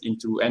pivot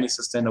into any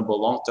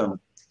sustainable long-term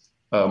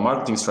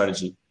marketing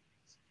strategy.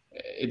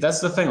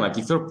 That's the thing. Like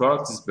if your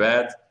product is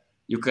bad,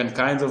 you can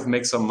kind of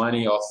make some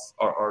money off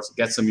or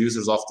get some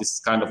users off this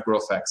kind of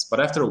growth hacks. But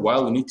after a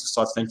while, you need to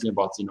start thinking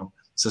about,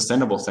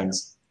 sustainable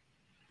things.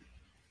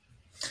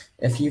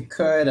 If you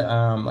could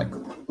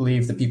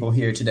leave the people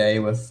here today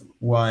with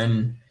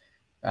one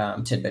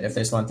tidbit, if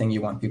there's one thing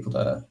you want people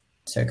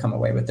to come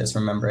away with this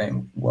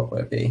remembering, what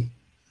would it be?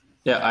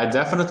 Yeah, I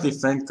definitely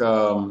think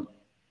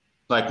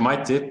my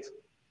tip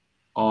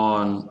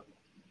on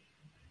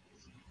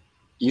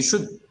you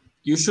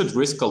should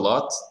risk a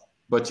lot,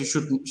 but you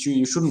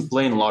shouldn't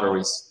play in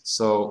lotteries.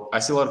 So I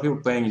see a lot of people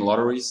playing in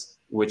lotteries,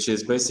 which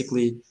is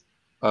basically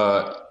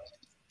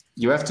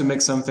you have to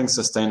make something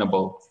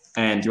sustainable.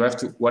 And you have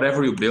to,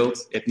 whatever you build,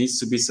 it needs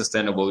to be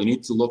sustainable. You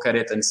need to look at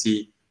it and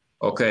see,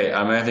 okay,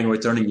 I'm having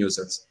returning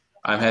users.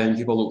 I'm having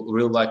people who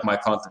really like my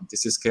content.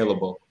 This is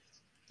scalable.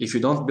 If you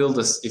don't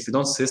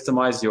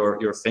systemize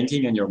your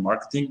thinking and your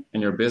marketing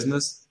and your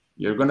business,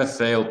 you're gonna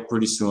fail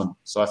pretty soon.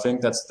 So I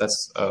think that's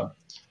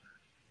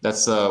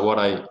what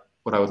I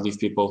would leave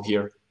people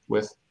here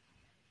with.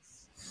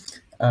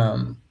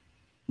 How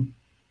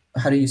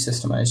do you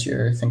systemize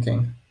your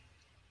thinking?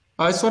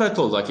 It's what I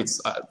told. Like it's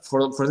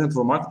for example,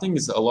 for marketing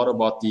is a lot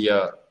about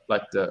the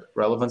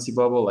relevancy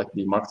bubble, like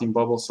the marketing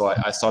bubble. So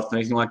I start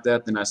thinking like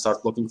that, and I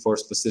start looking for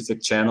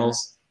specific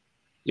channels.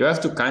 You have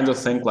to kind of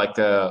think like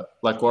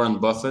Warren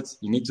Buffett.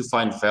 You need to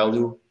find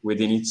value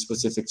within each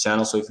specific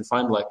channel. So if you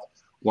find like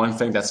one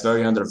thing that's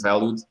very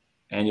undervalued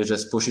and you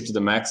just push it to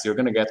the max, you're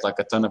gonna get like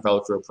a ton of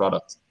value for your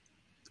product.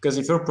 Because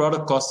if your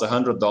product costs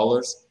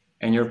 $100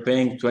 and you're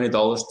paying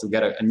 $20 to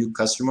get a new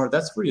customer,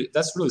 that's really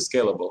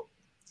scalable.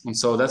 And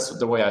so that's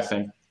the way I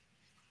think.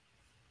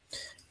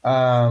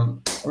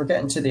 We're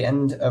getting to the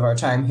end of our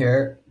time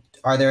here.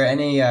 Are there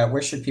any,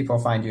 where should people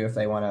find you if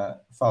they want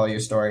to follow your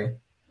story?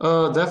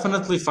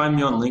 Definitely find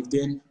me on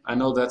LinkedIn. I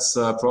know that's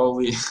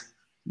probably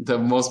the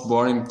most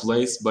boring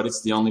place, but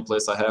it's the only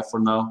place I have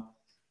for now.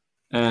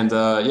 And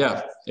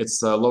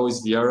it's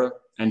Luis Vieira,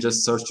 and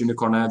just search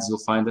Unicorn Ads, you'll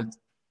find it.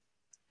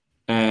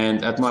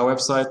 And at my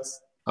website,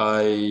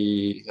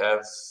 I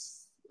have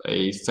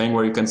a thing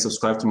where you can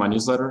subscribe to my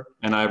newsletter,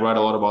 and I write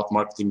a lot about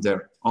marketing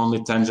there,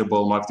 only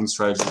tangible marketing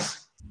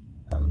strategies.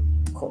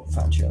 Cool,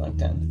 found you on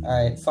LinkedIn.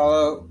 All right,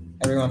 follow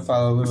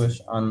Luis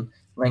on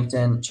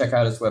LinkedIn, check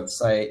out his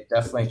website,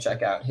 definitely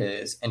check out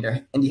his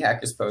Indie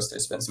Hackers post,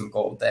 there's been some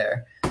gold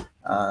there.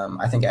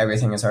 I think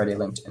everything is already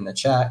linked in the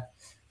chat.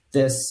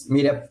 This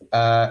meetup,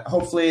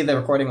 hopefully the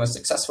recording was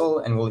successful,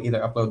 and we'll either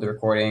upload the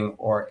recording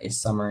or a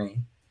summary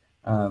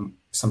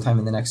sometime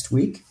in the next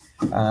week.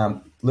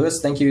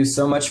 Luis, thank you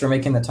so much for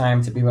making the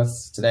time to be with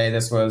us today.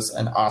 This was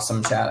an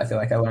awesome chat. I feel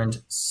like I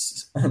learned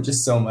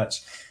just so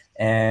much.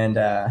 And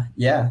I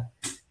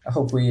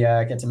hope we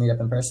get to meet up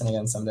in person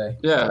again someday.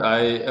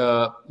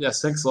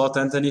 Thanks a lot,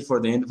 Anthony, for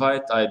the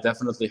invite. I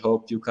definitely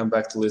hope you come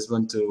back to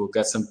Lisbon to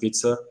get some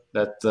pizza.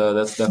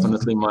 That's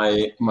definitely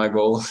my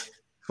goal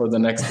for the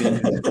next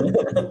thing.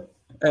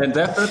 And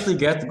definitely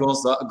get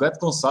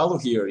Gonzalo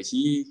here.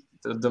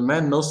 The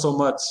man knows so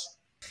much.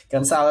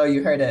 Gonzalo,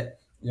 you heard it.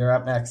 You're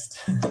up next.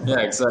 Yeah,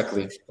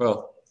 exactly.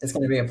 Well, it's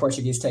going to be a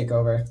Portuguese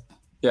takeover.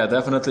 Yeah,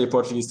 definitely a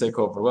Portuguese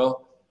takeover.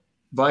 Well,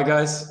 bye,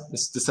 guys.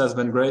 This has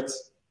been great.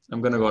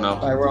 I'm going to go now.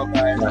 Bye, world.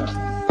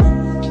 Bye.